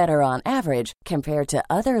 36% better on average compared to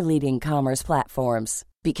other leading commerce platforms.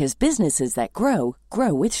 Because businesses that grow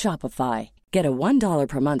with Shopify. Get a $1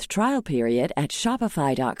 per month trial period at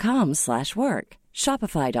shopify.com/work.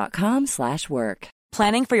 Shopify.com/work.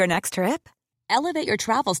 Planning for your next trip? Elevate your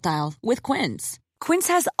travel style with Quince. Quince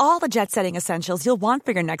has all the jet-setting essentials you'll want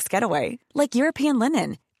for your next getaway, like European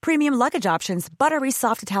linen, premium luggage options, buttery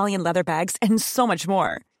soft Italian leather bags, and so much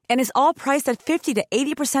more. And is all priced at 50 to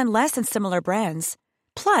 80% less than similar brands.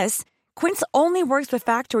 Plus, Quince only works with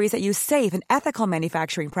factories that use safe and ethical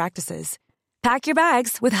manufacturing practices. Pack your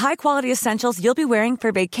bags with high-quality essentials you'll be wearing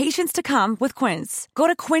for vacations to come with Quince. Go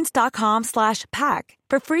to quince.com/pack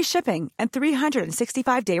for free shipping and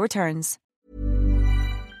 365-day returns.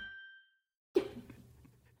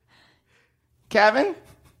 Kevin?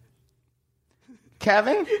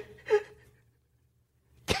 Kevin?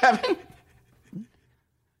 Kevin?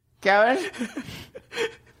 Kevin?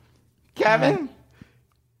 Kevin?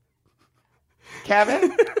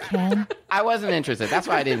 Kevin? Ken? I wasn't interested. That's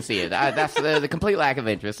why I didn't see it. That's the complete lack of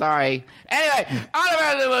interest. Sorry. Anyway, on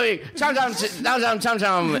about the movie. Chum, chum, chum, chum,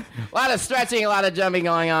 chum. A lot of stretching, a lot of jumping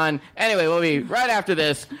going on. Anyway, we'll be right after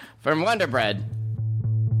this from Wonder Bread.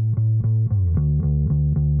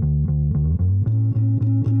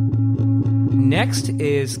 Next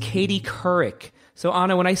is Katie Couric. So,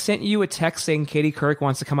 Anna, when I sent you a text saying Katie Couric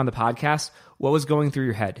wants to come on the podcast, what was going through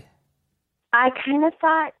your head? I kind of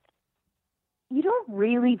thought, you don't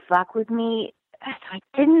really fuck with me. I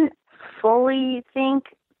didn't fully think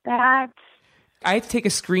that. I had to take a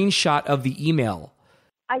screenshot of the email.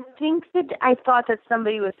 I think that I thought that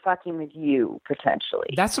somebody was fucking with you,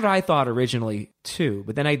 potentially. That's what I thought originally, too.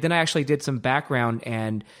 But then I actually did some background,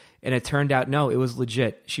 and it turned out, no, it was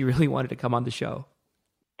legit. She really wanted to come on the show.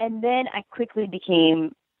 And then I quickly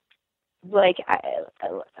became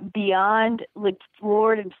beyond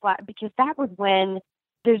floored and flat, because that was when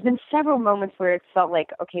there's been several moments where it felt like,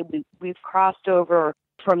 okay, we've crossed over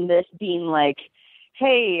from this being like,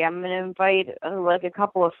 hey, I'm going to invite a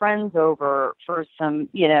couple of friends over for some,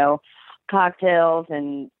 cocktails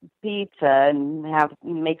and pizza and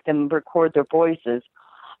make them record their voices,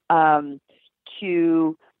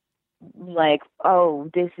 to like, oh,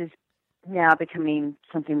 this is now becoming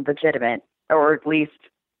something legitimate, or at least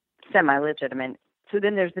semi-legitimate. So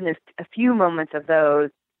then there's been a few moments of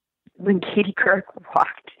those when Katie Couric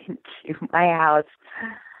walked into my house.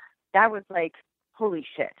 That was like, holy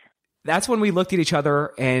shit. That's when we looked at each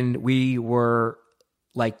other and we were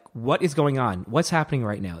like, what is going on? What's happening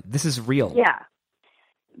right now? This is real. Yeah.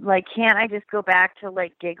 Like, can't I just go back to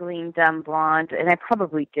like giggling dumb blonde? And I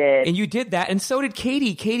probably did. And you did that. And so did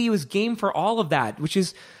Katie. Katie was game for all of that, which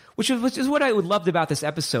is what I loved about this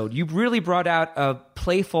episode. You really brought out a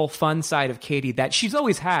playful, fun side of Katie that she's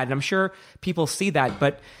always had. And I'm sure people see that,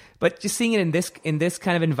 but just seeing it in this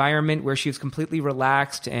kind of environment where she was completely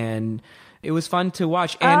relaxed, and it was fun to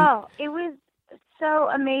watch. And it was so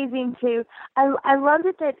amazing too. I loved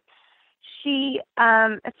it that she,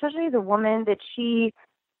 especially the woman, that she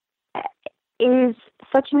is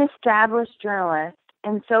such an established journalist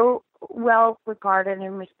and so well regarded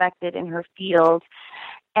and respected in her field,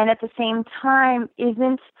 and at the same time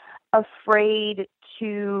isn't afraid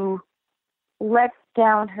to let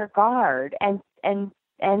down her guard and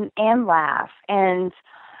laugh. And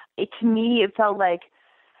to me, it felt like,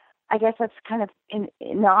 I guess that's kind of in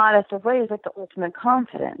the oddest of ways, like the ultimate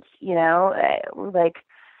confidence, like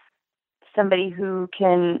somebody who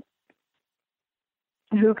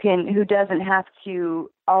doesn't have to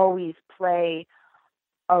always play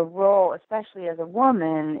a role, especially as a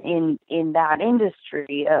woman in that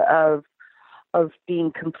industry of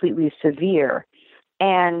being completely severe.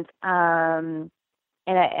 And I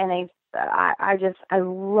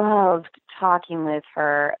loved talking with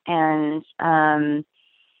her, and I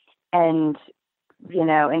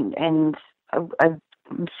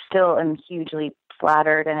still am hugely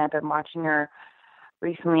flattered, and I've been watching her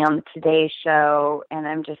recently on the Today Show, and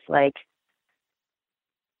I'm just like,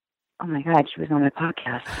 oh my God, she was on my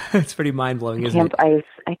podcast. It's pretty mind blowing, isn't it? I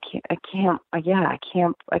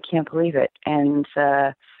can't believe it. And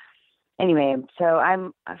anyway, so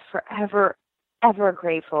I'm forever, ever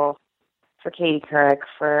grateful for Katie Couric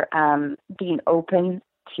for being open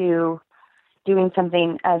to doing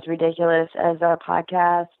something as ridiculous as our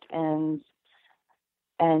podcast, and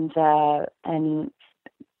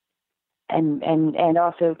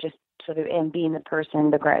also just sort of being the person,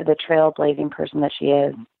 the trailblazing person that she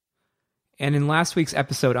is. And in last week's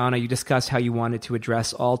episode, Anna, you discussed how you wanted to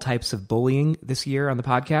address all types of bullying this year on the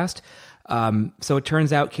podcast. So it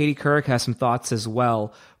turns out Katie Couric has some thoughts as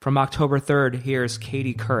well. From October 3rd, here's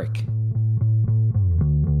Katie Couric.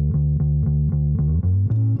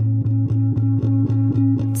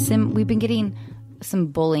 Sim, we've been getting some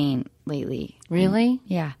bullying lately. Really?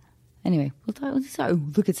 Yeah. Anyway, look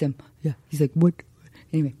at Sim. Yeah, he's like, what?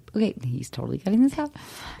 Anyway, okay, he's totally cutting this out.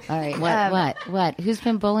 All right. What? Who's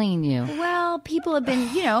been bullying you? Well, people have been,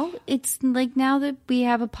 it's like now that we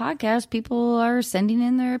have a podcast, people are sending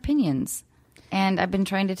in their opinions. And I've been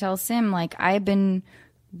trying to tell Sim, like, I've been,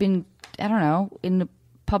 I don't know, in the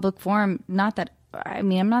public forum, I'm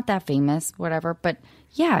not that famous, whatever, but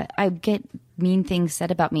yeah, I get mean things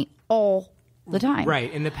said about me all the time.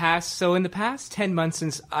 Right. In the past 10 months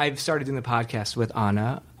since I've started doing the podcast with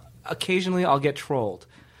Anna, occasionally I'll get trolled.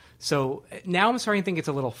 So now I'm starting to think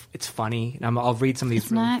it's funny. And I'll read some of these.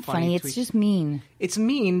 It's not funny. It's just mean. It's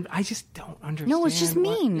mean. I just don't understand. No, it's just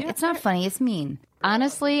mean. It's not funny. It's mean.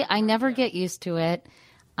 Honestly, I never get used to it.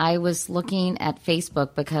 I was looking at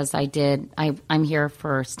Facebook because I'm here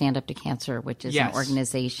for Stand Up to Cancer, which is an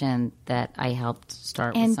organization that I helped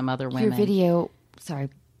start with some other women. Your video, sorry.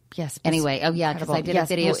 Yes. Anyway, because I did a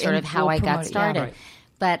video sort of how I got started. Yeah, right.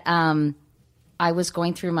 But I was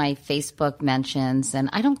going through my Facebook mentions, and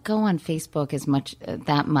I don't go on Facebook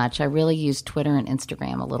that much. I really use Twitter and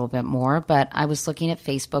Instagram a little bit more. But I was looking at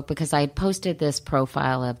Facebook because I had posted this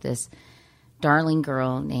profile of this darling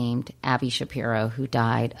girl named Abby Shapiro, who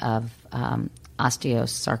died of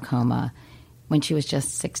osteosarcoma when she was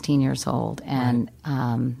just 16 years old and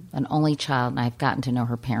an only child, and I've gotten to know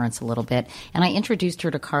her parents a little bit. And I introduced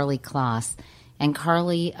her to Carly Kloss, and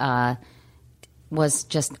Carly was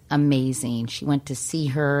just amazing. She went to see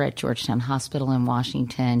her at Georgetown Hospital in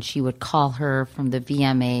Washington. She would call her from the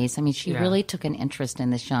VMAs. I mean, she really took an interest in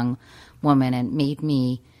this young woman and made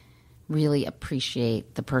me really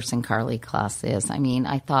appreciate the person Carly Kloss is. I mean,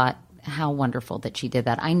 I thought how wonderful that she did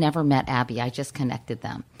that. I never met Abby. I just connected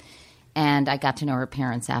them. And I got to know her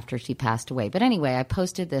parents after she passed away. But anyway, I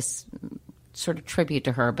posted this sort of tribute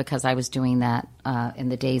to her because I was doing that in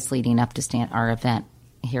the days leading up to our event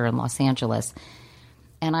here in Los Angeles.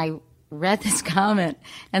 And I read this comment,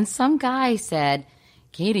 and some guy said,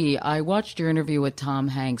 Katie, I watched your interview with Tom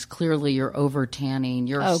Hanks. Clearly you're over tanning.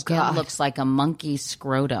 Your skin looks like a monkey's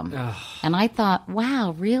scrotum. And I thought,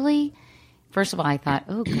 wow, really? First of all, I thought,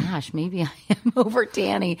 oh gosh, maybe I am over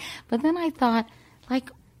tanning. But then I thought,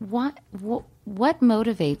 like, what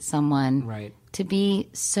motivates someone to be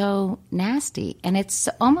so nasty? And it's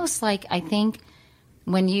almost like, I think,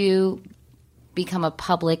 when you become a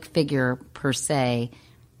public figure per se,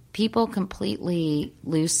 people completely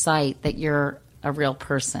lose sight that you're a real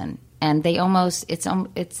person, and they almost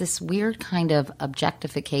it's this weird kind of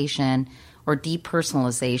objectification or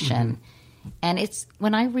depersonalization. And it's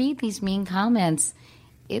when I read these mean comments,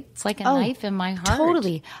 it's like a knife in my heart.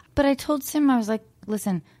 Totally. But I told Sim, I was like,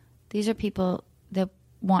 listen, these are people that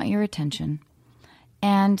want your attention,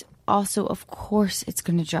 and also, of course, it's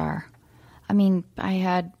going to jar. I mean,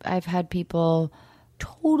 I've had people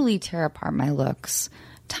totally tear apart my looks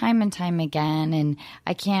time and time again, and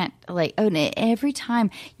I can't every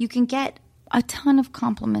time you can get a ton of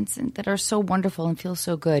compliments that are so wonderful and feel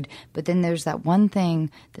so good, but then there's that one thing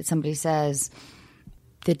that somebody says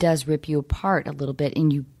that does rip you apart a little bit,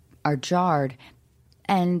 and you are jarred,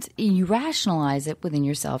 and you rationalize it within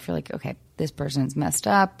yourself. You're like, okay, this person's messed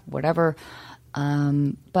up, whatever.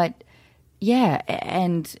 But yeah,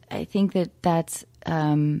 and I think that's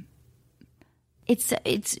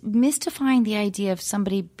it's mystifying, the idea of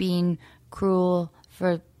somebody being cruel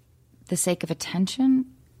for the sake of attention,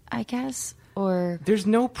 I guess. Or there's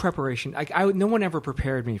no preparation. No one ever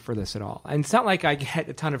prepared me for this at all. And it's not like I get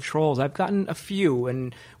a ton of trolls. I've gotten a few,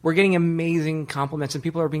 and we're getting amazing compliments, and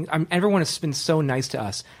people are everyone has been so nice to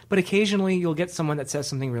us. But occasionally you'll get someone that says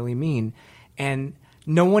something really mean, and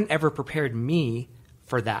no one ever prepared me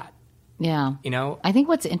for that. Yeah. You know? I think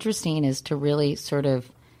what's interesting is to really sort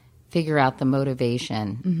of figure out the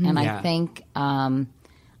motivation. Mm-hmm. And I think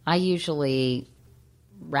I usually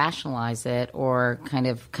rationalize it or kind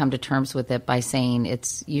of come to terms with it by saying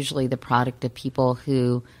it's usually the product of people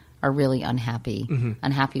who are really unhappy,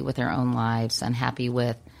 unhappy with their own lives, unhappy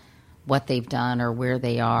with what they've done or where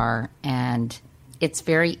they are. And it's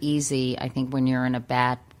very easy, I think, when you're in a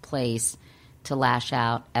bad place to lash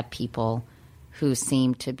out at people who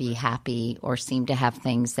seem to be happy or seem to have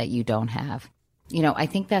things that you don't have. You know, I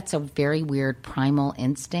think that's a very weird primal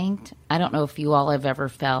instinct. I don't know if you all have ever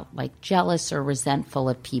felt like jealous or resentful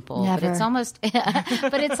of people. Never. But it's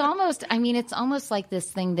almost, I mean, it's almost like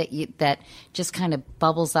this thing that just kind of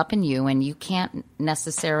bubbles up in you, and you can't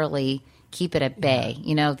necessarily keep it at bay.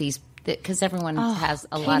 You know, because everyone has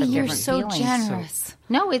a lot of different feelings. You're so generous.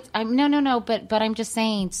 No, no. But I'm just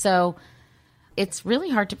saying. So it's really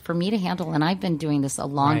hard for me to handle, and I've been doing this a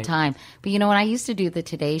long time. But you know, when I used to do the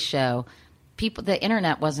Today Show, the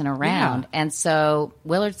internet wasn't around. Yeah. And so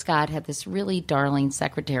Willard Scott had this really darling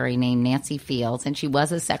secretary named Nancy Fields, and she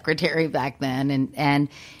was a secretary back then. And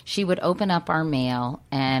she would open up our mail.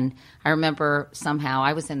 And I remember somehow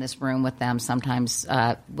I was in this room with them sometimes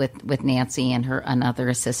with Nancy and another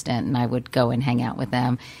assistant, and I would go and hang out with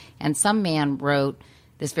them. And some man wrote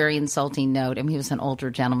this very insulting note. I mean, he was an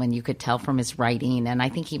older gentleman. You could tell from his writing, and I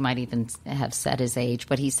think he might even have said his age.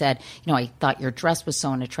 But he said, you know, I thought your dress was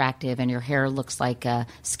so unattractive, and your hair looks like a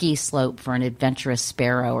ski slope for an adventurous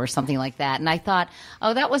sparrow, or something like that. And I thought,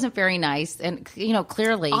 oh, that wasn't very nice. And, you know,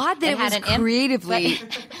 clearly odd that it was creatively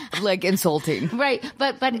like insulting, right?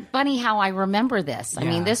 But funny how I remember this. I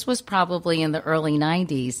mean, this was probably in the early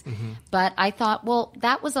 90s. But I thought, well,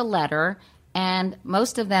 that was a letter. And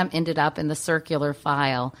most of them ended up in the circular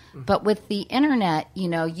file. But with the internet, you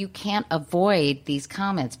know, you can't avoid these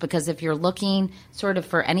comments, because if you're looking sort of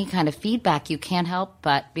for any kind of feedback, you can't help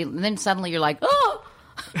but then suddenly you're like, oh,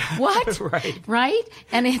 what? Right?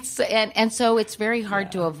 And so it's very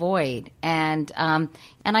hard to avoid. And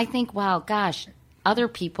I think, wow, gosh, other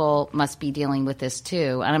people must be dealing with this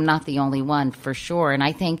too. And I'm not the only one, for sure. And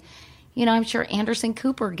I think, you know, I'm sure Anderson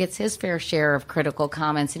Cooper gets his fair share of critical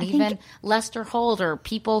comments, and even Lester Holt, or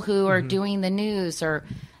people who are doing the news, or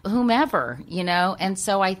whomever, and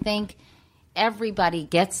so I think everybody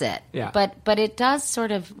gets it. Yeah. But it does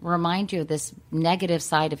sort of remind you of this negative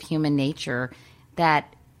side of human nature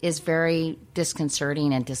that is very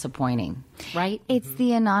disconcerting and disappointing, right? It's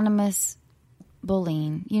the anonymous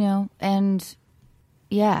bullying, and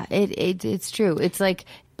yeah, it's true. It's like,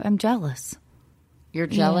 I'm jealous. You're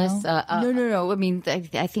jealous? No. I mean,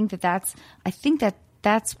 I think that's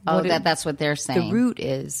what that's what they're saying. The root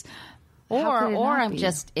is. Or I'm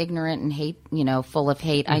just ignorant and hate, full of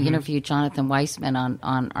hate. I interviewed Jonathan Weissman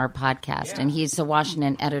on our podcast, and he's the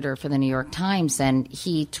Washington editor for the New York Times, and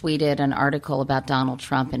he tweeted an article about Donald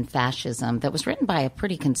Trump and fascism that was written by a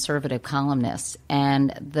pretty conservative columnist,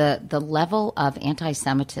 and the level of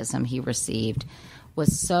anti-Semitism he received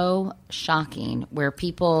was so shocking, where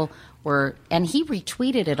people were, and he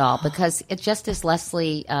retweeted it all because it just as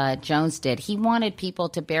Leslie Jones did. He wanted people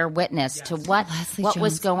to bear witness to what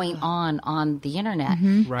was going on the internet.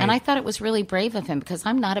 Right. And I thought it was really brave of him, because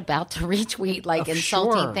I'm not about to retweet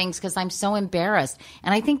insulting things, because I'm so embarrassed.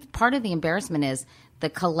 And I think part of the embarrassment is the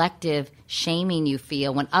collective shaming you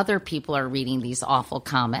feel when other people are reading these awful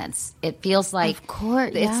comments. It feels like, of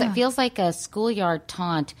course, it feels like a schoolyard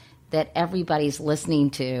taunt that everybody's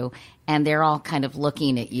listening to, and they're all kind of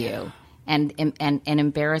looking at you and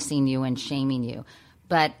embarrassing you and shaming you.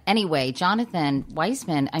 But anyway, Jonathan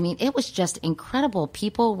Weissman, I mean, it was just incredible.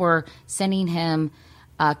 People were sending him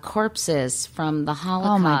corpses from the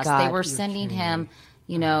Holocaust. Oh my God. They were sending him,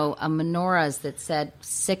 menorahs that said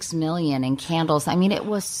 6 million and candles. I mean, it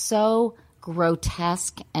was so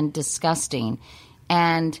grotesque and disgusting.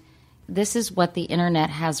 And this is what the internet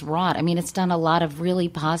has wrought. I mean, it's done a lot of really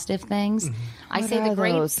positive things. I say the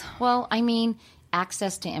great. Those? Well, I mean,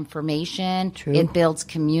 access to information. True. It builds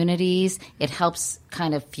communities. It helps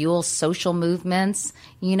kind of fuel social movements.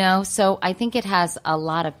 So I think it has a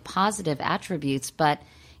lot of positive attributes. But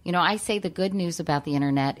I say the good news about the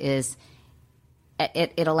internet is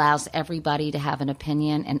it allows everybody to have an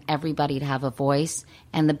opinion and everybody to have a voice.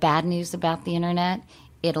 And the bad news about the internet,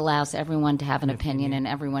 it allows everyone to have an opinion and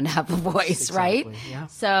everyone to have a voice, right? Yeah.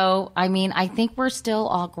 So, I mean, I think we're still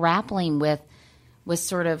all grappling with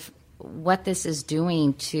sort of what this is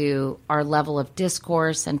doing to our level of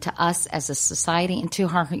discourse and to us as a society and to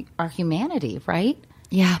our humanity, right?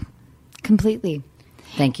 Yeah, completely.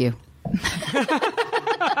 Thank you.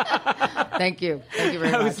 Thank you. Thank you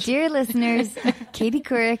very much. Dear listeners, Katie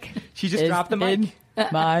Couric. She just dropped the mic.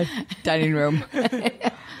 My dining room.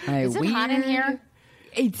 Is it hot in here?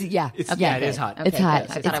 It's it is hot. Okay, It's hot.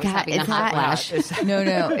 good. I It's thought I was hot. having a It's hot hot. flash.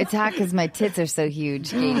 No, it's hot because my tits are so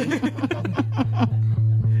huge, Katie.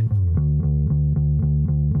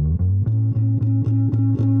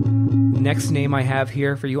 Next name I have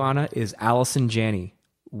here for you, Anna, is Allison Janney.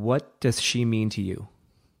 What does she mean to you?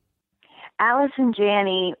 Allison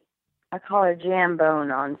Janney, I call her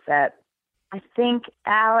Jambone on set. I think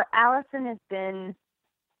Allison has been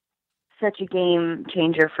such a game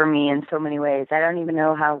changer for me in so many ways. I don't even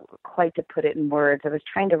know how quite to put it in words. I was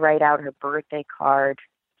trying to write out her birthday card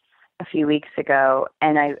a few weeks ago,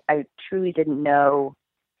 and I truly didn't know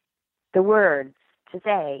the words to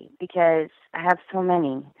say because I have so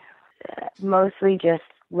many. Mostly just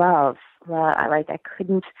love. I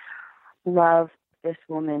couldn't love this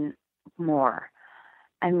woman more.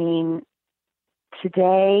 I mean,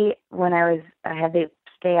 today when I had to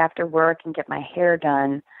stay after work and get my hair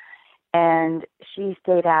done, and she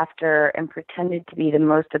stayed after and pretended to be the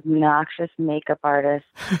most obnoxious makeup artist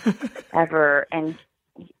ever. And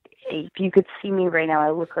if you could see me right now,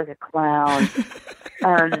 I look like a clown.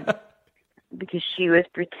 Because she was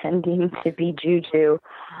pretending to be Juju,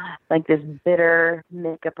 like this bitter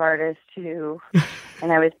makeup artist and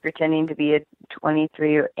I was pretending to be a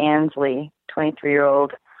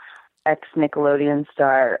 23-year-old ex-Nickelodeon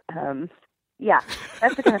star. Yeah,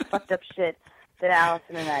 that's the kind of fucked up shit that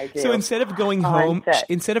Allison and I do. So instead of going home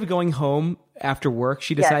after work,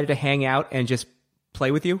 she decided to hang out and just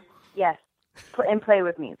play with you? Yes, and play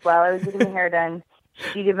with me. While I was getting my hair done,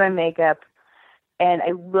 she did my makeup, and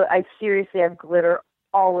I seriously have glitter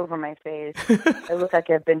all over my face. I look like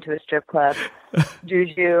I've been to a strip club.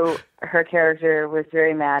 Juju, her character, was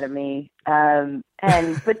very mad at me,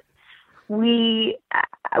 but we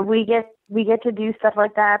get to do stuff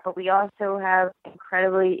like that, but we also have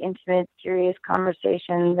incredibly intimate, serious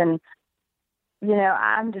conversations. And,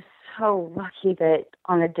 I'm just so lucky that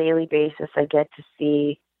on a daily basis I get to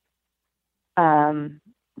see,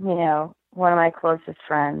 one of my closest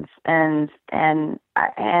friends. And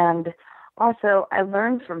also I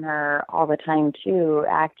learn from her all the time too,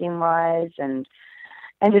 acting wise and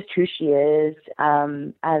just who she is,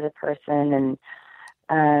 as a person.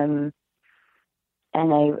 And,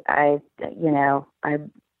 I'm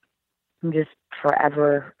just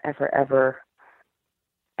forever, ever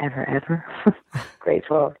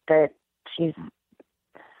grateful that she's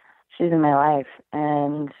in my life,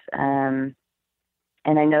 and I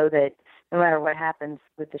know that no matter what happens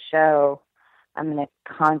with the show, I'm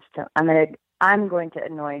going to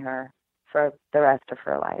annoy her for the rest of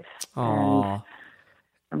her life. Aww.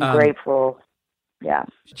 And I'm grateful. Yeah.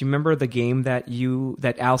 Do you remember the game that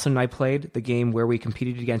Allison and I played? The game where we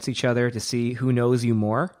competed against each other to see who knows you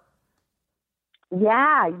more?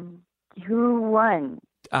 Yeah. Who won?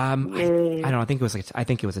 I don't know. I think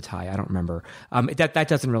it was a tie. I don't remember. That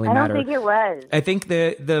doesn't really matter. I don't think it was. I think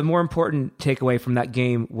the more important takeaway from that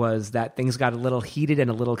game was that things got a little heated and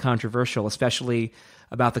a little controversial, especially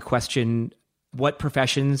about the question, what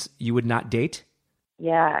professions you would not date?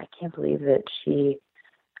 Yeah, I can't believe that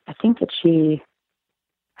I think that she...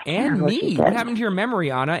 And me. What happened to your memory,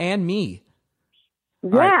 Anna? And me. Yeah,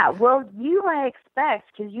 right. Well, you I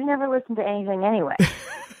expect, because you never listen to anything anyway.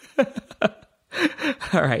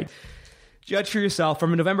 All right. Judge for yourself.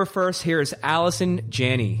 From November 1st, here is Allison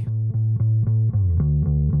Janney.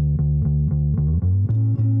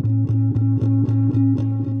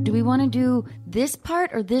 Do we want to do this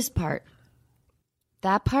part or this part?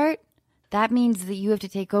 That part? That means that you have to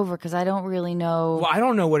take over because I don't really know. Well, I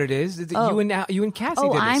don't know what it is. You and Cassie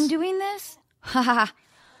did this. I'm doing this? I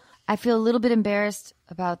feel a little bit embarrassed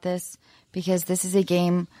about this because this is a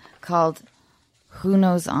game called Who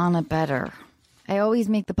Knows Anna Better. I always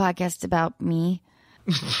make the podcast about me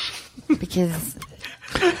because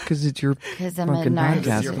it's your I'm a podcast.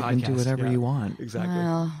 narcissist. You can do whatever you want.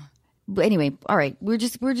 Exactly. But anyway, all right. We're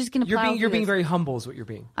just gonna. You're being very humble, is what you're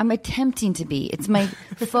being. I'm attempting to be. It's my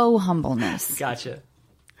faux humbleness. Gotcha.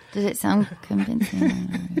 Does it sound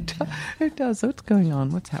convincing? It does. What's going on?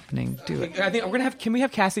 What's happening? Do it. I think we're gonna have. Can we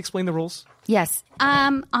have Cassie explain the rules? Yes.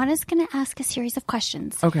 Anna's going to ask a series of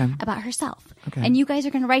questions about herself. Okay. And you guys are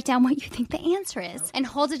going to write down what you think the answer is and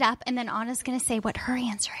hold it up, and then Anna's going to say what her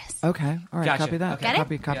answer is. Okay. All right. Gotcha. Copy that.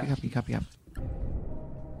 Okay. Copy. Yeah.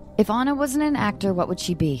 If Anna wasn't an actor, what would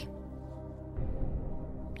she be?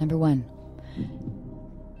 Number 1.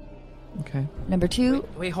 Okay. Number 2.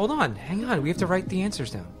 Wait, hold on. Hang on. We have to write the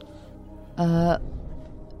answers down.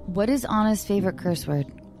 What is Anna's favorite curse word?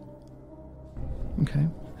 Okay.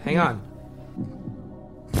 Hang on.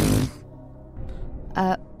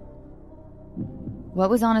 What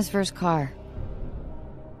was Anna's first car?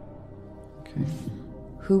 Okay.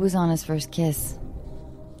 Who was Anna's first kiss?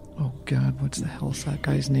 Oh God, what's the hell's that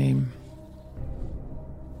guy's name?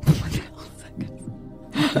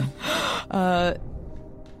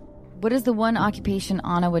 What is the one occupation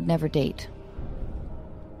Anna would never date?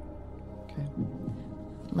 Okay.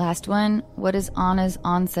 Last one. What is Anna's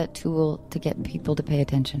onset tool to get people to pay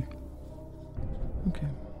attention? Okay.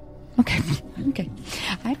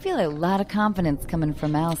 I feel a lot of confidence coming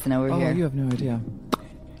from Allison over here. Oh, you have no idea.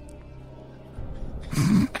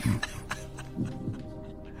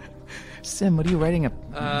 Sim, what are you writing up?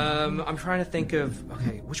 I'm trying to think of.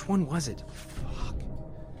 Okay, which one was it? Fuck.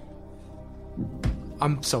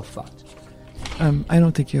 I'm so fucked. I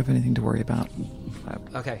don't think you have anything to worry about.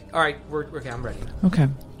 Okay. All right. We're okay. I'm ready.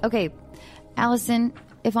 Okay. Allison,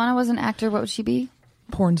 if Anna was an actor, what would she be?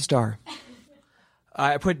 Porn star.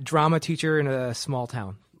 I put drama teacher in a small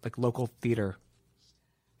town, like local theater.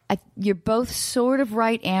 You're both sort of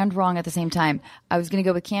right and wrong at the same time. I was going to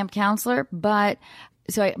go with camp counselor, but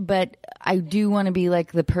I do want to be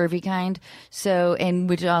like the pervy kind. So, and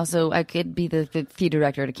which also I could be the theater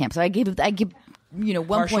director at a camp. So I give 1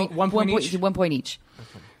 point each.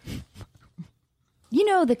 Okay. You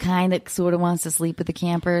know, the kind that sort of wants to sleep with the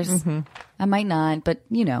campers. Mm-hmm. I might not, but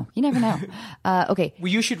you never know. Okay. Well,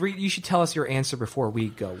 you should tell us your answer before we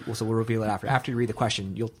go. So we'll reveal it after. After you read the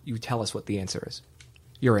question, you tell us what the answer is.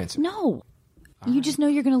 Your answer. No. You just know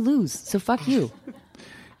you're going to lose. So fuck you.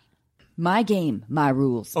 My game, my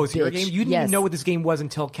rules. Oh, it's your game? You didn't even know what this game was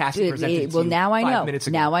until Cassie presented it to you now I 5 know. minutes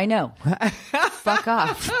ago. Now I know. Fuck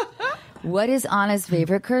off. What is Anna's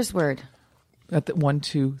favorite curse word? 1,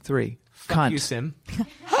 2, 3. Fuck Cunt. you, Sim.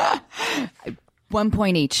 1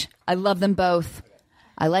 point each. I love them both.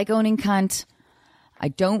 I like owning cunt. I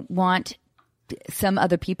don't want some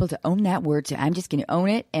other people to own that word, so I'm just going to own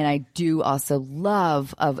it. And I do also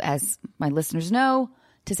love, as my listeners know,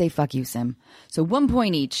 to say fuck you, Sim. So 1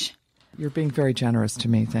 point each. You're being very generous to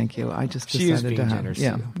me. Thank you. I just decided she is being to have. Generous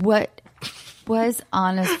Yeah. to you. What was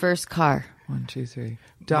Anna's first car? 1, 2, 3. Monte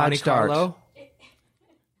Dodge Dart. Carlo.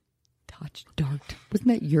 Dodge Dart. Wasn't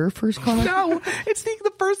that your first car? No, it's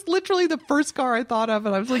literally the first car I thought of,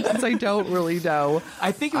 and I was like, since I don't really know,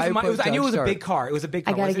 I think I knew it was a big car. It was a big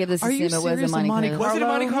car. I gotta give this to Sim. It was a Monte Carlo. Was it a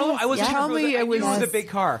Monte Carlo? I wasn't Tell sure. me it was a big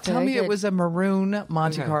car. Tell me it was a maroon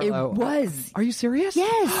Monte Carlo. It was. Are you serious?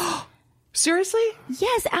 Yes. Seriously?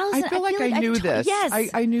 Yes, Allison. I feel like I knew this. Yes,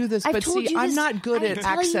 I knew this, I've but told see, you I'm this. not good at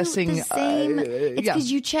accessing. The same. It's because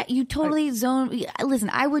you check. You totally zone. Listen,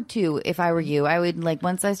 I would too if I were you. I would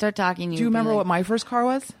once I start talking. Do you remember what my first car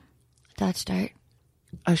was? Dodge Dart.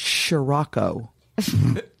 A Scirocco.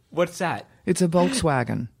 What's that? It's a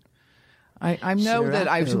Volkswagen. I know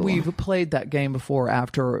that we've played that game before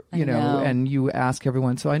after, know, and you ask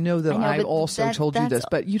everyone. So I know that I also told you this,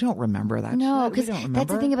 but you don't remember that. No, because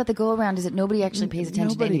that's the thing about the go around is that nobody actually pays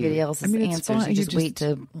attention to anybody else's answers. You just wait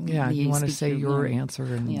to you want to say your answer.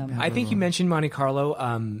 And I think you mentioned Monte Carlo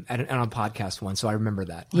on a podcast once, so I remember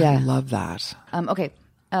that. Yeah, I love that. Okay,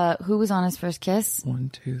 who was on his first kiss? 1,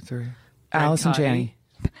 2, 3. Alice and Janney.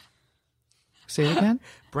 Say it again.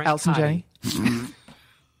 Alice and Janney.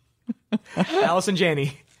 Alice and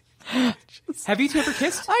Janney. Have you two ever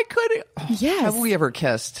kissed? I couldn't. Yes. Have we ever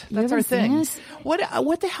kissed? That's our thing. What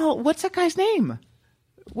the hell? What's that guy's name?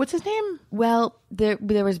 What's his name? Well, there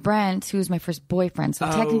was Brent, who was my first boyfriend. So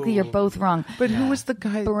technically, you're both wrong. But who was the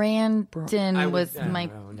guy? Brandon was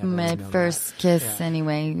my first kiss.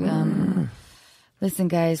 Anyway. Listen,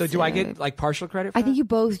 guys. So do I get partial credit for I think you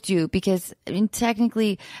both do because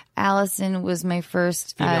technically Allison was my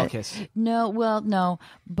first female kiss. No,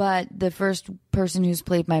 but the first person who's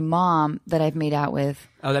played my mom that I've made out with.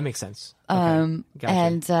 Oh, that makes sense. Okay.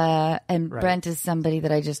 Gotcha. And Brent is somebody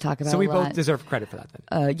that I just talk about. So we a lot. both deserve credit for that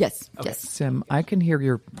then. Yes. Okay. Yes. Sim, I can hear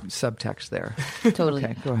your subtext there. Totally.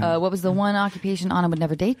 Okay, go ahead. What was the one occupation Anna would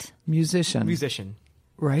never date? Musician.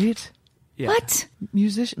 Right? Yeah. What?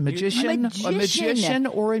 Magician? A magician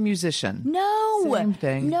or a musician? No. Same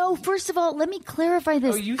thing. No, first of all, let me clarify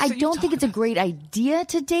this. I don't think it's a great idea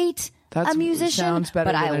to date a musician, sounds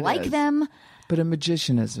better but than I it like is. them. But a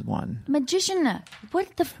magician is one. Magician? What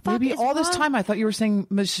the fuck Maybe is all this wrong? time I thought you were saying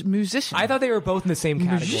musician. I thought they were both in the same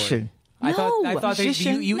category. Magician. I thought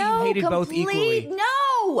you hated both equally.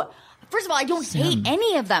 No. First of all, I don't hate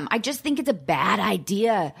any of them. I just think it's a bad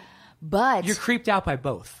idea. But you're creeped out by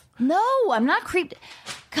both. No, I'm not creeped.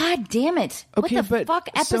 God damn it. Okay, what the fuck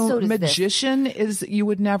episode is this? Magician is you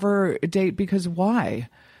would never date because why?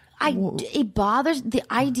 It bothers the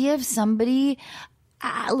idea of somebody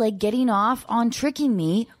getting off on tricking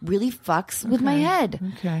me really fucks with my head.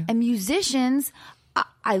 Okay. And musicians,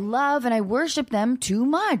 I love and I worship them too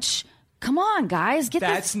much. Come on, guys, get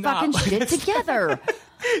this fucking shit together.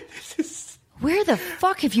 Where the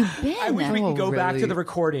fuck have you been? I wish we could go back to the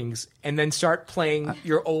recordings and then start playing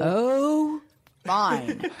your old. Oh,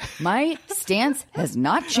 fine. My stance has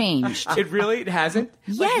not changed. It hasn't.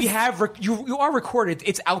 Yes, we have. You are recorded.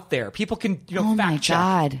 It's out there. People can oh fact my check.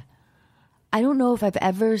 God. I don't know if I've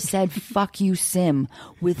ever said "fuck you, Sim"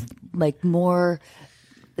 with more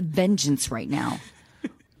vengeance right now.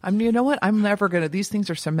 I mean, you know what? I'm never gonna. These things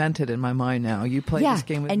are cemented in my mind now. You play this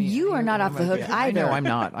game with and me, you are not off the hook either. I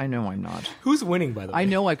know I'm not. Who's winning, by the way? I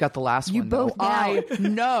know I got the last one. You both though. I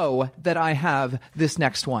know that I have this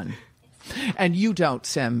next one, and you don't,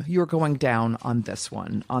 Sim. You're going down on this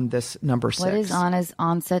one, on this number 6. What is Anna's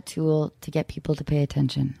onset tool to get people to pay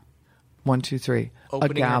attention? 1, 2, 3.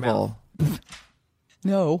 Opening a gavel.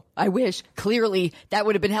 No, I wish. Clearly, that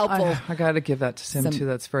would have been helpful. I got to give that to Sim too.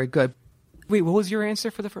 That's very good. Wait, what was your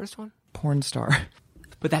answer for the first one? Porn star.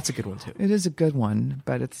 But that's a good one too. It is a good one,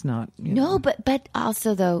 but it's not. No, but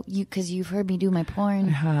also though, because you've heard me do my porn,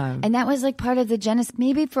 I have. And that was part of the genesis.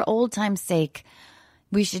 Maybe for old time's sake,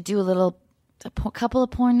 we should do a couple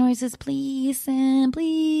of porn noises, please, Sam.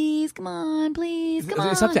 Please, come on, please, come on.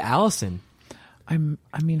 It's up to Allison. Do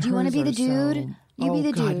you want to be the dude? You be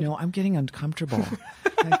the God, dude. No, I'm getting uncomfortable.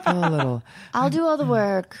 I feel a little. I'll do all the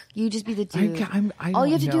work. You just be the dude. All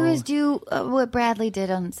you have to do is do what Bradley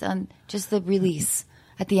did on just the release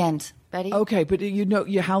at the end. Ready? Okay, but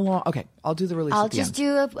how long? Okay, I'll do the release. I'll just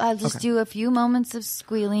do a few moments of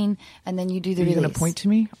squealing, and then you do the Are you release. going to point to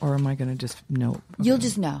me, or am I going to just know? Okay. You'll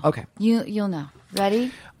just know. Okay. You'll know.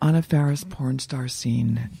 Ready? Anna Faris porn star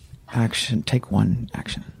scene. Action. Take 1.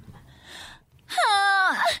 Action.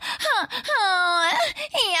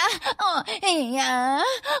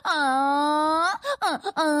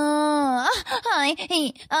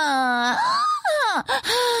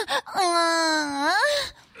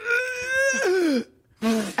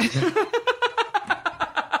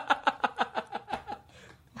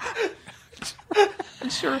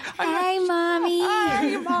 Sure. Hi, Mommy.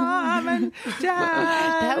 Hi, Mom and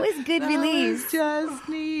Dad. That was good release. Just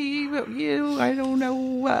me. I don't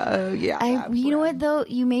know. You know what though?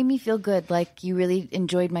 You made me feel good. Like you really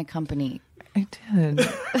enjoyed my company. I did.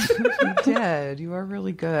 You did. You are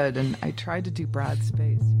really good. And I tried to do Brad's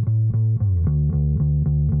space.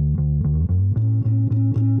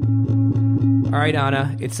 All right,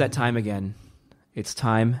 Anna, it's that time again. It's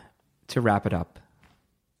time to wrap it up.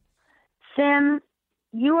 Sim,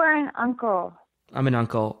 you are an uncle. I'm an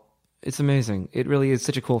uncle. It's amazing. It really is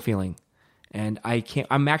such a cool feeling. And Amy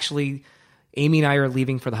and I are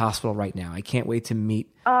leaving for the hospital right now. I can't wait to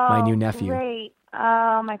meet my new nephew. Great.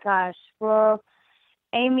 Oh my gosh. Well,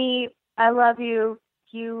 Amy, I love you.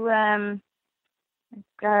 You are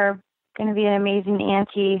going to be an amazing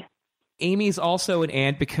auntie. Amy's also an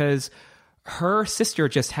aunt because her sister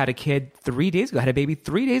just had a kid 3 days ago, had a baby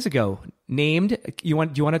 3 days ago, named, do you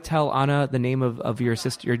want to tell Anna the name of your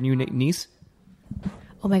sister, your new niece?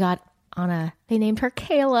 Oh my God, Anna, they named her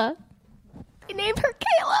Kayla.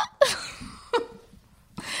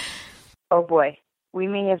 Oh boy, we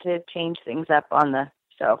may have to change things up on the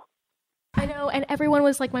show. I know, and everyone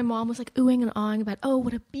was like, my mom was like oohing and awing about, oh,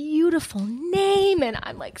 what a beautiful name. And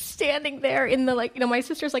I'm like standing there in the my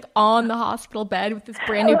sister's like on the hospital bed with this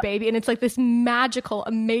brand new baby. And it's like this magical,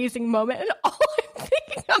 amazing moment. And all I'm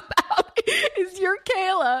thinking about is your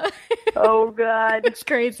Kayla. Oh God. It's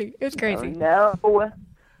crazy. It's crazy. Oh, no.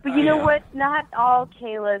 But you know what? Not all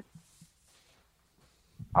Kaylas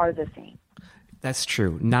are the same. That's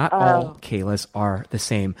true. Not all Kaylas are the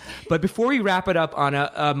same. But before we wrap it up,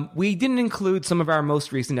 Anna, we didn't include some of our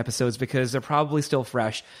most recent episodes because they're probably still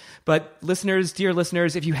fresh. But dear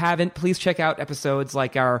listeners, if you haven't, please check out episodes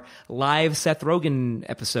like our live Seth Rogen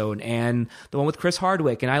episode and the one with Chris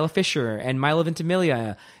Hardwick and Isla Fisher and Milo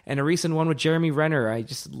Ventimiglia and a recent one with Jeremy Renner. I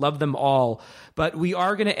just love them all. But we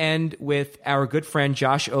are going to end with our good friend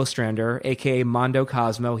Josh Ostrander, a.k.a. Mondo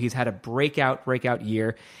Cosmo. He's had a breakout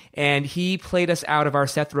year. And he played us out of our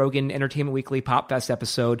Seth Rogen Entertainment Weekly Pop Fest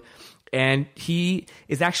episode. And he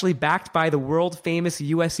is actually backed by the world-famous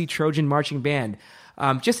USC Trojan Marching Band.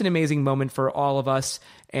 Just an amazing moment for all of us.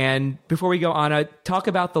 And before we go, Anna, talk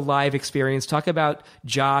about the live experience. Talk about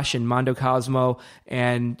Josh and Mondo Cosmo.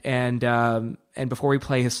 And before we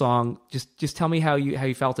play his song, just tell me how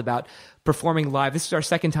you felt about performing live. This is our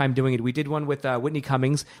second time doing it. We did one with Whitney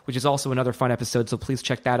Cummings, which is also another fun episode. So please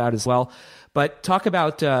check that out as well. But talk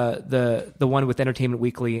about the one with Entertainment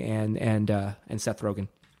Weekly and Seth Rogen.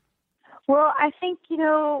 Well, I think,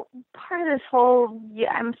 part of this whole,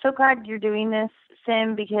 I'm so glad you're doing this,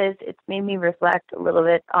 Sim, because it's made me reflect a little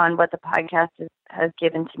bit on what the podcast has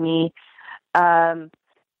given to me, and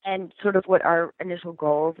sort of what our initial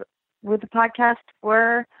goals with the podcast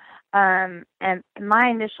were. And my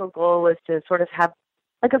initial goal was to sort of have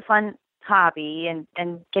like a fun hobby and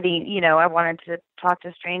getting, I wanted to talk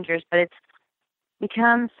to strangers, but it's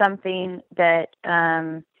become something that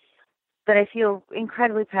I feel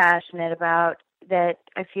incredibly passionate about, that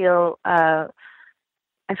I feel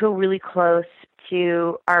really close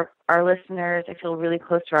to our listeners. I feel really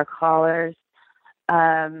close to our callers.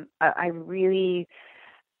 I really,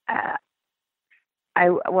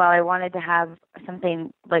 while I wanted to have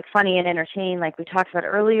something like funny and entertaining, like we talked about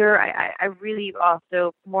earlier, I really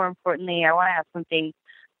also, more importantly, I want to have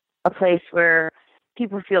a place where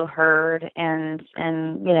people feel heard and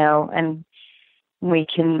we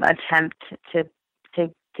can attempt to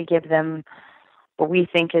give them what we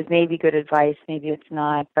think is maybe good advice. Maybe it's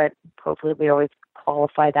not, but hopefully we always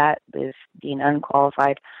qualify that as being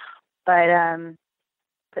unqualified. But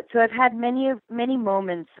so I've had many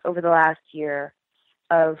moments over the last year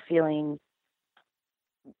of feeling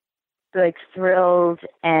like thrilled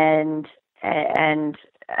and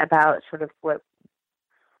about sort of what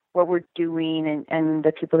we're doing and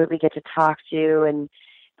the people that we get to talk to and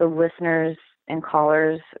the listeners and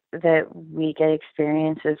callers that we get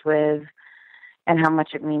experiences with, and how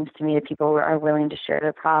much it means to me that people are willing to share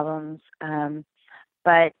their problems.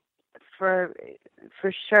 But for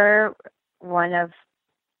sure, one of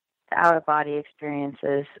the out-of-body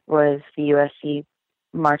experiences was the USC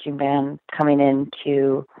marching band coming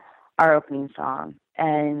into our opening song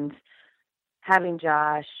and having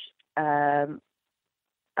Josh of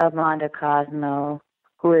Mondo Cosmo,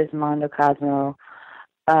 who is Mondo Cosmo,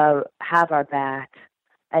 have our back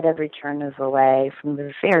at every turn of the way from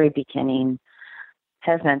the very beginning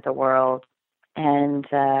has meant the world. And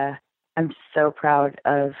I'm so proud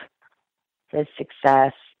of his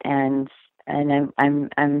success, and I'm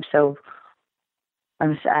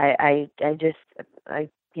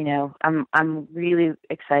really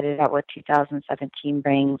excited about what 2017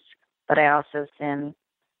 brings. But I also, Sim,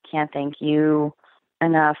 can't thank you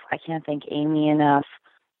enough. I can't thank Amy enough.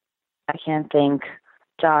 I can't thank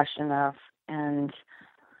Josh enough, and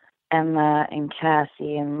Emma and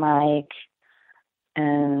Cassie and Mike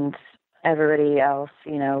and everybody else,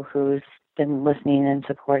 you know, who's been listening and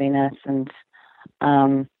supporting us. And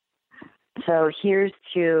so here's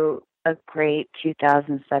to a great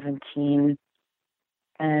 2017.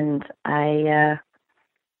 And I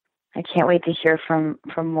can't wait to hear from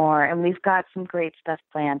more. And we've got some great stuff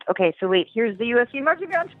planned. Okay, so wait, here's the USC Marching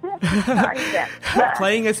Band. Sorry,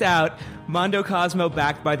 playing us out, Mondo Cosmo,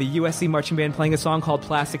 backed by the USC Marching Band, playing a song called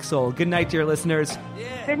Plastic Soul. Good night, dear listeners.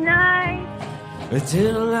 Yeah. Good night.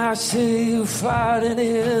 Didn't I see you fighting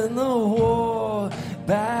in the war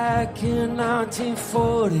back in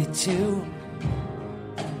 1942?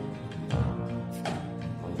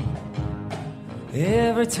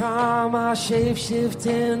 Every time I shapeshift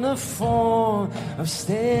in the form, I'm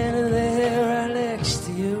standing there right next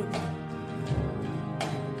to you.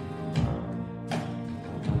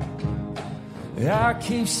 I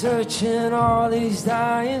keep searching all these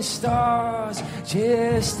dying stars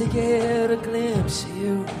just to get a glimpse of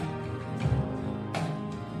you.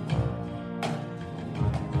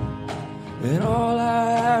 And all I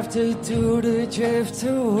have to do to drift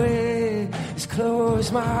away is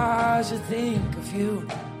close my eyes and think of you.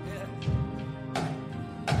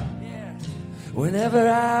 Whenever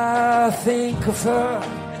I think of her,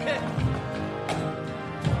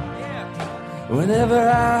 whenever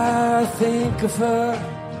I think of her,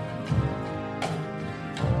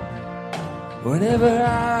 whenever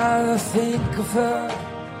I think of her,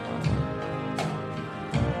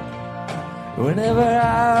 whenever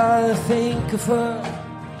I think of her.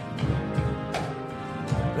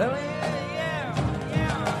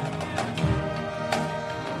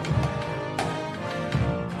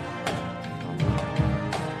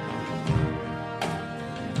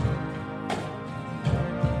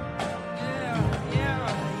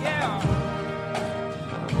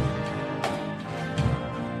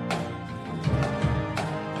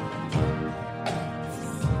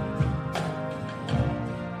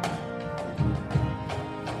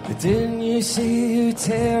 Didn't you see you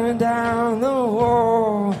tearing down the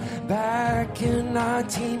wall back in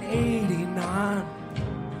 1989?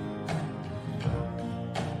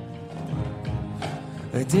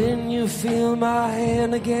 Didn't you feel my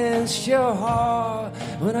hand against your heart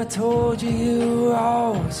when I told you you were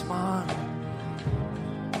always mine?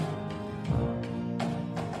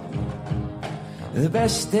 The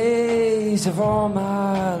best days of all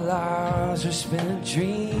my lives were spent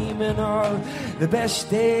dreaming of. The best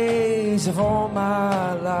days of all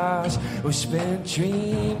my lives were spent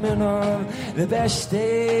dreaming of. The best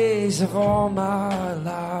days of all my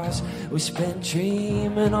lives were spent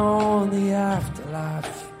dreaming on the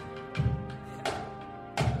afterlife.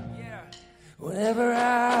 Whenever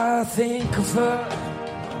I think of her,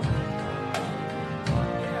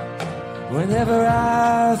 whenever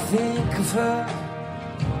I think of her,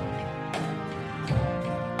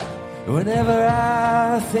 whenever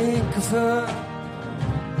I think of her,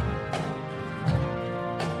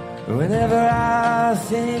 whenever I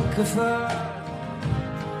think of her,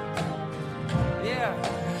 yeah,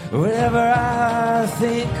 whenever I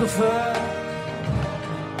think of her.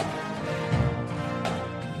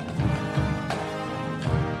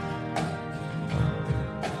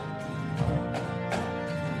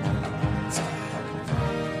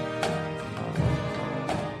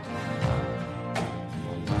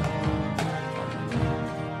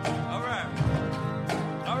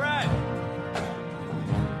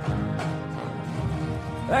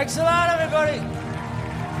 Thanks a lot, everybody.